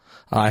 Yeah.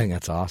 Oh, I think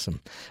that's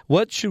awesome.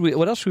 What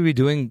else should we be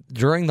doing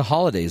during the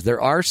holidays? There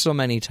are so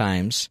many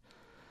times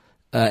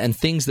and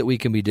things that we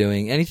can be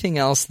doing. Anything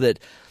else that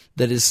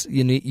is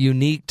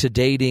unique to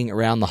dating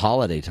around the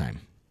holiday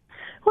time?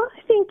 Well,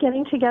 I think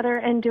getting together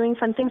and doing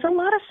fun things. A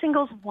lot of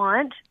singles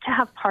want to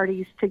have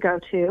parties to go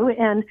to,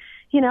 and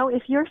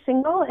if you're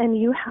single and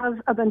you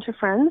have a bunch of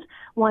friends,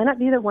 why not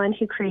be the one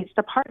who creates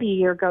the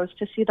party or goes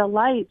to see the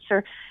lights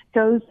or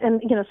goes and,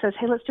 says,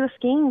 hey, let's do a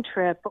skiing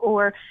trip.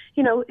 Or,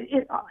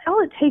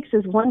 all it takes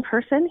is one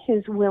person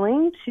who's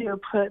willing to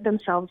put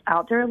themselves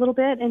out there a little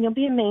bit, and you'll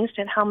be amazed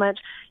at how much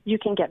you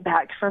can get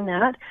back from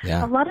that.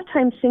 Yeah. A lot of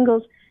times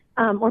singles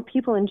or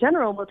people in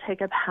general will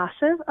take a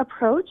passive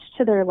approach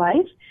to their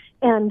life,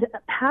 and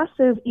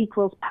passive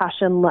equals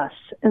passionless.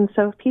 And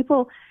so if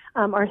people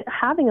are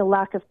having a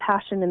lack of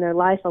passion in their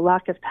life, a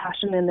lack of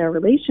passion in their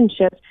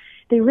relationships,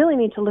 they really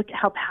need to look at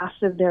how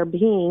passive they're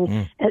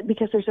being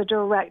because there's a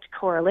direct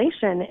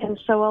correlation. And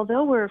so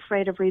although we're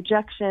afraid of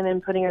rejection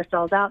and putting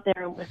ourselves out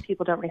there and if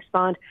people don't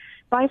respond,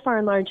 by far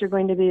and large, you're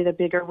going to be the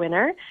bigger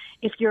winner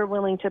if you're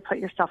willing to put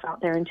yourself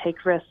out there and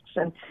take risks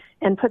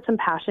and put some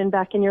passion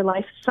back in your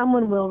life.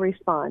 Someone will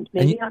respond.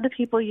 Maybe not the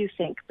people you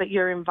think, but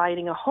you're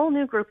inviting a whole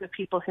new group of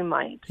people who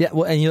might. Yeah,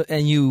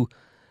 well,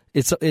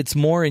 it's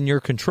more in your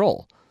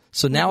control.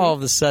 So now all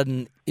of a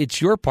sudden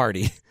it's your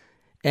party.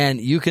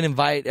 And you can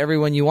invite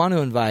everyone you want to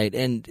invite,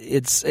 and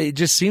it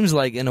just seems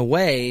like, in a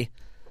way,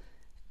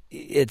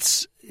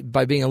 it's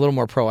by being a little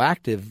more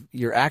proactive,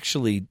 you're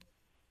actually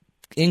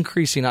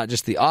increasing not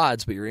just the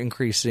odds, but you're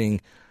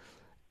increasing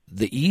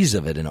the ease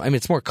of it. I mean,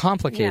 it's more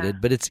complicated,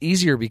 but it's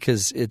easier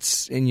because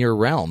it's in your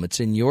realm, it's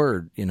in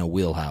your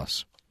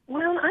wheelhouse.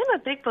 Well, I'm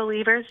a big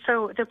believer.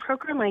 So the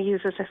program I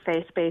use is a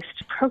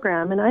faith-based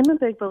program, and I'm a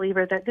big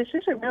believer that this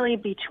isn't really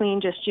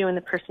between just you and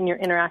the person you're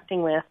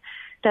interacting with.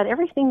 That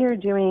everything you're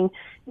doing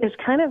is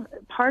kind of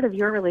part of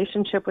your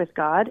relationship with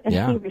God, and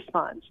He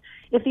responds.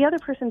 If the other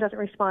person doesn't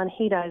respond,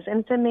 He does. And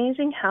it's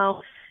amazing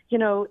how,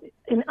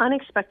 in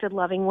unexpected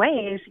loving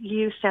ways,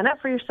 you stand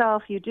up for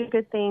yourself, you do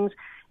good things,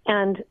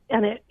 and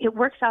it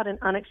works out in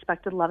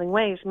unexpected loving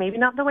ways. Maybe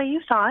not the way you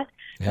thought,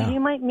 but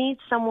you might meet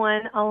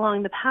someone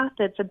along the path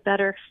that's a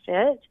better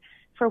fit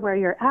for where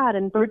you're at,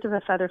 and birds of a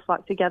feather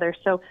flock together.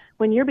 So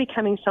when you're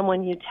becoming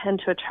someone, you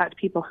tend to attract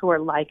people who are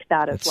like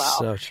that as well.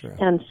 So true.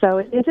 And so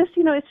it just,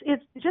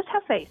 it's just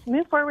have faith,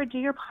 move forward, do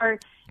your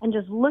part, and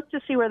just look to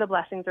see where the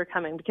blessings are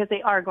coming, because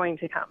they are going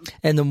to come.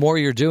 And the more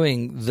you're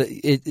doing,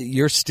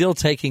 you're still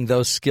taking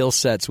those skill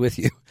sets with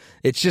you.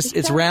 It's just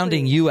it's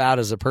rounding you out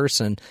as a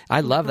person.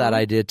 I love that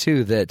idea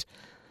too. That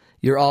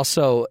you're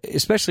also,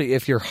 especially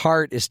if your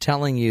heart is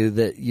telling you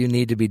that you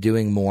need to be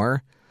doing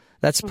more.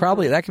 That's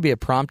probably that could be a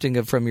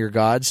prompting from your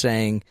God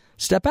saying,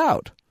 "Step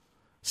out,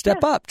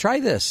 step up, try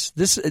this."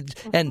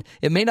 And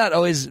it may not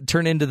always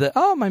turn into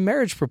my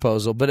marriage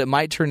proposal, but it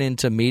might turn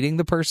into meeting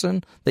the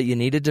person that you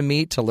needed to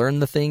meet to learn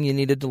the thing you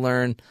needed to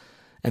learn,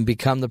 and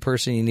become the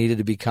person you needed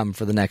to become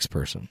for the next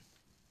person.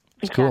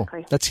 It's cool.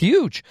 That's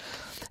huge.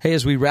 Hey,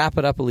 as we wrap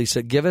it up,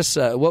 Alisa, give us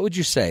what would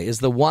you say is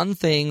the one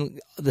thing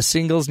the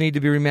singles need to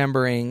be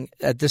remembering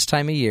at this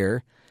time of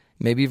year?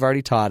 Maybe you've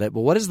already taught it,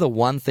 but what is the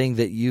one thing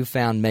that you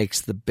found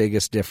makes the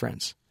biggest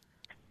difference?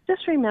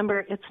 Just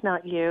remember, it's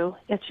not you,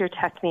 it's your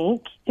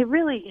technique. It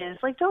really is.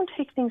 Don't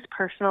take things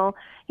personal.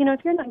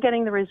 If you're not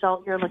getting the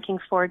result you're looking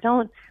for,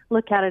 don't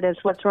look at it as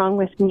what's wrong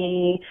with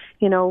me,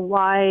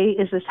 why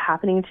is this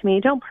happening to me?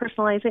 Don't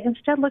personalize it.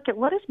 Instead, look at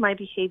what is my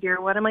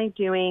behavior, what am I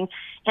doing,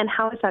 and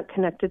how is that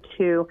connected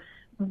to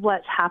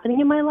what's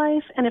happening in my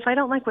life. And if I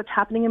don't like what's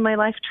happening in my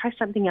life, try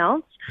something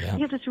else.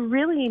 Because it's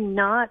really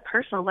not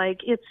personal.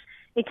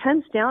 It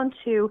comes down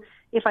to,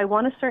 if I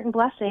want a certain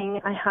blessing,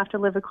 I have to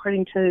live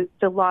according to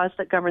the laws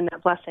that govern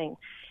that blessing.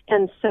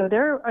 And so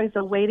there is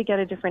a way to get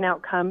a different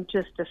outcome.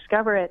 Just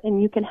discover it,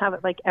 and you can have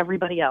it like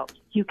everybody else.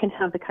 You can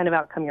have the kind of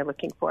outcome you're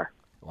looking for.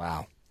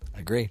 Wow. I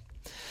agree.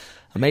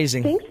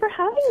 Amazing. Thanks for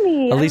having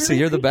me. Alisa, really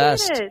you're the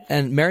best. it.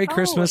 And Merry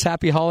Christmas.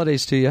 Happy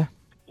holidays to you.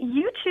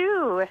 You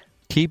too.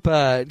 Keep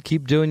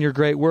doing your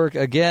great work.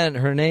 Again,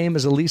 her name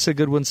is Alisa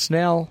Goodwin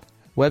Snell.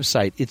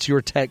 Website,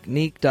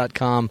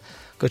 itsyourtechnique.com.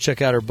 Go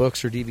check out her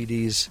books, her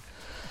DVDs.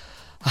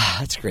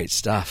 That's great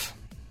stuff.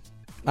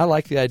 I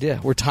like the idea.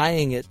 We're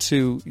tying it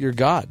to your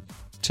God,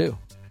 too.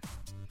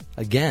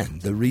 Again,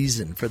 the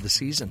reason for the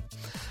season.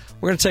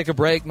 We're going to take a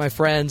break, my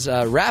friends.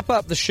 Wrap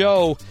up the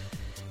show.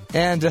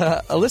 And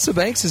Alyssa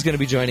Banks is going to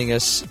be joining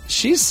us.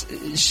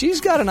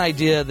 She's got an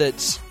idea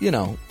that's,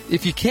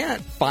 if you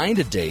can't find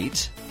a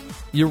date,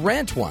 you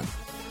rent one.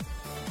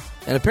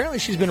 And apparently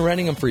she's been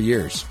renting them for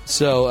years.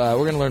 So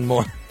we're going to learn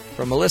more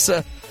from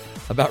Alyssa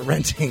about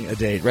renting a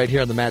date right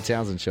here on the Matt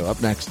Townsend Show.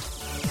 Up next.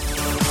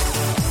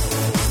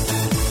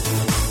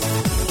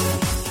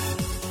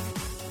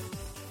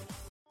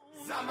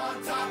 I'm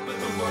on top of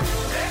the world.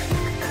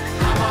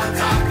 I'm on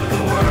top of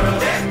the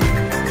world.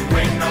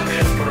 Waiting on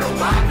this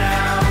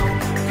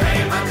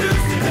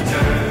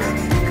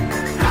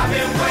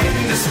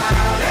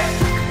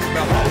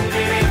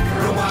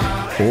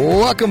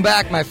Welcome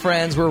back, my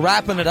friends. We're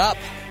wrapping it up.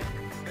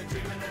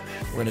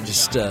 We're going to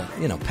just,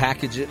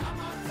 package it,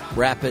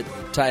 wrap it,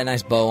 tie a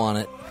nice bow on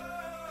it,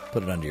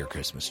 put it under your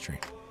Christmas tree.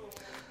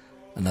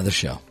 Another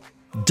show.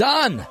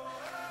 Done!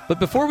 But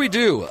before we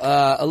do,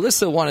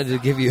 Alisa wanted to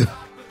give you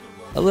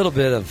a little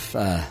bit of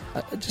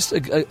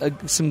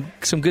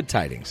some good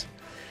tidings.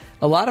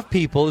 A lot of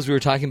people, as we were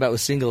talking about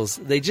with singles,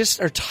 they just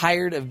are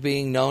tired of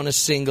being known as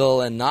single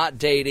and not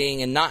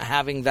dating and not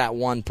having that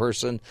one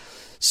person.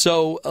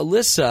 So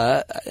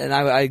Alisa, and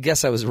I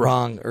guess I was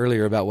wrong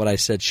earlier about what I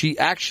said, she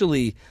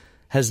actually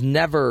has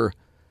never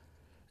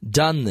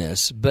done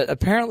this, but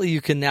apparently you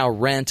can now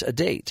rent a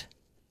date.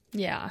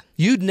 Yeah.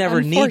 You'd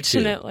never need to.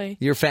 Unfortunately.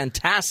 You're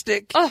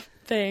fantastic. Oh,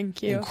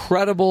 thank you.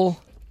 Incredible.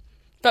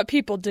 But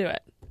people do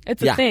it.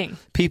 It's a thing.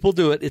 People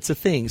do it. It's a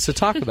thing. So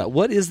talk about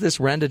what is this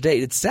rent a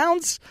date? It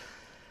sounds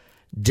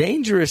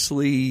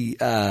dangerously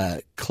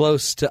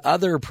close to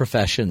other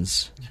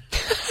professions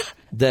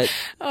that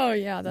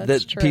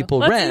that's true. People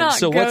Let's rent. Not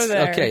so go what's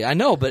there. okay? I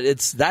know, but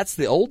that's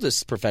the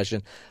oldest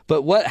profession.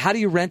 But how do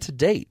you rent a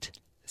date?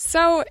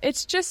 So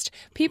it's just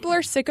people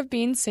are sick of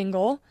being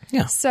single.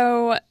 Yeah.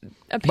 So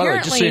apparently, by the way,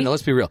 just so you know,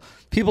 let's be real.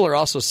 People are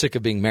also sick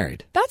of being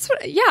married. That's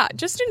what. Yeah,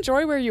 just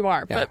enjoy where you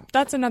are. Yeah. But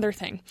that's another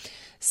thing.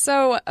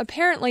 So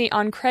apparently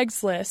on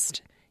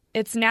Craigslist,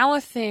 it's now a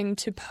thing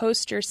to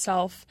post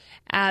yourself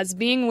as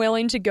being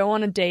willing to go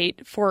on a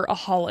date for a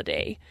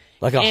holiday,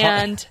 like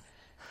a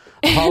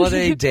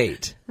holiday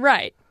date,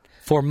 right?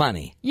 For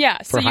money. Yeah,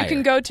 so for you hire.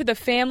 can go to the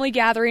family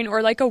gathering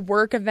or like a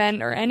work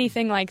event or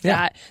anything like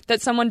that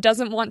someone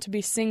doesn't want to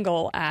be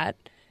single at,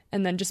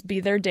 and then just be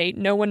their date.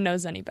 No one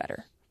knows any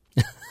better.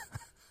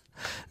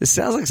 This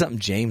sounds like something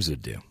James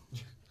would do.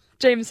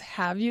 James,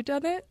 have you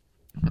done it?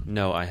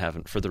 No, I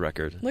haven't, for the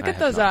record. Look I at have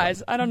those not.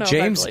 eyes. I don't know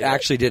James if I believe it.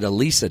 actually did a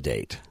Lisa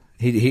date.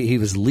 He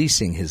was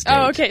leasing his date.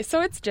 Oh, okay,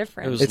 so it's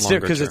different. It was It's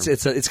longer different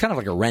because term. it's kind of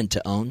like a rent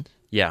to own,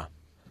 Yeah.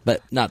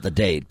 but not the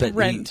date. But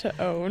Rent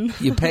to own.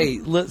 you pay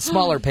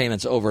smaller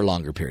payments over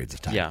longer periods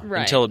of time. Yeah.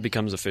 Right. Until it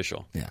becomes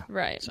official. Yeah.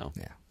 Right. So.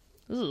 Yeah.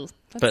 Ooh,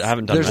 But I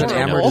haven't done There's an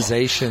that. horrible.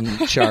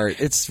 amortization chart.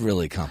 It's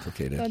really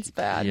complicated. That's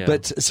bad. Yeah.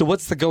 But so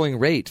what's the going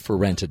rate for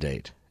rent a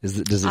date? Does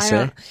it I say?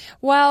 don't-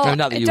 Well, No,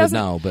 not that it you would doesn't-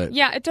 know, but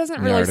yeah, it doesn't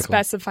in the really article.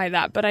 specify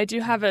that. But I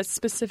do have a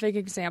specific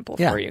example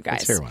Yeah, for you guys.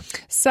 let's hear one.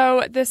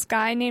 So this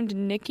guy named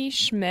Nicky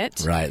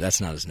Schmidt. Right, that's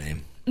not his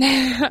name.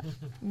 That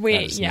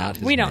is not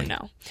his We don't name.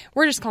 know.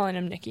 We're just calling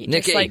him Nicky,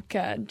 Nicky. just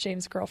like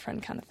James'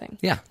 girlfriend kind of thing.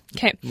 Yeah.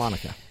 Okay.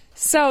 Monica.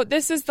 So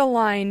this is the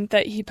line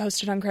that he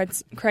posted on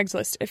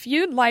Craigslist. If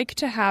you'd like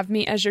to have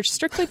me as your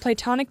strictly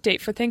platonic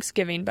date for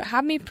Thanksgiving, but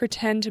have me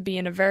pretend to be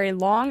in a very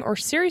long or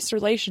serious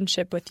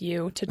relationship with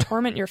you to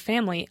torment your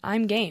family,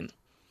 I'm game.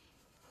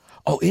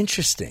 Oh,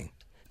 interesting.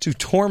 To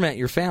torment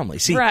your family.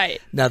 See, Right.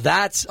 Now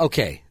that's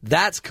okay.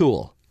 That's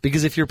cool.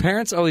 Because if your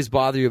parents always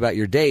bother you about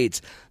your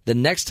dates, the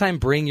next time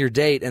bring your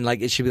date and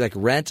it should be like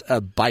rent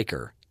a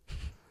biker.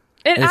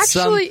 It And it's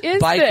actually some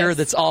is biker this.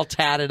 that's all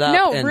tatted up.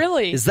 No, and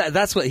really. Is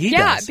that's what he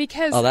Yeah, does?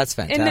 because oh, that's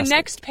fantastic. in the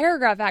next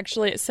paragraph,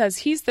 actually, it says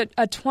he's a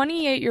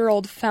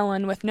 28-year-old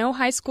felon with no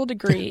high school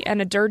degree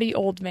and a dirty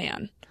old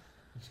man.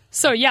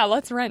 So, yeah,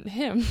 let's rent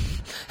him.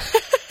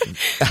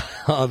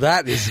 Oh,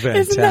 that is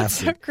fantastic. Isn't that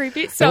so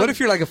creepy? So what if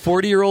you're like a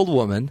 40-year-old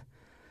woman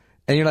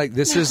and you're like,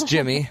 this is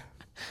Jimmy.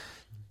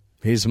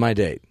 He's my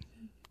date.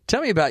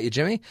 Tell me about you,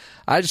 Jimmy.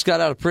 I just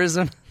got out of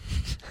prison.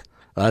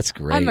 Oh, that's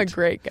great. I'm a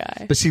great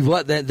guy. But see,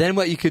 what then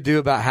what you could do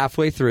about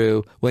halfway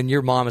through when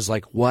your mom is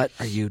like, what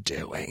are you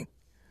doing?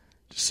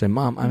 Just say,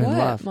 Mom, I'm in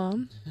love.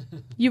 Mom?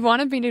 You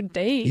wanted me to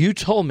date. You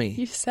told me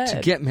You said. to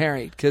get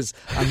married because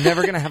I'm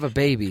never going to have a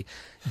baby.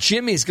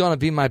 Jimmy's going to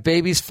be my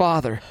baby's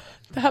father.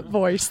 That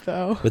voice,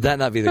 though. Would that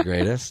not be the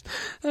greatest?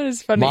 That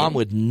is funny. Mom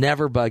would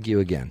never bug you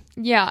again.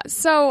 Yeah,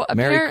 so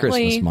Merry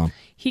apparently Christmas, Mom.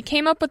 he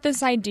came up with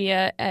this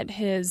idea at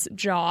his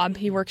job.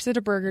 He works at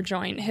a burger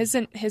joint.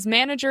 His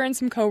manager and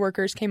some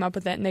coworkers came up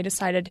with it, and they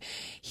decided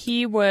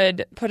he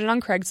would put it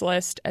on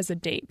Craigslist as a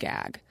date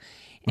gag.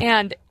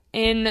 And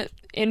in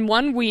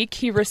 1 week,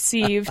 he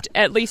received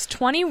at least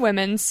 20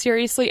 women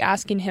seriously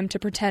asking him to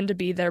pretend to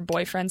be their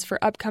boyfriends for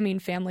upcoming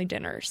family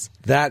dinners.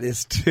 That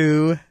is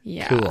too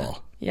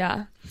cool.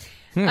 Yeah.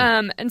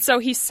 And so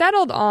he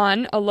settled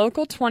on a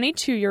local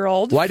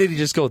 22-year-old. Why did he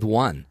just go with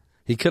one?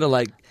 He could have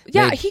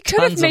He could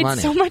have made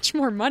money. so much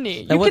more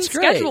money. And You what's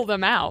can great- schedule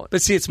them out.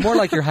 But see, it's more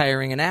like you're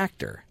hiring an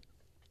actor,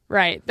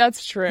 Right,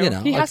 that's true. You know,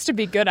 he like has to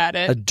be good at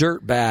a it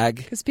dirt bag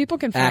because people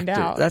can find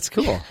actor. out. That's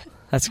cool.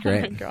 That's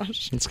great. Oh my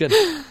gosh. It's good.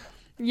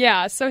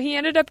 Yeah, so he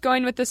ended up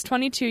going with this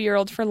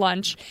 22-year-old for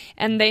lunch,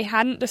 and they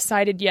hadn't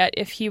decided yet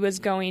if he was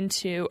going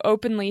to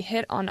openly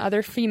hit on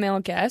other female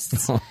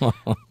guests,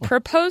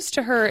 propose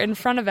to her in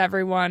front of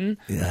everyone,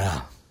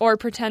 Yeah. or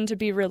pretend to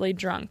be really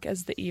drunk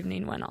as the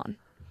evening went on.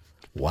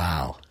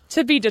 Wow.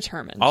 To be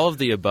determined. All of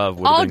the above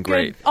would have been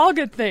great. All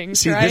good things,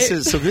 See, right?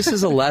 this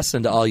is a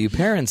lesson to all you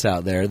parents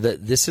out there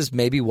that this is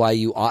maybe why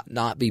you ought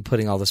not be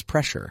putting all this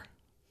pressure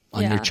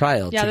on Yeah. your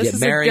child Yeah, to this get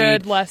is a married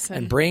good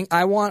lesson. and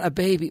I want a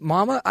baby.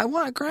 Mama, I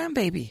want a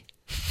grandbaby.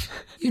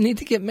 you need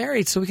to get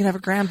married so we can have a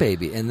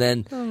grandbaby. And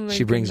then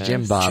she brings Jim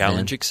goodness. Bob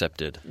Challenge in.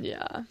 accepted.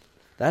 Yeah.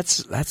 That's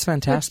It's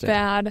fantastic.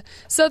 bad.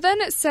 So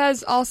then it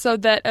says also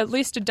that at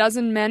least a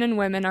dozen men and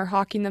women are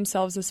hawking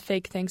themselves as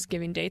fake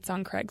Thanksgiving dates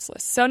on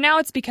Craigslist. So now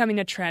it's becoming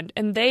a trend,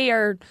 and they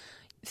are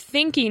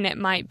thinking it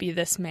might be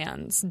this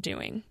man's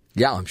doing.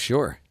 Yeah, I'm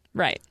sure.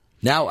 Right.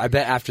 Now, I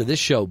bet after this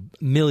show,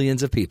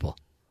 millions of people.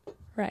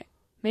 Right.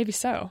 Maybe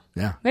so.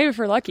 Yeah. Maybe if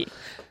we're lucky.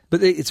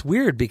 But it's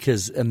weird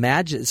because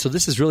so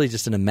this is really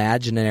just an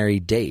imaginary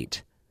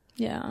date,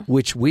 Yeah.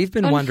 which we've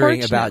been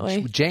wondering about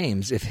Unfortunately.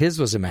 James, if his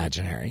was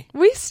imaginary.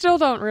 We still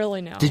don't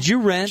really know. Did you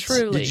rent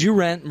Truly.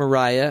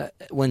 Mariah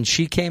when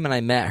she came and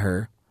I met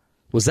her?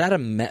 Was that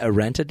a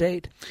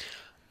rent-a-date?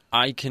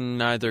 I can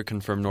neither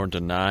confirm nor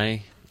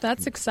deny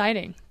That's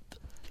exciting.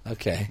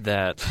 Okay.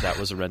 that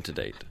was a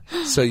rent-a-date.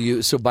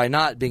 So by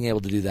not being able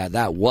to do that,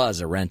 that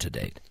was a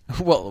rent-a-date.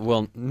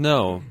 Well,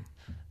 no,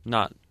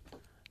 not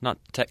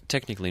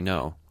technically,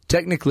 no.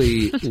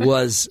 Technically,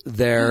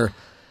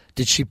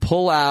 did she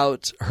pull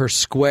out her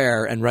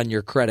Square and run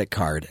your credit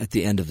card at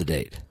the end of the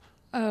date?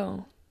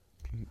 Oh.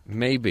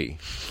 Maybe.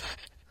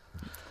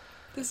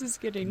 This is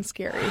getting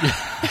scary.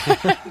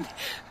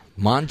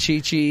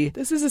 Monchichi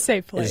This is a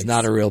safe place. is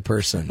not a real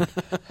person.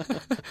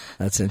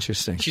 That's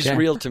interesting. She's Okay.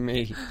 real to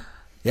me.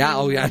 Yeah,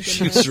 oh yeah,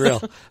 she's real.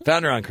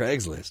 Found her on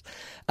Craigslist.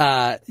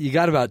 You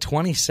got about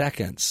 20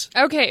 seconds.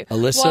 Okay.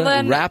 Alyssa, well,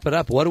 then, wrap it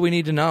up. What do we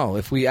need to know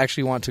if we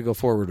actually want to go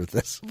forward with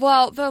this?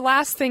 Well, the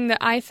last thing that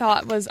I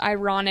thought was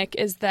ironic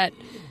is that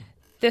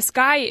this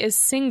guy is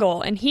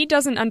single, and he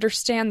doesn't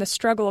understand the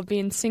struggle of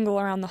being single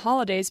around the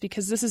holidays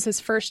because this is his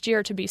first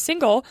year to be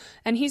single,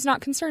 and he's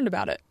not concerned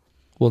about it.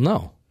 Well,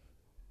 no.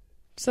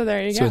 So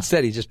there you So go.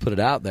 instead, he just put it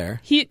out there.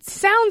 He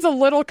sounds a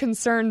little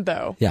concerned,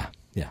 though. Yeah.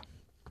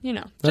 You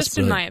know, That's just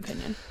in my brilliant.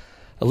 opinion.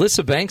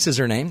 Alyssa Banks is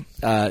her name.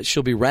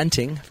 She'll be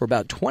renting for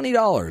about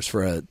 $20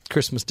 for a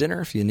Christmas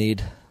dinner if you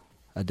need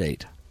a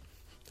date.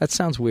 That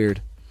sounds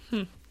weird.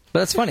 But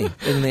that's funny.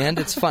 In the end,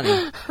 it's funny.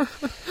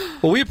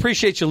 Well, we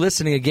appreciate you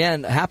listening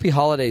again. Happy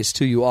holidays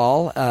to you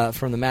all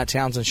from the Matt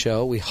Townsend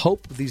Show. We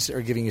hope these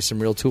are giving you some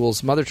real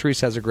tools. Mother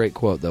Teresa has a great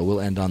quote, though.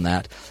 We'll end on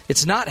that.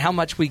 It's not how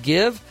much we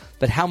give,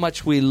 but how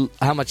much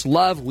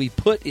love we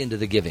put into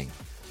the giving.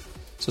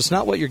 So it's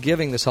not what you're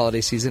giving this holiday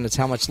season. It's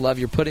how much love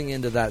you're putting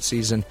into that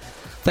season.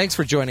 Thanks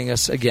for joining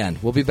us again.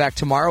 We'll be back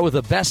tomorrow with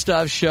a best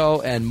of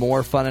show and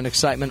more fun and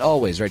excitement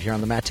always right here on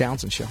the Matt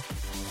Townsend Show.